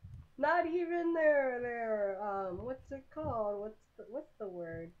 Not even their what's it called? What's the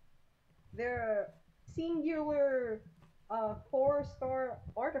word? Their singular 4-star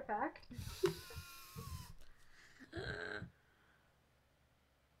artifact.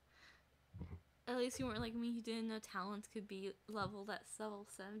 At least you weren't like me who didn't know talents could be leveled at level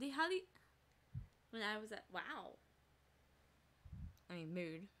 70. How do you... When I was at... Wow. I mean,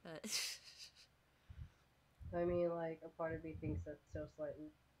 mood, but... I mean, like, a part of me thinks that's so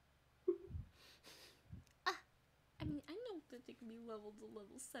slightly... I mean, I know that they can be leveled to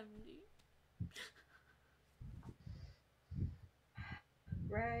level 70.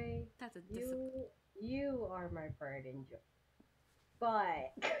 Right? That's a You are my pride and joy.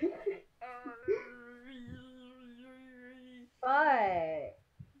 But...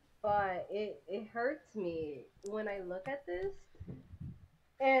 but it hurts me when I look at this,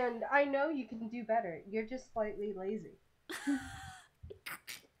 and I know you can do better. You're just slightly lazy.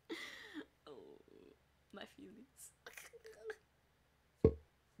 Oh, my feelings.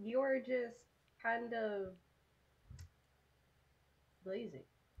 You're just kind of lazy.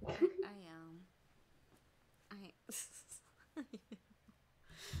 I am.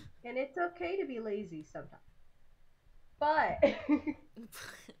 And it's okay to be lazy sometimes. But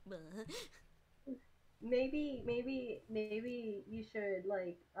maybe you should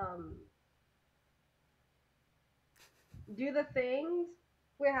like do the things.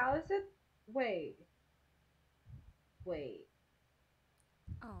 Wait, how is it? Wait, wait,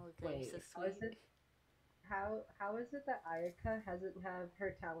 Oh, God, you're wait. so How is sweet. it? How is it that Ayaka hasn't have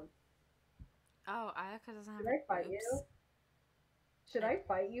her talent? Oh, Ayaka doesn't have Should her. I fight Oops. you? Should I, I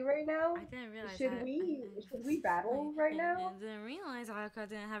fight you right now? I didn't realize Should we battle right now? I didn't realize Ayaka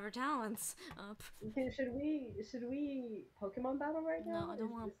didn't have her talents up. Should we Pokemon battle right No, now? I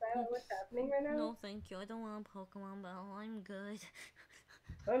don't want. Is that what's happening right now? No, thank you. I don't want a Pokemon battle. I'm good.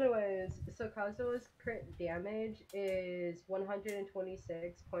 Anyways, so Kazuo's crit damage is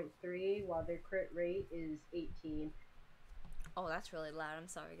 126.3, while their crit rate is 18. Oh, that's really loud. I'm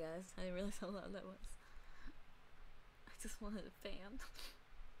sorry, guys. I didn't realize how loud that was. I just wanted a fan.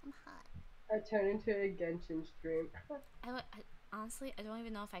 I'm hot. I turn into a Genshin stream. Honestly, I don't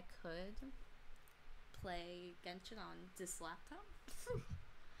even know if I could play Genshin on this laptop.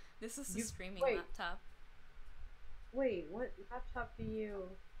 This is a streaming wait. laptop. Wait, what laptop do you?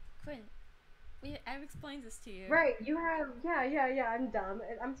 Quinn, I've explained this to you. Right, you have. Yeah. I'm dumb.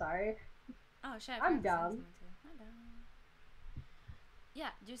 I'm sorry. Oh shit! I'm dumb. My bad.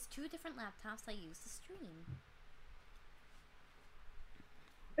 Yeah, there's two different laptops I use to stream.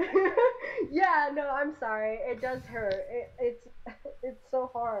 Yeah, no, I'm sorry. It does hurt. It's so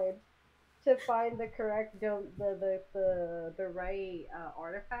hard to find the correct the right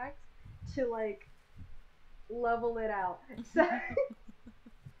artifacts to like level it out. So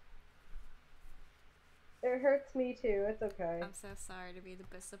it hurts me too. It's okay. I'm so sorry to be the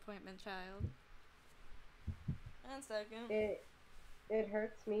disappointment child. 1 second. It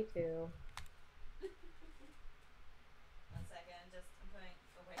hurts me too. 1 second. I'm putting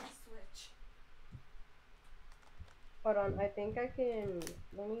away the switch. Hold on. I think I can.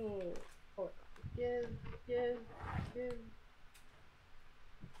 Let me. Give.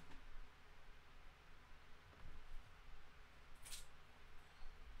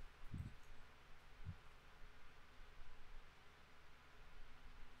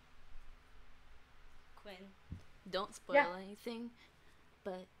 Quinn, don't spoil anything,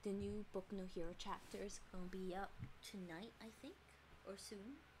 but the new Boku no Hero chapters gonna be up tonight, I think, or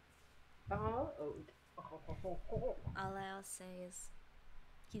soon. All I'll say is,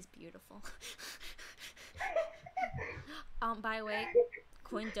 he's beautiful. By the way,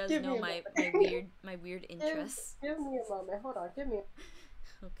 Quinn does know my weird interests. Give me a moment. Hold on. Give me.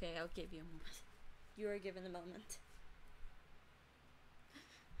 Okay, I'll give you a moment. You are given a moment.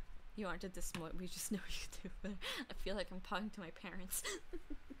 You aren't at this moment, we just know you do. I feel like I'm talking to my parents.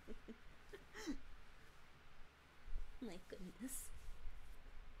 My goodness.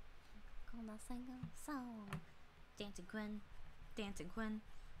 Gonna sing a song. Dancing Quinn.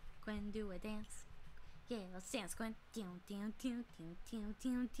 Quinn, do a dance. Yeah, let's dance, Quinn.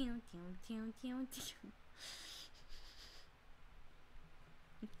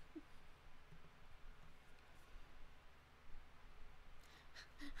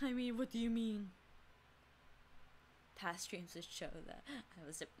 I mean, what do you mean? Past streams would show that I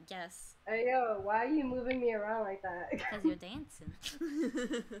was yes. Hey yo, why are you moving me around like that? Because you're dancing.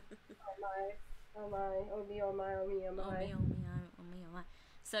 Oh my.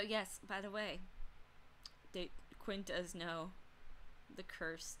 So yes, by the way, Quinn does know the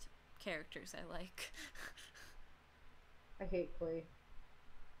cursed characters I like. I hate Klee.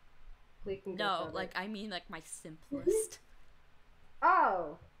 Klee can No, go like I mean like my simplest.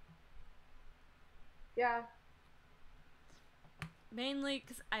 Oh. Yeah. Mainly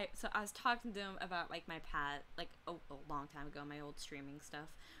because I was talking to him about like my past, like a long time ago, my old streaming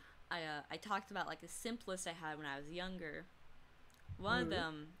stuff. I talked about like the simplest I had when I was younger. One of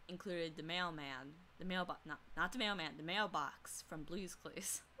them included the mailman, the mailbox, not the mailman, the mailbox from Blue's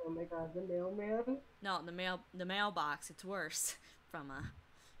Clues. Oh my god, the mailman. No, the mailbox. It's worse from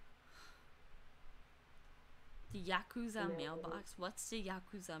the Yakuza mailbox. What's the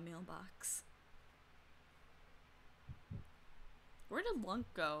Yakuza mailbox? Where did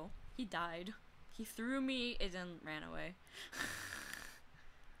Lunk go? He died. He threw me and then ran away.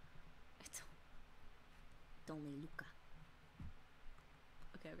 It's only Luca.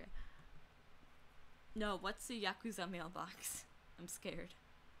 Okay. No, what's the Yakuza mailbox? I'm scared.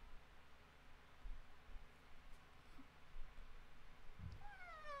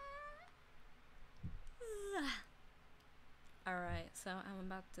 Alright, so I'm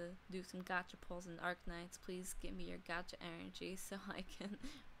about to do some gacha pulls in Arknights. Please give me your gacha energy so I can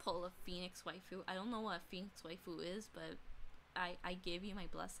pull a Phoenix waifu. I don't know what a Phoenix waifu is, but I gave you my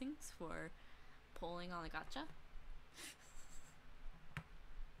blessings for pulling on a gotcha.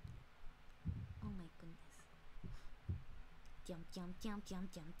 Oh my goodness. Dum dum dum dum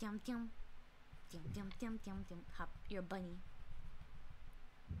dum dum dum. Dum dum dum dum dum. Hop, you're a bunny.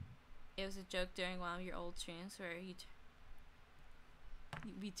 It was a joke during one of your old streams where you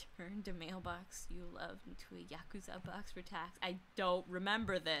returned a mailbox you loved into a Yakuza box for tax. I don't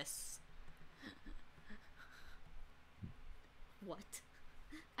remember this. What?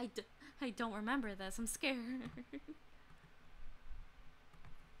 I don't remember this. I'm scared.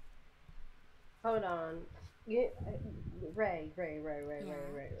 Hold on. Ray. Yeah.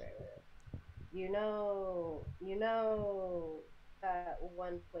 You know that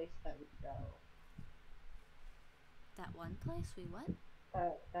one place that we go. That one place we what?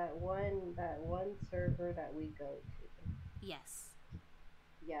 That one server that we go to. Yes.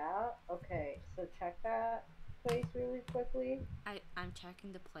 Yeah. Okay. So check that place really quickly. I'm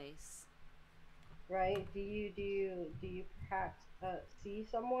checking the place. Right? Do you perhaps see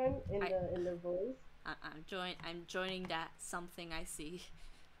someone in the voice? I'm joining that something I see.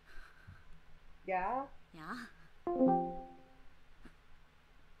 Yeah. Yeah.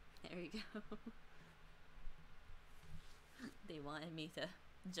 There we go. They wanted me to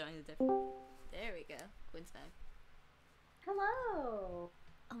join the different. There we go. Quinn's back. Hello.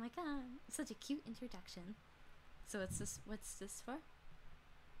 Oh my god, such a cute introduction. So what's this for?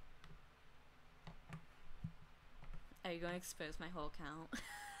 Are you going to expose my whole account?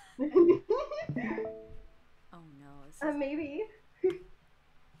 Oh no. Maybe. Oh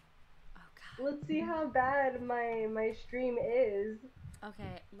god. Let's see how bad my stream is.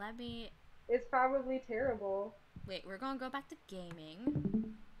 Okay, let me. It's probably terrible. Wait, we're gonna go back to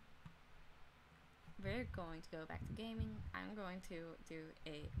gaming. We're going to go back to gaming. I'm going to do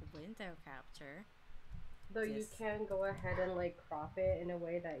a window capture. Though you can go ahead and like crop it in a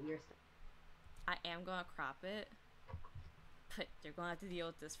way that you're. I am gonna crop it, but you're gonna have to deal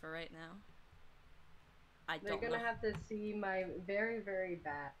with this for right now. They're gonna have to see my very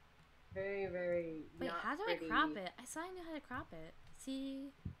bad, very. Wait, not how do pretty. I crop it? I saw I knew how to crop it.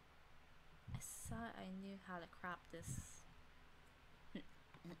 See, I saw I knew how to crop this.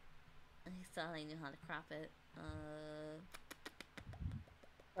 I thought I knew how to crop it.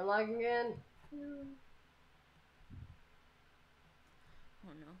 I'm logging in.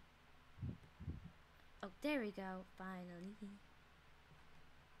 Oh no. Oh, there we go. Finally.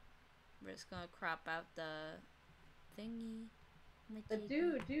 We're just gonna crop out the thingy.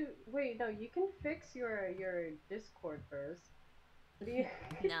 Dude, wait, no, you can fix your Discord first. What do you?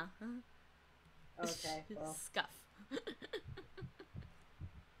 No. Okay, well. Scuff.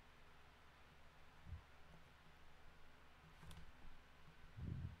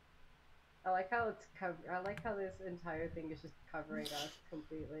 I like how it's I like how this entire thing is just covering us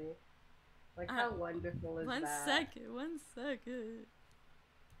completely. Like how wonderful is that? 1 second. 1 second.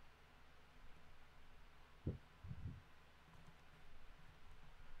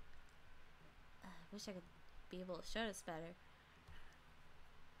 I wish I could be able to show this better.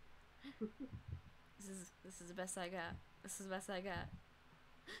 This is the best I got. This is the best I got.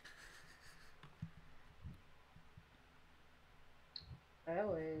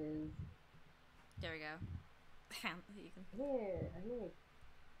 Always. There we go. You can... Here, I need.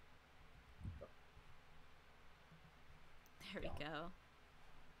 There we go.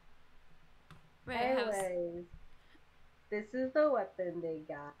 Right, Anyways, this is the weapon they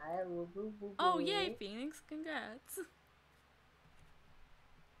got. Oh yay, Phoenix! Congrats.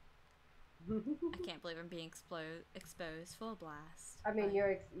 I can't believe I'm being exposed. Full blast. I mean, But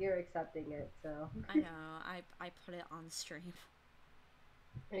you're accepting it, so. I know. I put it on stream.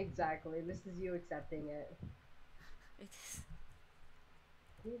 Exactly. This is you accepting it. It's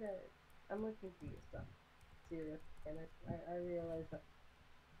I'm looking for you stuff. Seriously, and I realize that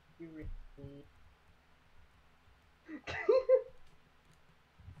you really.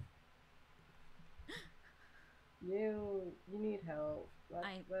 you need help.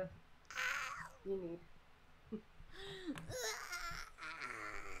 You need.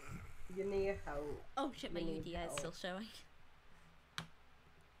 You need help. Oh shit, my You need UDI is help. still showing.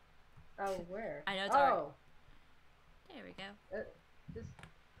 Oh, where? I know it's Oh, There we go. just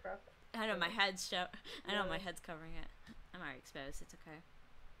crop. I know my head's I know my head's covering it. I'm already exposed. It's okay.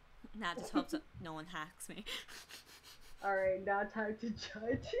 Now just hope no one hacks me. Alright, now time to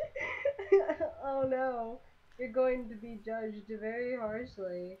judge. Oh no. You're going to be judged very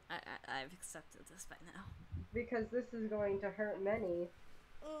harshly. I've accepted this by now. Because this is going to hurt many.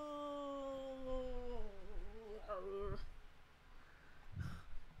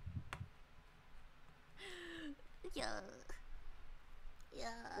 Yeah. Yeah.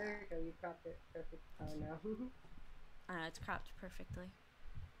 There you go, you cropped it perfect. Oh no. I know, it's cropped perfectly.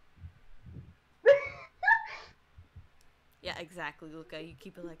 Yeah, exactly, Luca. You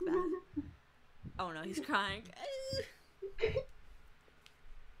keep it like that. Oh no, he's crying.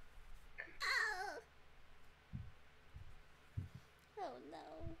 Oh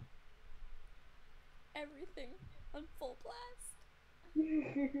no. Everything on full blast.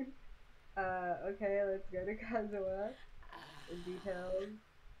 Okay, let's go to Kazuha. The details.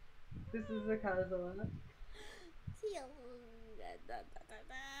 This is the Kazuha.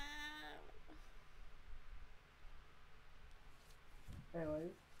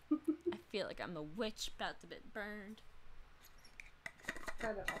 Anyways. I feel like I'm a witch about to get burned.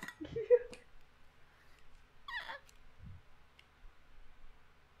 Kind of.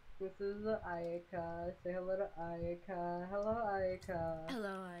 This is Ayaka. Say hello to Ayaka. Hello, Ayaka.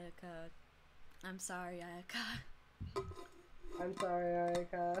 Hello, Ayaka. I'm sorry, Ayaka. I'm sorry,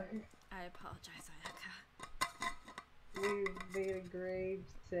 Ayaka. I apologize, Ayaka. We've made a grave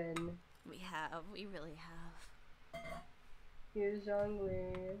sin. We really have. Here's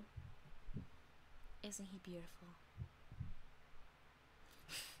Zhongli. Isn't he beautiful?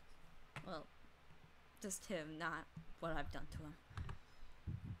 Well, just him, not what I've done to him.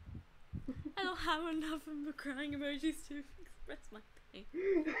 I don't have enough of the crying emojis to express my pain.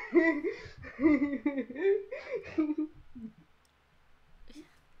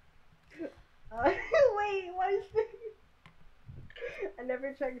 Wait, what is this? I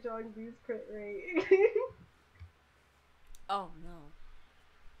never checked Zhongzi's crit rate. Oh no.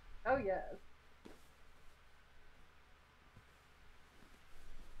 Oh yes.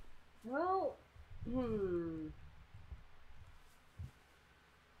 Well,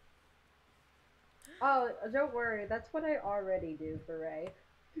 Oh, don't worry. That's what I already do for Ray.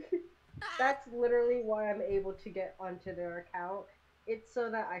 That's literally why I'm able to get onto their account. It's so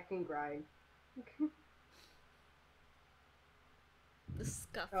that I can grind. The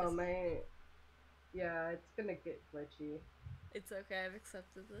scuff Oh is... my... Yeah, it's gonna get glitchy. It's okay, I've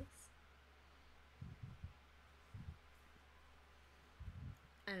accepted this.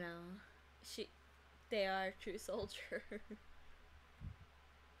 I know. They are true soldier.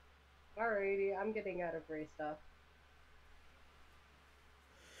 Alrighty, I'm getting out of Ray stuff.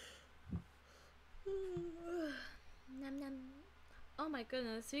 Nom nom. Oh my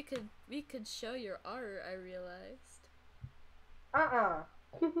goodness, we could show your art, I realized.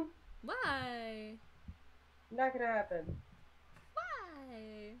 Why? Not gonna happen.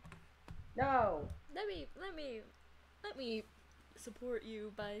 Why? No! Let me support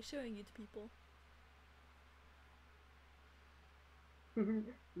you by showing you to people.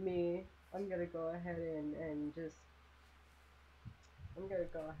 Me. I'm gonna go ahead and just... I'm gonna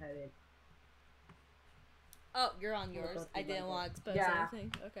go ahead and... Oh, you're on I'm gonna yours. go I through didn't my want to expose Yeah.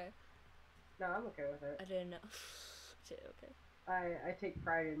 anything. Okay. No, I'm okay with it. I didn't know. Shit, okay. I take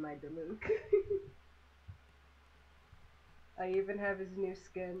pride in my Diluc. I even have his new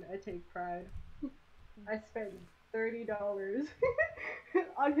skin. I take pride. I spent $30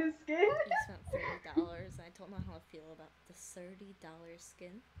 on his skin. You spent $30 and I don't know how I feel about the $30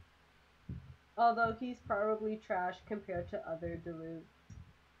 skin. Although he's probably trash compared to other Dilucs.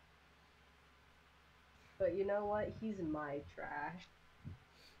 But you know what? He's my trash.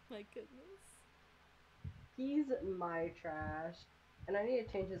 My goodness. He's my trash. And I need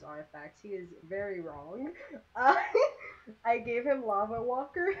to change his artifacts. He is very wrong. I gave him Lava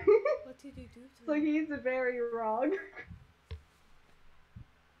Walker. What did you do to So him? he's very wrong.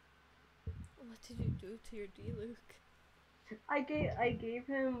 What did you do to your Diluc? I gave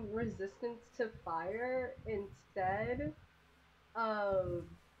him resistance to fire instead of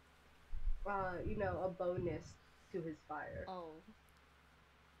you know, a bonus to his fire. Oh.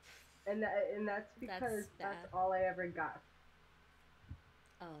 And that's because That's that's bad. all I ever got.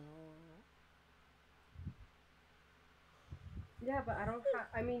 Oh. Yeah, but I don't have,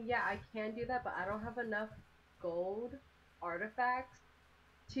 I mean, yeah, I can do that, but I don't have enough gold artifacts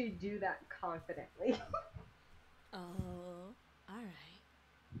to do that confidently. Oh. Alright.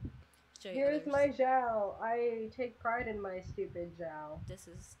 Show you Here's others. my Zhao. I take pride in my stupid Zhao. This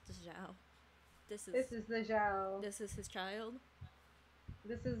is the Zhao. This is the Zhao. This is his child.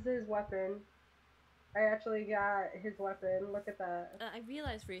 This is his weapon. I actually got his weapon. Look at that. I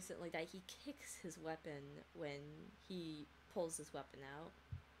realized recently that he kicks his weapon when he pulls his weapon out.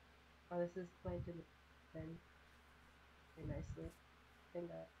 Oh, this is planted then very nicely. I think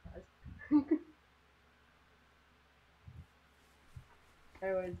that has.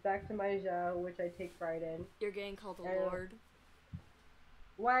 Anyways, back to my Zhao, which I take pride in. You're getting called a I- lord.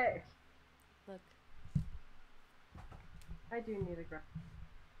 What? Look. I do need a graph.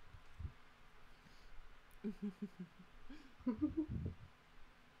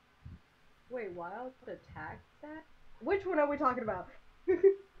 Wait, wild attack that? Which one are we talking about?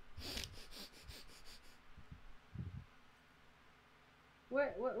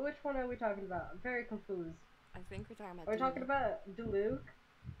 Which one are we talking about? I'm very confused. I think we're talking about. Are we talking about Diluc?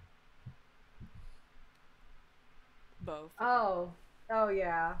 Both. Oh. Oh,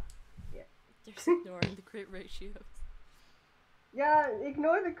 yeah. Just ignoring the crit ratios. Yeah,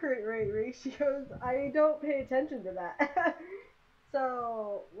 ignore the crit rate ratios. I don't pay attention to that.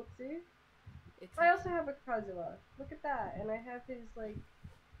 So, whoopsie. It's I also have a Kazuha. Look at that. And I have his, like,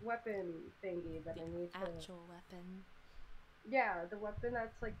 weapon thingy that the I need to... actual weapon. Yeah, the weapon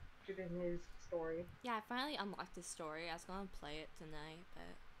that's, like, good in his story. Yeah, I finally unlocked this story. I was gonna play it tonight, but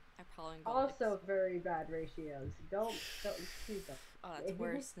I probably won't. Also, very bad ratios. Don't, please don't. Oh, that's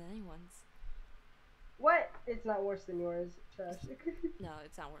worse than anyone's. What? It's not worse than yours, Trash. No,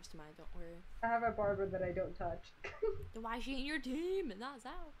 it's not worse than mine. Don't worry. I have a Barbara that I don't touch. Then why is she in your team and not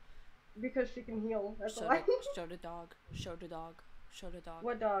Zao? Because she can heal. That's Show why. show the dog. Show the dog. Show the dog.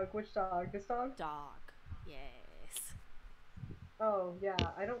 What dog? Which dog? This dog? Dog. Yes. Oh, yeah.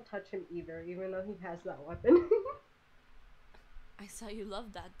 I don't touch him either, even though he has that weapon. I saw you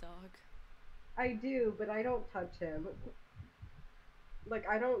love that dog. I do, but I don't touch him. Like,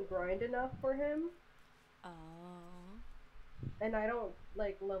 I don't grind enough for him. Oh. And I don't,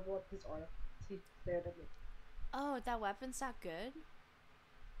 like, level up his armor. He's there to me. Oh, that weapon's not good?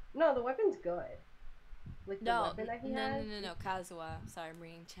 No, the weapon's good. Like, the No, weapon that he has? no, Kazuha. Sorry, I'm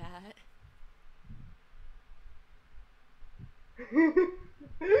reading chat.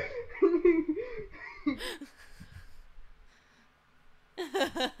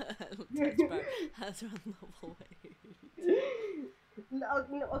 Has run level 8. No,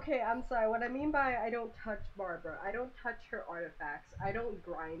 okay, I'm sorry. What I mean by I don't touch Barbara, I don't touch her artifacts. I don't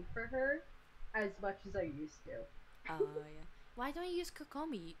grind for her as much as I used to. Oh, yeah. Why don't you use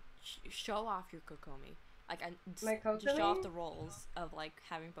Kokomi? Show off your Kokomi. Like, My just show off Kokomi? the roles of, like,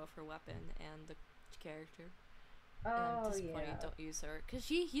 having both her weapon and the character. And Oh, at this point, yeah. don't use her. Because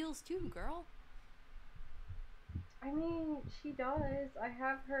she heals too, girl. I mean, she does. I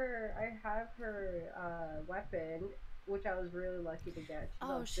have her weapon, which I was really lucky to get. She's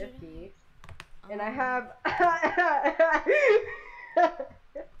on 50. And I have...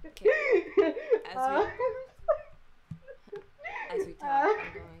 As we talk, I'm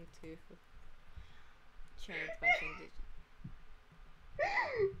going to change my condition.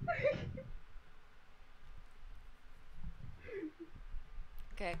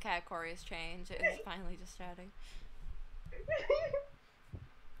 Okay, category change. It's finally just starting.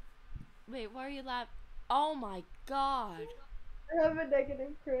 Wait, why are you laughing? Oh my god! I have a negative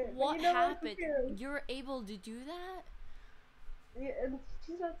crit. What you know happened? What to do. You're able to do that? Yeah, and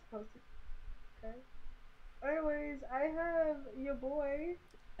she's not supposed to. Okay. Anyways, I have your boy.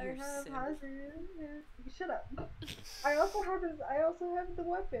 You're I have sick. Hazu. Shut up. I also have the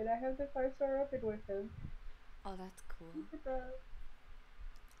weapon. I have the 5-star weapon with him. Oh, that's cool. Look at that.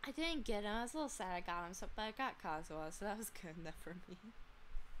 I didn't get him. I was a little sad I got him, but I got Kazuha, so that was good enough for me.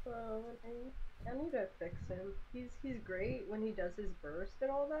 I need to fix him. He's great when he does his burst and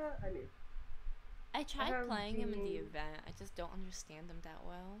all that. I mean, I tried have playing him in the the- event. I just don't understand him that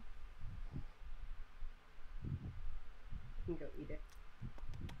well. you can go eat it.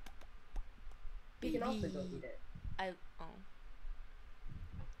 You can also go eat it. Oh.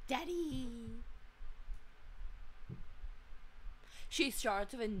 Daddy! She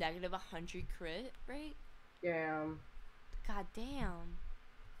starts with a negative 100 crit rate? Yeah. God damn.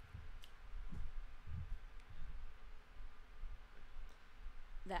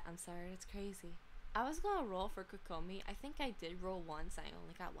 I'm sorry, that's crazy. I was gonna roll for Kokomi. I think I did roll once. I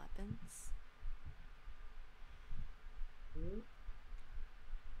only got weapons.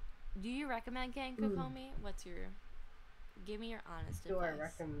 Do you recommend getting Kokomi? What's your... Give me your honest Do I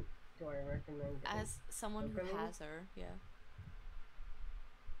advice. recommend getting As someone who Kokomi? has her, yeah.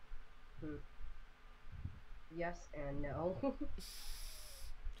 Yes and no.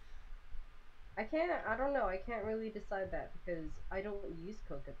 I don't know, I can't really decide that because I don't use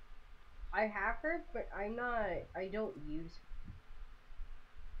Coca. I have her, but I don't use her.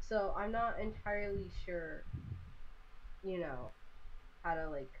 So I'm not entirely sure, you know, how to,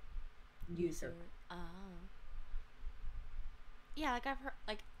 like, use her. Oh. Yeah, like I've heard,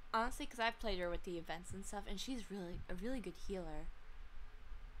 like, honestly, because I've played her with the events and stuff, and she's really a really good healer.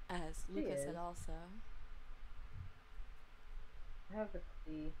 As She Lucas said is. also. I have a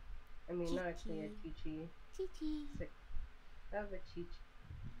Klee. I mean, not a Klee, a Chi-Chi. Chi-Chi. I have a Chi-Chi.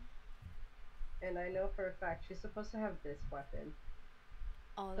 and I know for a fact she's supposed to have this weapon,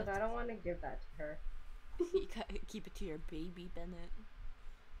 Oh, but that's I don't want to give that to her. you gotta keep it to your baby, Bennett.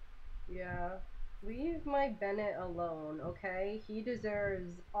 Yeah. Leave my Bennett alone, okay? He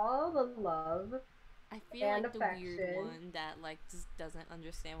deserves all the love I feel and like the weird affection. one that like just doesn't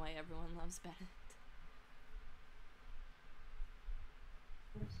understand why everyone loves Bennett.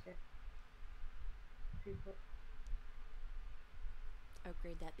 Understand. People.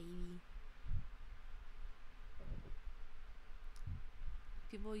 Upgrade that baby.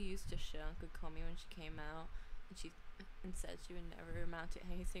 People used to shit on Kokomi when she came out, and said she would never amount to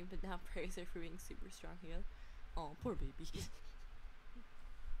anything, but now praise her for being super strong here. Oh, poor baby.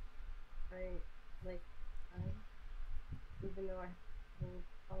 Even though I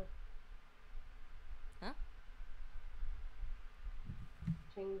have Huh?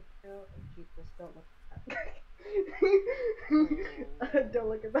 Jesus, don't look at that. Oh. Don't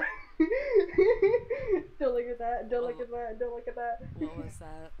look at that. Don't look at that. Don't look Oh. at that. Don't look at that. What was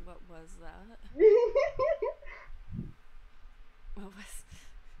that? What was that? What was...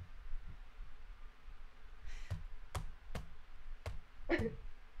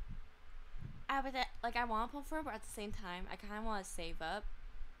 I want to pull for her, but at the same time, I kind of want to save up.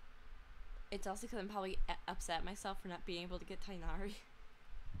 It's also because I'm probably upset at myself for not being able to get Tainari.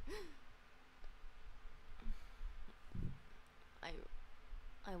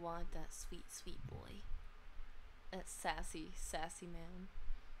 I want that sweet, sweet boy. That sassy, sassy man.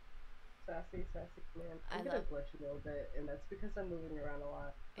 Sassy man. I I'm gonna love- glitch a little bit, and that's because I'm moving around a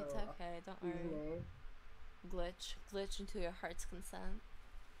lot. It's so okay, don't excuse worry. me. Glitch into your heart's consent.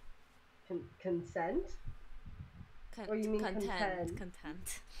 Consent? Or you mean content?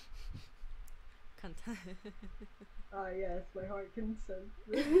 content? Content. Ah, yes, my heart consents.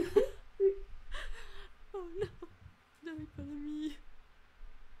 Oh no! Don't make fun of me.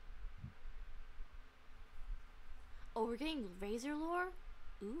 Oh, we're getting Razor lore?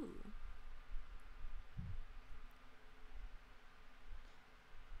 Ooh.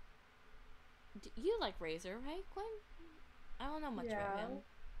 You like Razor, right, Gwen? I don't know much about Yeah. him.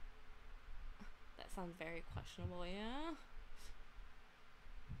 That sounds very questionable, yeah?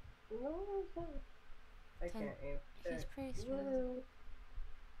 No, it's not. I Ten- can't aim. He's Shit. pretty strong. Woo.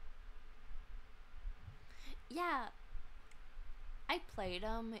 Yeah. I played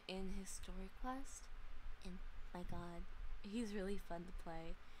him in his story quest, and my god, he's really fun to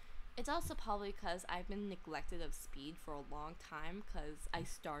play. It's also probably because I've been neglected of speed for a long time because I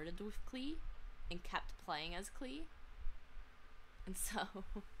started with Klee and kept playing as Klee. And so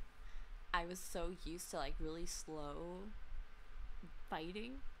I was so used to like really slow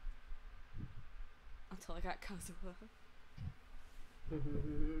fighting until I got Kazuha.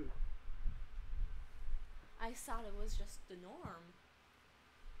 I thought it was just the norm.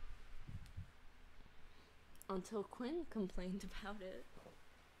 Until Quinn complained about it.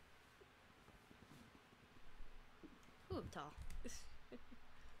 Ooh, tall.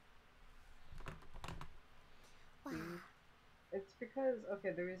 Wow. It's because,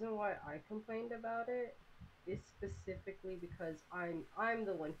 okay, the reason why I complained about it is specifically because I'm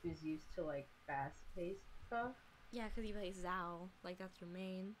the one who's used to like fast-paced stuff. Yeah, because you play Zao. Like, that's your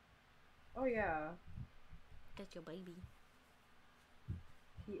main. Oh yeah, That's your baby.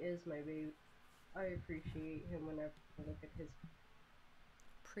 he is my baby. I appreciate him whenever I look at his.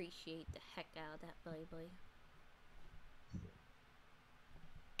 Appreciate the heck out of that baby.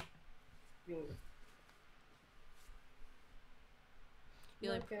 Being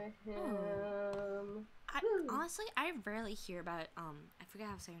You like, look at him. honestly, I rarely hear about, I forget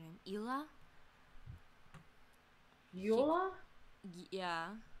how to say her name. Ela? Yola? Yeah.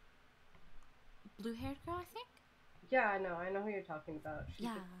 Blue-haired girl, I think? Yeah, I know who you're talking about.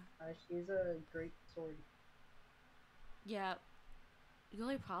 She's a great sword. Yeah. The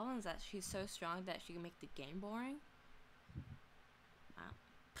only problem is that she's so strong that she can make the game boring.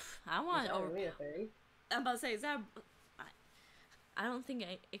 I want Is to that over. really a thing? I'm about to say, is that? I don't think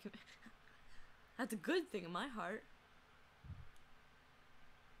it can. That's a good thing in my heart.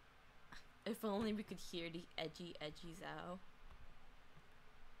 If only we could hear the edgy Zao.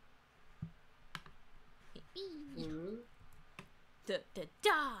 Mhm. The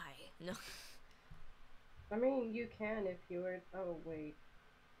die. No. I mean, you can if you were. Oh wait.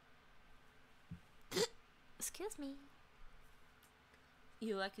 Excuse me.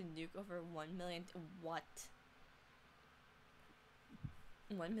 You like a nuke over 1 million. What?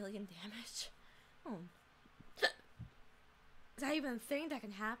 1 million damage? Oh. Is that even a thing that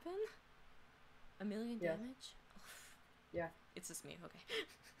can happen? 1 million Yes. damage? Yeah. It's just me, okay.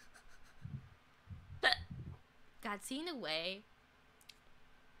 God, seeing the way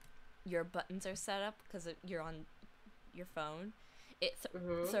your buttons are set up because you're on your phone, it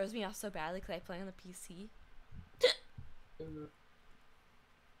Mhm. throws me off so badly because I play on the PC. Mhm.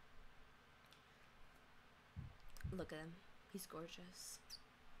 Look at him. He's gorgeous.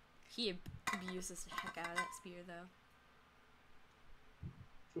 He abuses the heck out of that spear, though.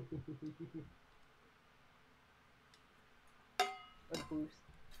 A boost.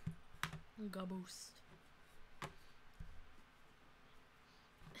 Go boost.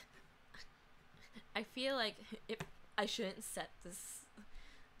 I feel like if I shouldn't set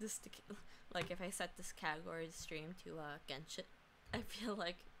like if I set this category to stream to Genshin, I feel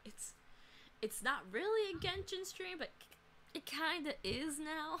like it's not really a Genshin stream, but it kind of is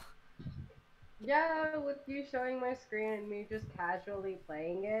now. Yeah, with you showing my screen and me just casually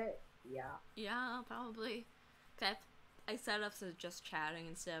playing it, yeah. Yeah, probably. 'Cause I set up to just chatting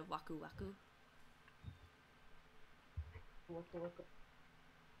instead of waku waku.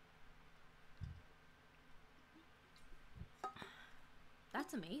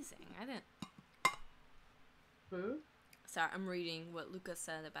 That's amazing. I didn't. Hmm? Sorry, I'm reading what Luca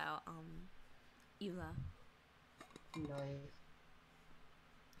said about Ela. Nice.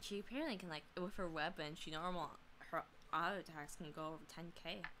 She apparently can, like, with her weapon, her auto attacks can go over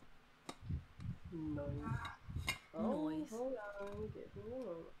 10k. Nice. Oh, Noise. hold on, give me a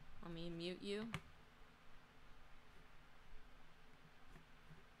moment. Let me mute you.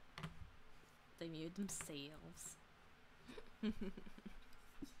 They muted themselves.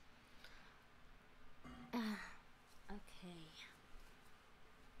 Okay.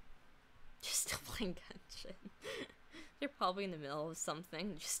 Just still playing Genshin. They're probably in the middle of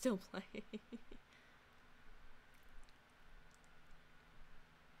something, just still playing.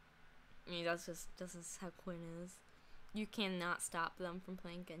 I mean, that's just how Quinn is. You cannot stop them from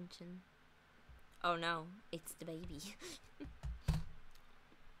playing Genshin. Oh no, it's the baby.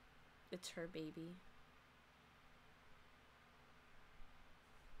 It's her baby.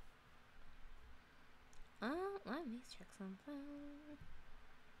 Let me check something.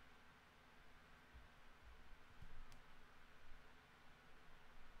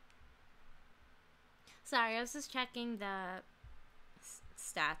 Sorry, I was just checking the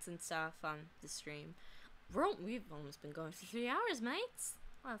stats and stuff on the stream. We've almost been going for 3 hours, mates.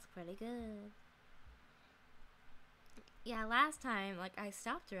 Well, that's pretty good. Yeah, last time, like, I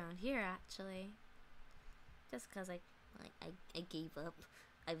stopped around here, actually. Just because I gave up.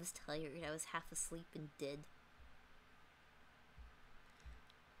 I was tired. I was half asleep and dead.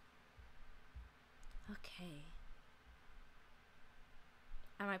 Okay.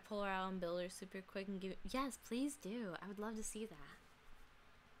 I might pull her out on Builder super quick and give it. Yes, please do. I would love to see that.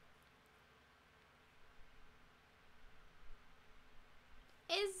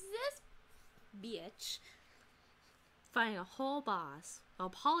 Is this bitch fighting a whole boss while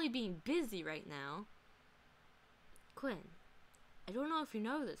Polly being busy right now? Quinn, I don't know if you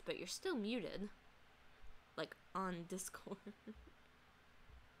know this, but you're still muted. Like, on Discord.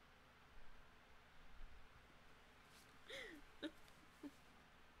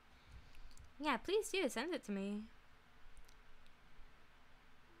 Yeah, please do. Send it to me.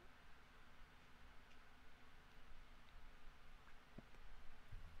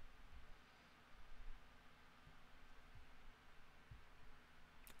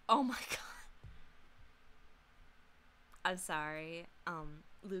 Oh my god. I'm sorry.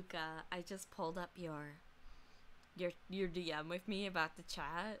 Luca, I just pulled up your DM with me about the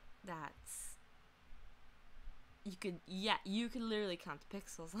chat. That's you could literally count the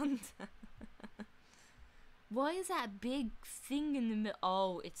pixels on that. Why is that big thing in the middle?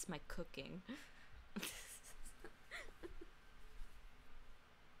 Oh, it's my cooking.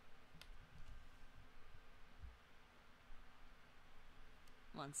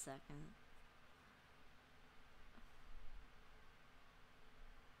 One second.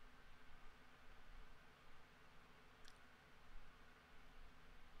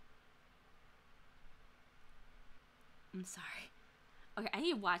 I'm sorry. Okay, I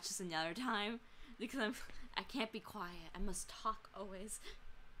need to watch this another time because I can't be quiet. I must talk always.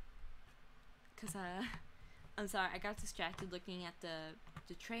 Cause I'm sorry. I got distracted looking at the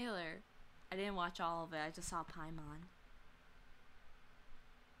trailer. I didn't watch all of it. I just saw Paimon.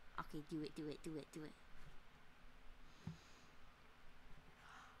 Okay, do it.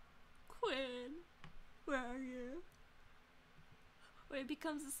 Quinn, where are you? When it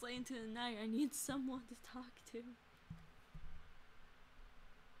becomes a slay into the night, I need someone to talk to.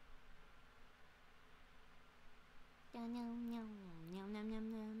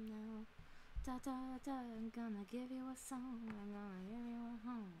 Da da da, I'm gonna give you a song. I'm gonna give you a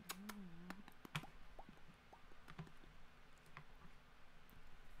home.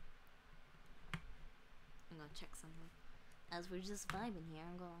 check something. As we're just vibing here,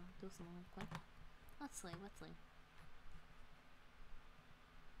 I'm gonna do some real quick. Let's see.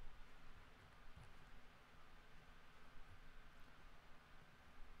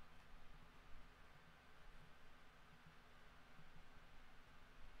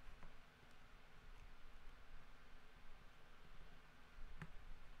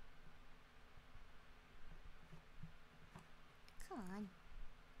 Come on.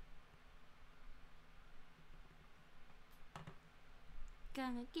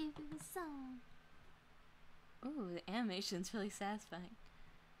 Gonna give you a song. Ooh, the animation's really satisfying.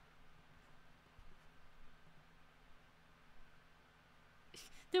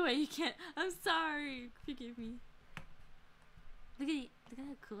 The way you can't. I'm sorry. Forgive me. Look at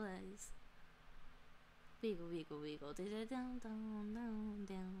how cool that is. Wiggle, wiggle, wiggle. Down, down, down,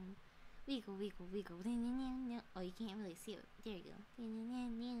 down. Wiggle, wiggle, wiggle. Oh, you can't really see it. There you go.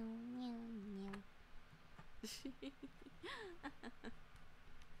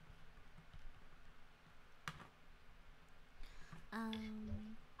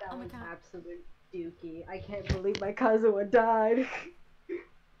 That oh my was god. absolute dookie. I can't believe my Kazuha died.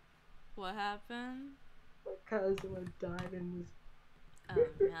 What happened? My Kazuha died in this. Oh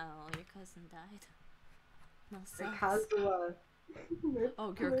no, your cousin died. No My sucks. Kazuha.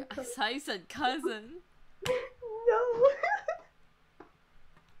 Oh, I saw you said cousin. No.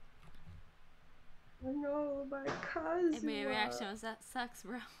 No, my Kazuha. And my reaction was, that sucks,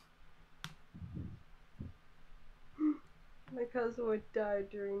 bro. My Kazuha died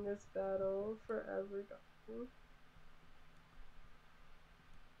during this battle. Forever gone.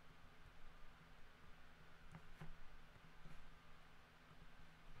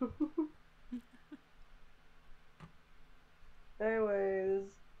 Anyways,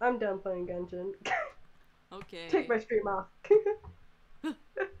 I'm done playing Genshin. Okay. Take my stream off.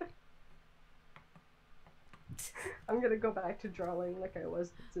 I'm gonna go back to drawing like I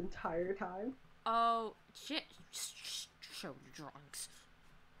was this entire time. Oh, shit. Show the drawings.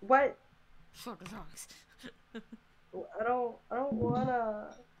 What? Show the drawings. I don't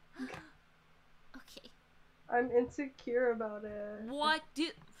wanna. Okay. I'm insecure about it. What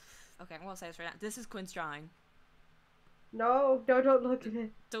did... Okay, I'm gonna say this right now. This is Quinn's drawing. No, don't look at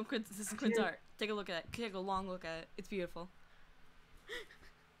it. Don't Quinn. This is Quinn's art. Take a look at it. Take a long look at it. It's beautiful.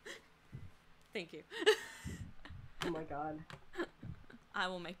 Thank you. Oh my god. I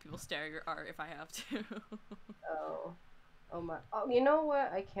will make people stare at your art if I have to. Oh. Oh my. Oh, you know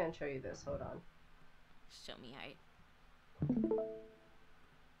what? I can't show you this. Hold on. Show me art.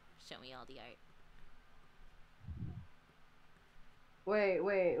 Show me all the art.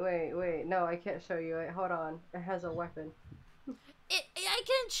 Wait. No, I can't show you. Wait, hold on. It has a weapon. I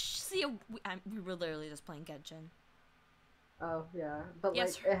can see a... we were literally just playing Genshin. Oh, yeah. But,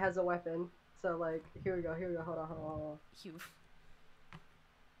 Yes. like, it has a weapon. So, like, here we go. Hold on. You...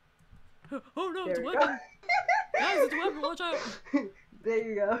 Oh no, There it's a we weapon! go. Guys, it's a weapon, watch out! There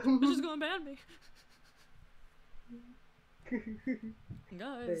you go. This is gonna ban me. There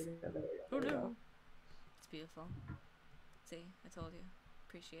Guys. you go. Oh There you no. go. It's beautiful. See, I told you.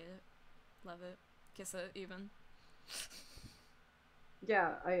 Appreciate it. Love it. Kiss it, even.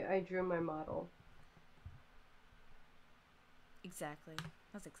 Yeah, I drew my model. Exactly.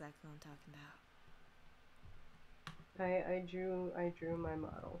 That's exactly what I'm talking about. I drew my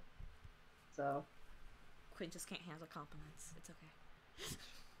model. So, Quinn just can't handle compliments. It's okay.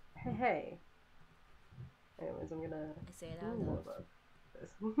 hey. Anyways, I'm gonna I say it do out more loud. of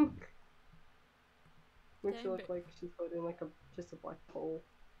this. Makes Dang, it look like she's holding like just a black bowl.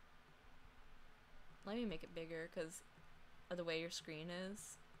 Let me make it bigger because of the way your screen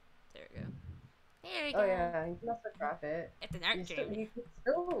is. There we go. There we Oh go. yeah, you can also crop it. It's an art game.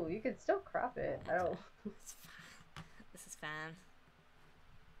 You could still crop it. I don't. It's fine. This is fine.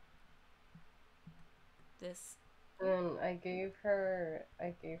 This. And I gave her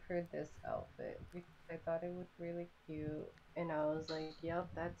this outfit because I thought it was really cute, and I was like,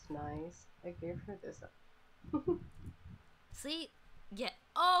 "Yep, that's nice." I gave her this. See? Yeah.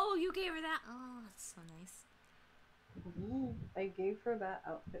 Oh, you gave her that. Oh, that's so nice. I gave her that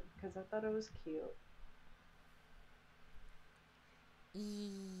outfit because I thought it was cute.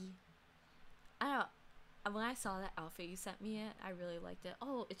 I don't. When I saw that outfit you sent me I really liked it.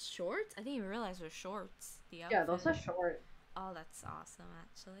 Oh, it's shorts? I didn't even realize it was shorts. The outfit. Yeah, those are short. Oh, that's awesome,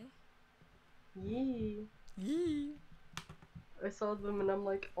 actually. Yee. Yee. I saw them and I'm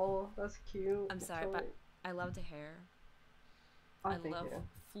like, oh, that's cute. I'm sorry, but I love the hair. Oh, I thank love you.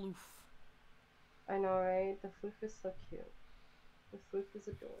 floof. I know, right? The floof is so cute. The floof is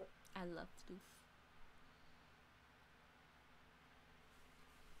adorable. I love floof.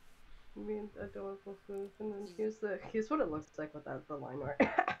 Being adorable food, and then here's what it looks like without the line art.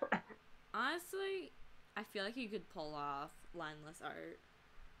 Honestly, I feel like you could pull off lineless art.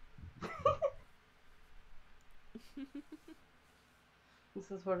 This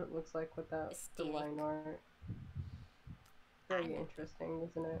is what it looks like without the Aesthetic. line art. Very I- interesting,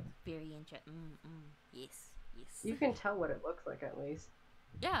 isn't it? Very interesting. Yes, yes. You can tell what it looks like at least.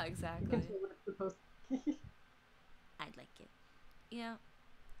 Yeah, You exactly. can tell what it's supposed to be. I'd like it. You know,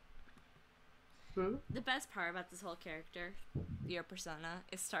 Hmm? the best part about this whole character, your persona,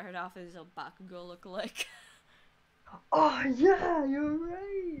 it started off as a Bakugo lookalike. Oh yeah, you're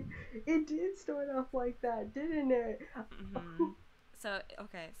right. It did start off like that, didn't it? So,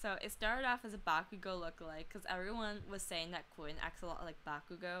 okay, so it started off as a Bakugo lookalike because everyone was saying that Quinn acts a lot like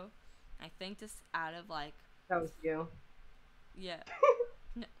Bakugo. I think just out of like, That was you. yeah.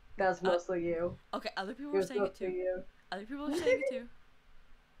 That's mostly you. Okay, other people It were was saying it mostly too. you. Other people were saying it too.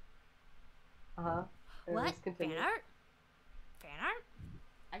 Uh huh. What? Fan art? Fan art?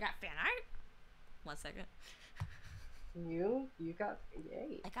 I got fan art? 1 second. You got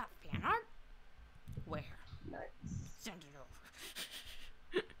yay. I got fan art? Where? Nice. Send it over.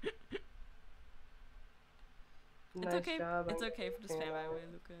 Nice It's okay. job. It's on okay for this getting fan by the art. way,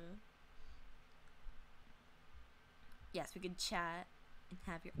 Luca. Yes, we can chat and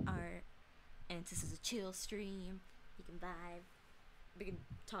have your art. And this is a chill stream. You can vibe. We can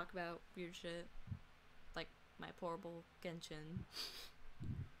talk about weird shit. Like my horrible Genshin.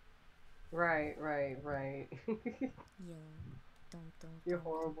 Right. Yeah. Don't. You're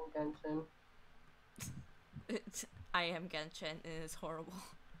horrible, Genshin. I am Genshin and it's horrible.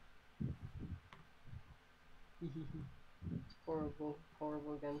 Horrible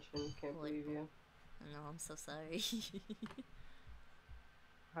Genshin. Can't believe you. No, I'm so sorry.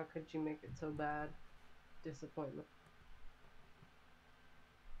 How could you make it so bad? Disappointment.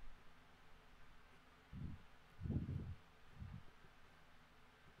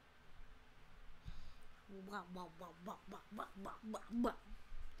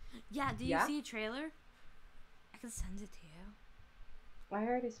 Yeah, do you Yeah? see a trailer? I can send it to you. I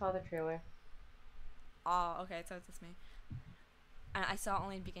already saw the trailer. Oh, okay, so it's just me. And I saw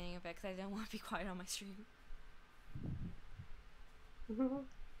only the beginning of it because I didn't want to be quiet on my stream.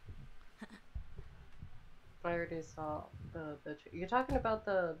 I already saw you're talking about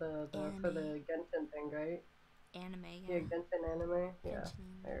the for the Anime. Genshin thing, right? Anime, Yeah, yeah. Genshin anime. Yeah, Genshin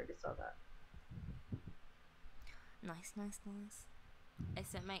I anime. already saw that. Nice. I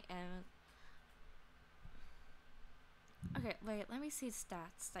sent my Okay, wait, let me see the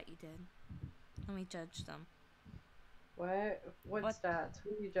stats that you did. Let me judge them. What What? stats? Who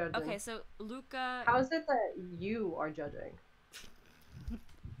are you judging? Okay, so Luca, How is it that you are judging?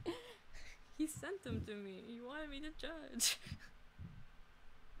 he sent them to me. He wanted me to judge.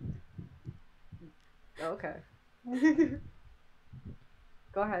 Okay.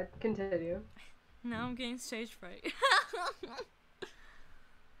 Go ahead, continue. Now I'm getting stage fright.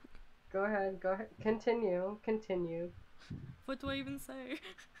 Go ahead. Continue. What do I even say?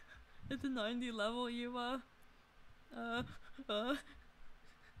 At the 90 level, you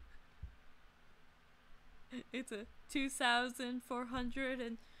it's a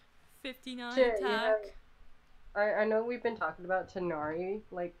 2,459 Shit, attack. I know we've been talking about Tanari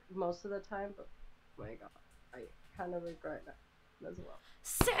like most of the time, but oh my god, I kind of regret that as well.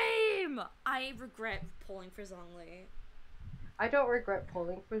 Same! I regret pulling for Zhongli. I don't regret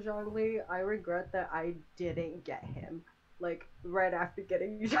pulling for Zhongli. I regret that I didn't get him like right after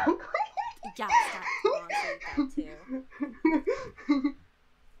getting Zhongli. Yeah, honestly that too.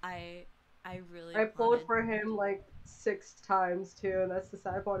 I really I pulled wanted- for him like 6 times too, and that's the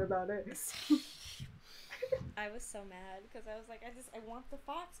sad part about it. I was so mad because I was like, I want the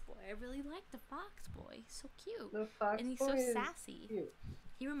fox boy. I really like the fox boy. He's so cute. The fox And he's boy so is sassy. cute.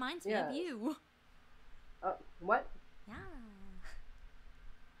 He reminds me Yes. of you. What? Yeah.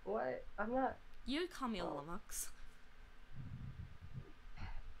 What? I'm not. You call me a Oh. lummox.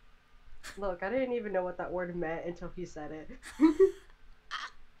 Look, I didn't even know what that word meant until he said it.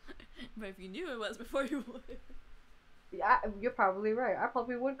 But if you knew it was before you would. Yeah, you're probably right. I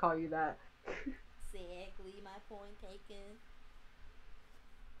probably would call you that. Exactly, my point taken.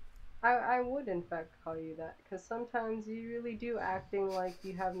 I would in fact call you that because sometimes you really do acting like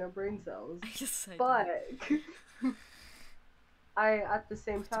you have no brain cells. I just said But that. I at the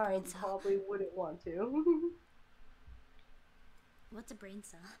same What's a brain time cell? probably wouldn't want to. What's a brain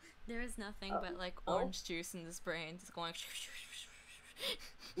cell? There is nothing but like oh. orange juice in this brain just going.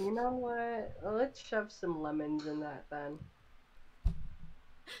 You know what? Let's shove some lemons in that then.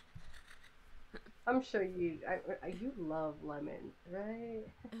 I'm sure you love lemons, right?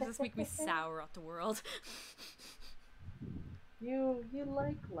 Does this make me sour at the world? You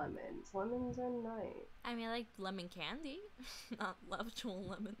like lemons. Lemons are nice. I mean, I like lemon candy, not actual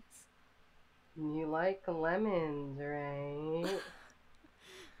lemons. You like lemons, right?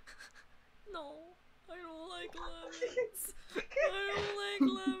 No, I don't like lemons. I don't like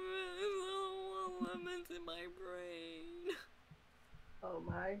lemons. I don't want lemons in my brain. Oh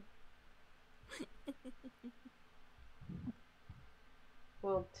my.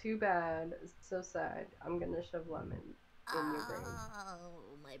 Well, too bad. So sad. I'm gonna shove lemons in your brain.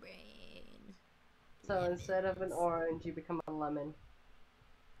 Oh, my brain. So instead of an orange, you become a lemon.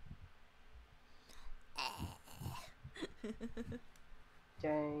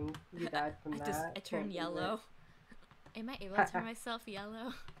 Dang, you died from that. I turned Can't yellow. Am I able to turn myself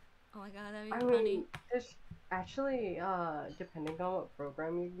yellow? Oh my god, that'd be I funny. mean, there's actually, depending on what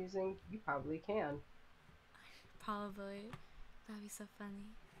program you're using, you probably can. Probably. That'd be so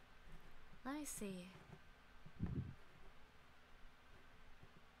funny. Let me see.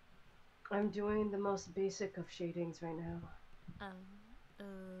 I'm doing the most basic of shadings right now.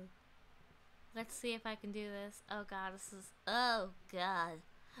 Let's see if I can do this. Oh god, this is. Oh god.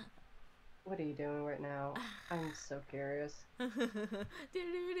 What are you doing right now? I'm so curious. Oh, yeah.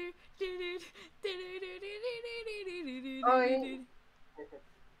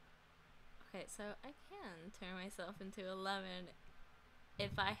 Okay, so I can turn myself into a lemon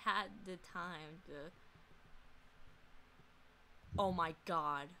if I had the time to. Oh my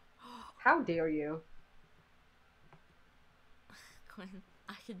god. How dare you? Quinn,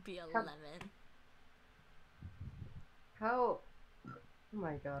 I could be a lemon. How? Oh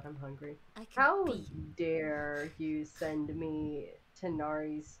my god, I'm hungry. I could How be. dare you send me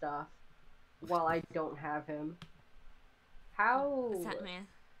Tanari's stuff while I don't have him? How? What's that, man?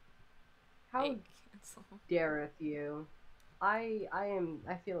 How Wait, cancel. dareth you? I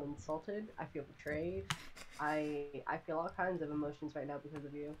feel insulted. I feel betrayed. I feel all kinds of emotions right now because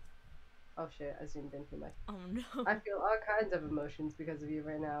of you. Oh shit, I zoomed in too much. Oh no. I feel all kinds of emotions because of you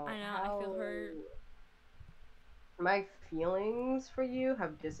right now. I know, I feel hurt. My feelings for you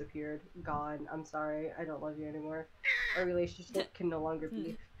have disappeared. Gone. I'm sorry. I don't love you anymore. Our relationship can no longer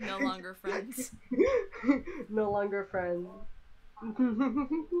be. No longer friends. No longer friends.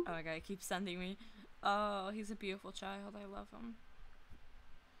 Oh my god, he keeps sending me. Oh, he's a beautiful child. I love him.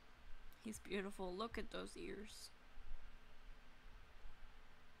 He's beautiful. Look at those ears.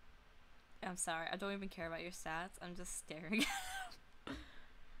 I'm sorry. I don't even care about your stats. I'm just staring at them.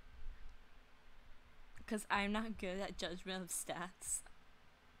 Because I'm not good at judgment of stats.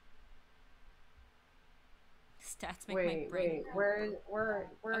 Stats make my brain. Wait, where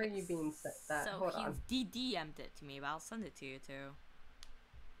are you being set that? So Hold on. he's DM'd it to me, but I'll send it to you too.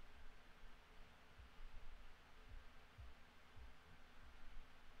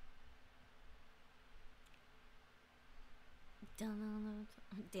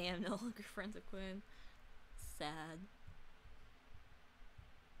 Damn, no longer friends with Quinn. Sad.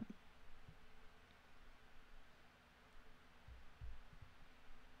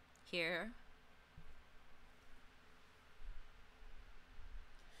 Here.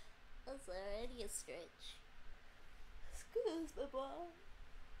 That's already a stretch. Excuse me, boy.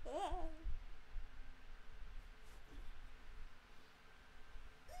 Ah.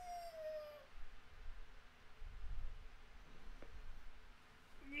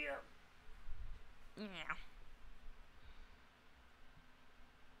 Yeah.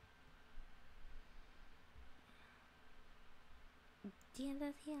 End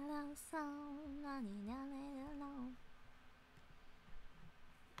of yellow song, running down it alone.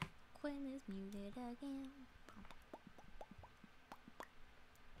 Quinn is muted again.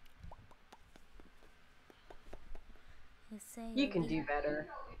 You can do better.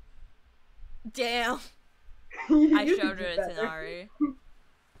 Damn. You I can showed do her a better. Tanari.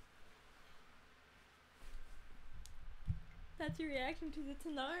 That's your reaction to the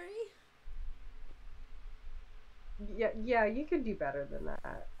Tanari? Yeah, you could do better than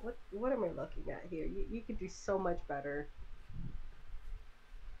that. What am I looking at here? You could do so much better.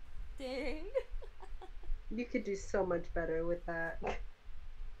 Dang. You could do so much better with that.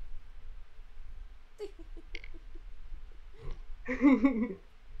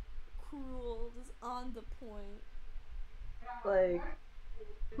 Cruel, just on the point. Like,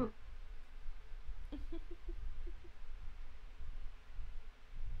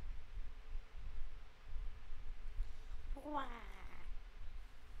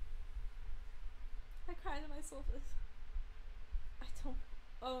 I cry to myself if I don't.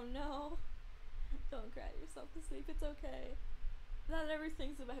 Oh no. Don't cry yourself to sleep, it's okay. Not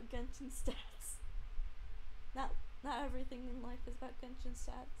everything's about Genshin stats. Not everything in life is about Genshin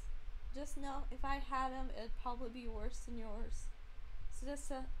stats. Just know if I had them, it'd probably be worse than yours. So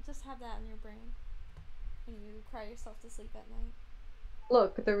just have that in your brain when you cry yourself to sleep at night.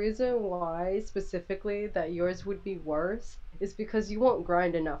 Look, the reason why specifically that yours would be worse is because you won't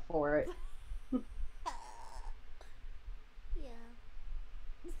grind enough for it. Yeah.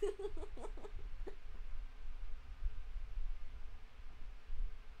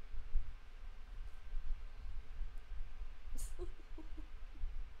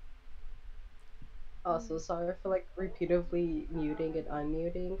 Also, sorry for like repeatedly muting and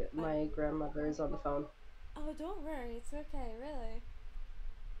unmuting. My grandmother is on the phone. Oh, don't worry. It's okay, really.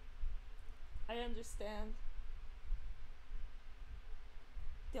 I understand.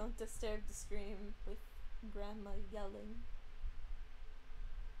 Don't disturb the stream with grandma yelling.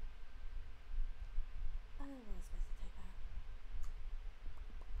 I don't know what I was supposed to type out.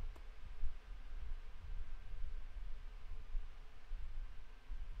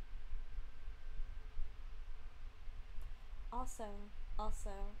 Also,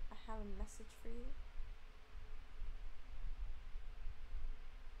 I have a message for you.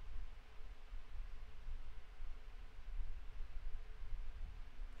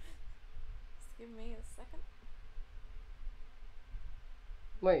 Just give me a second.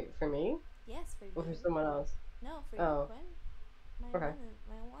 Wait, for me? Yes, for you. Or for someone else? No, for Oh. you, Quinn. My Okay.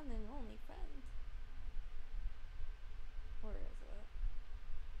 one and only friend. Where is it?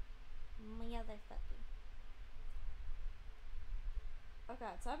 My other puppy. Oh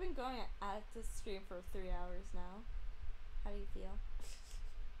god, so I've been going at this stream for 3 hours now. How do you feel?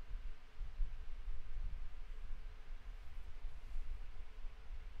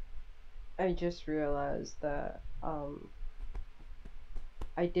 I just realized that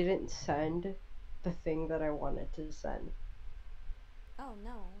I didn't send the thing that I wanted to send. Oh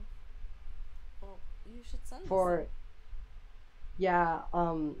no. Well, you should send For yeah,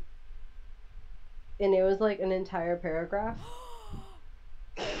 and it was like an entire paragraph.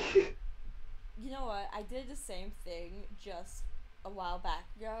 You know what? I did the same thing just a while back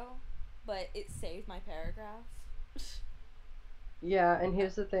ago, but it saved my paragraph. Yeah, and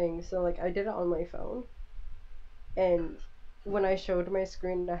here's the thing. So like I did it on my phone, and when I showed my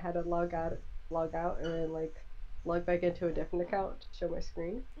screen, I had to log out, and then like log back into a different account to show my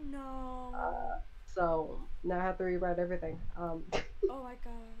screen. No. So now I have to rewrite everything. Oh my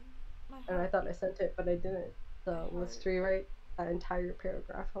god. My heart. And I thought I sent it, but I didn't. So My let's heart. rewrite that entire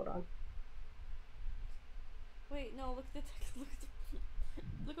paragraph. Hold on. Wait, no, look at the text.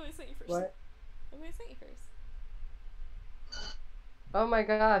 Look what I sent you first. What? Look what I sent you first. Oh my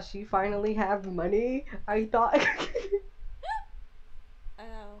gosh, you finally have money? I thought. I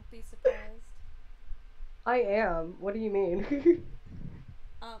know, be surprised. I am. What do you mean?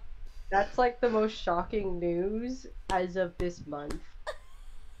 That's like the most shocking news as of this month.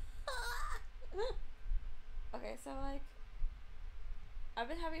 Okay, so like, I've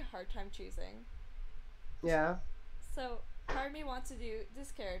been having a hard time choosing. Yeah. So, part of me wants to do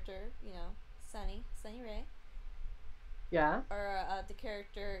this character, you know, Sunny Ray. Yeah. Or the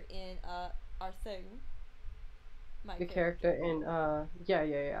character in our thing. My The character in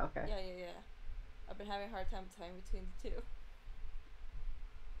yeah, okay. Yeah. I've been having a hard time deciding between the two.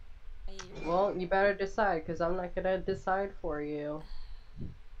 Well, you better decide, because I'm not gonna decide for you.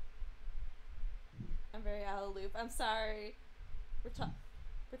 I'm very out of the loop. I'm sorry. We're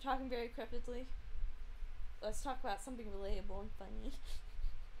talking very cryptically. Let's talk about something relatable and funny.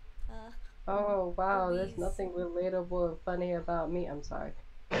 Oh wow, movies. there's nothing relatable and funny about me. I'm sorry.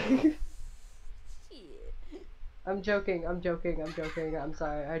 Shit. I'm joking. I'm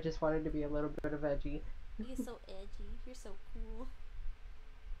sorry. I just wanted to be a little bit of edgy. You're so edgy. You're so cool.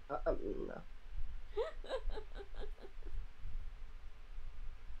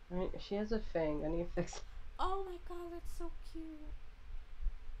 No. She has a fang. I need to fix it. Oh my god, that's so cute.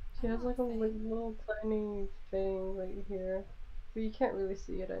 She has like a little tiny thing right here. But you can't really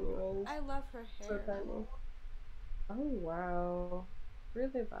see it anyways. I love her hair. So tiny. Oh wow.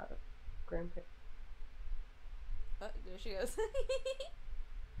 Really about it. Grandpa. Oh, there she goes.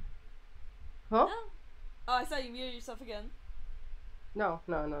 Huh? No. Oh, I saw you muted yourself again. No.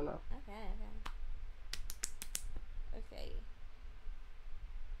 Okay.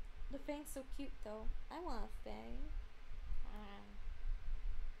 The fang's so cute though. I want a fang.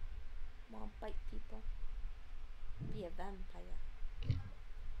 Want to bite people. Be a vampire.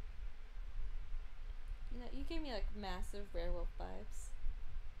 You know, you gave me like massive werewolf vibes.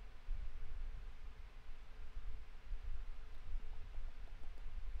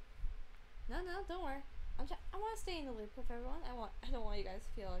 No, don't worry. I want to stay in the loop with everyone. I don't want you guys to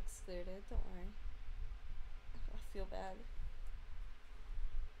feel excluded. Don't worry. feel bad.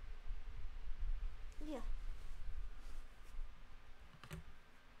 Yeah.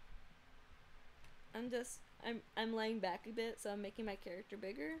 I'm laying back a bit, so I'm making my character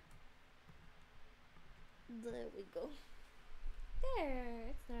bigger. There we go. There,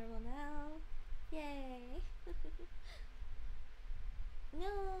 it's normal now. Yay.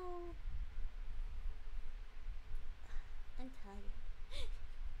 No. I'm tired.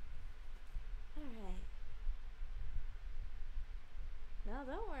 Alright. No,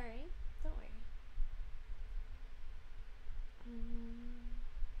 don't worry. Don't worry.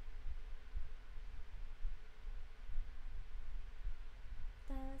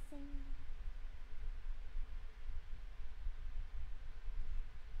 Dancing.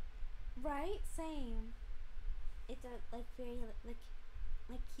 Right? Same. It's like very like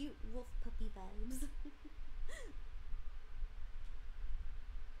cute wolf puppy vibes.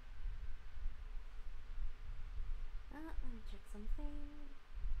 Let me check something.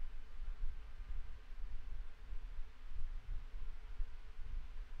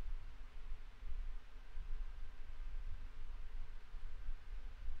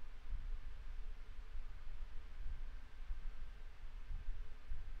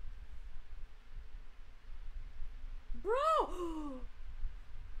 Bro!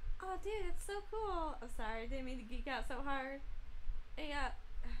 Oh, dude, it's so cool. I'm sorry, I didn't mean to geek out so hard. Yeah,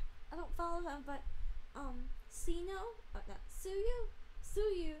 I don't follow him, but Sino, not Suyu,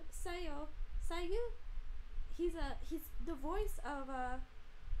 Sayu. He's the voice of one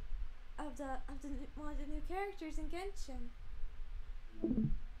of the new characters in Genshin.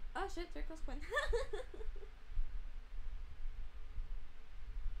 Oh shit, there goes Quinn.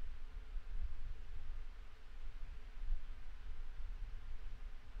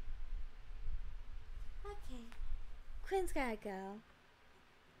 Okay, Quinn's gotta go.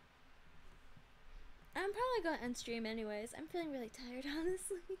 I'm probably gonna end stream anyways. I'm feeling really tired,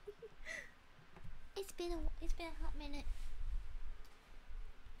 honestly. It's been a hot minute.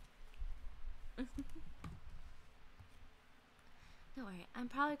 Don't worry, I'm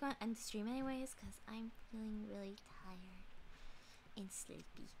probably gonna end the stream anyways because I'm feeling really tired and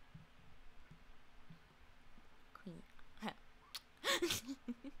sleepy. Queen.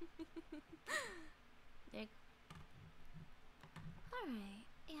 Alright,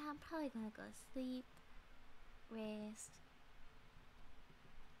 yeah, I'm probably gonna go to sleep, rest.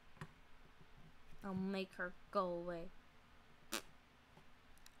 I'll make her go away.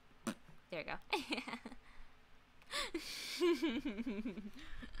 There you go.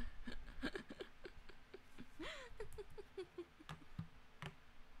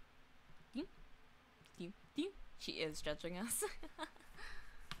 She is judging us.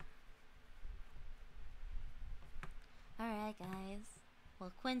 Alright, guys.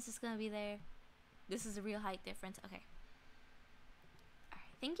 Well, Quinn's just gonna be there. This is a real height difference. Okay.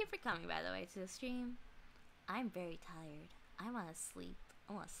 Alright, thank you for coming, by the way, to the stream. I'm very tired. I wanna sleep.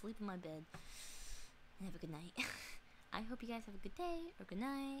 I wanna sleep in my bed. And have a good night. I hope you guys have a good day, or good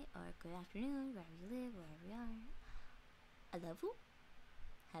night, or good afternoon, wherever you live, wherever you are. I love you.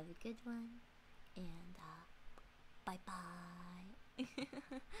 Have a good one. And, bye-bye.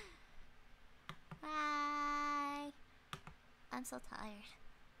 Bye. I'm so tired.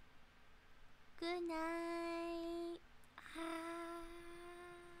 Good night.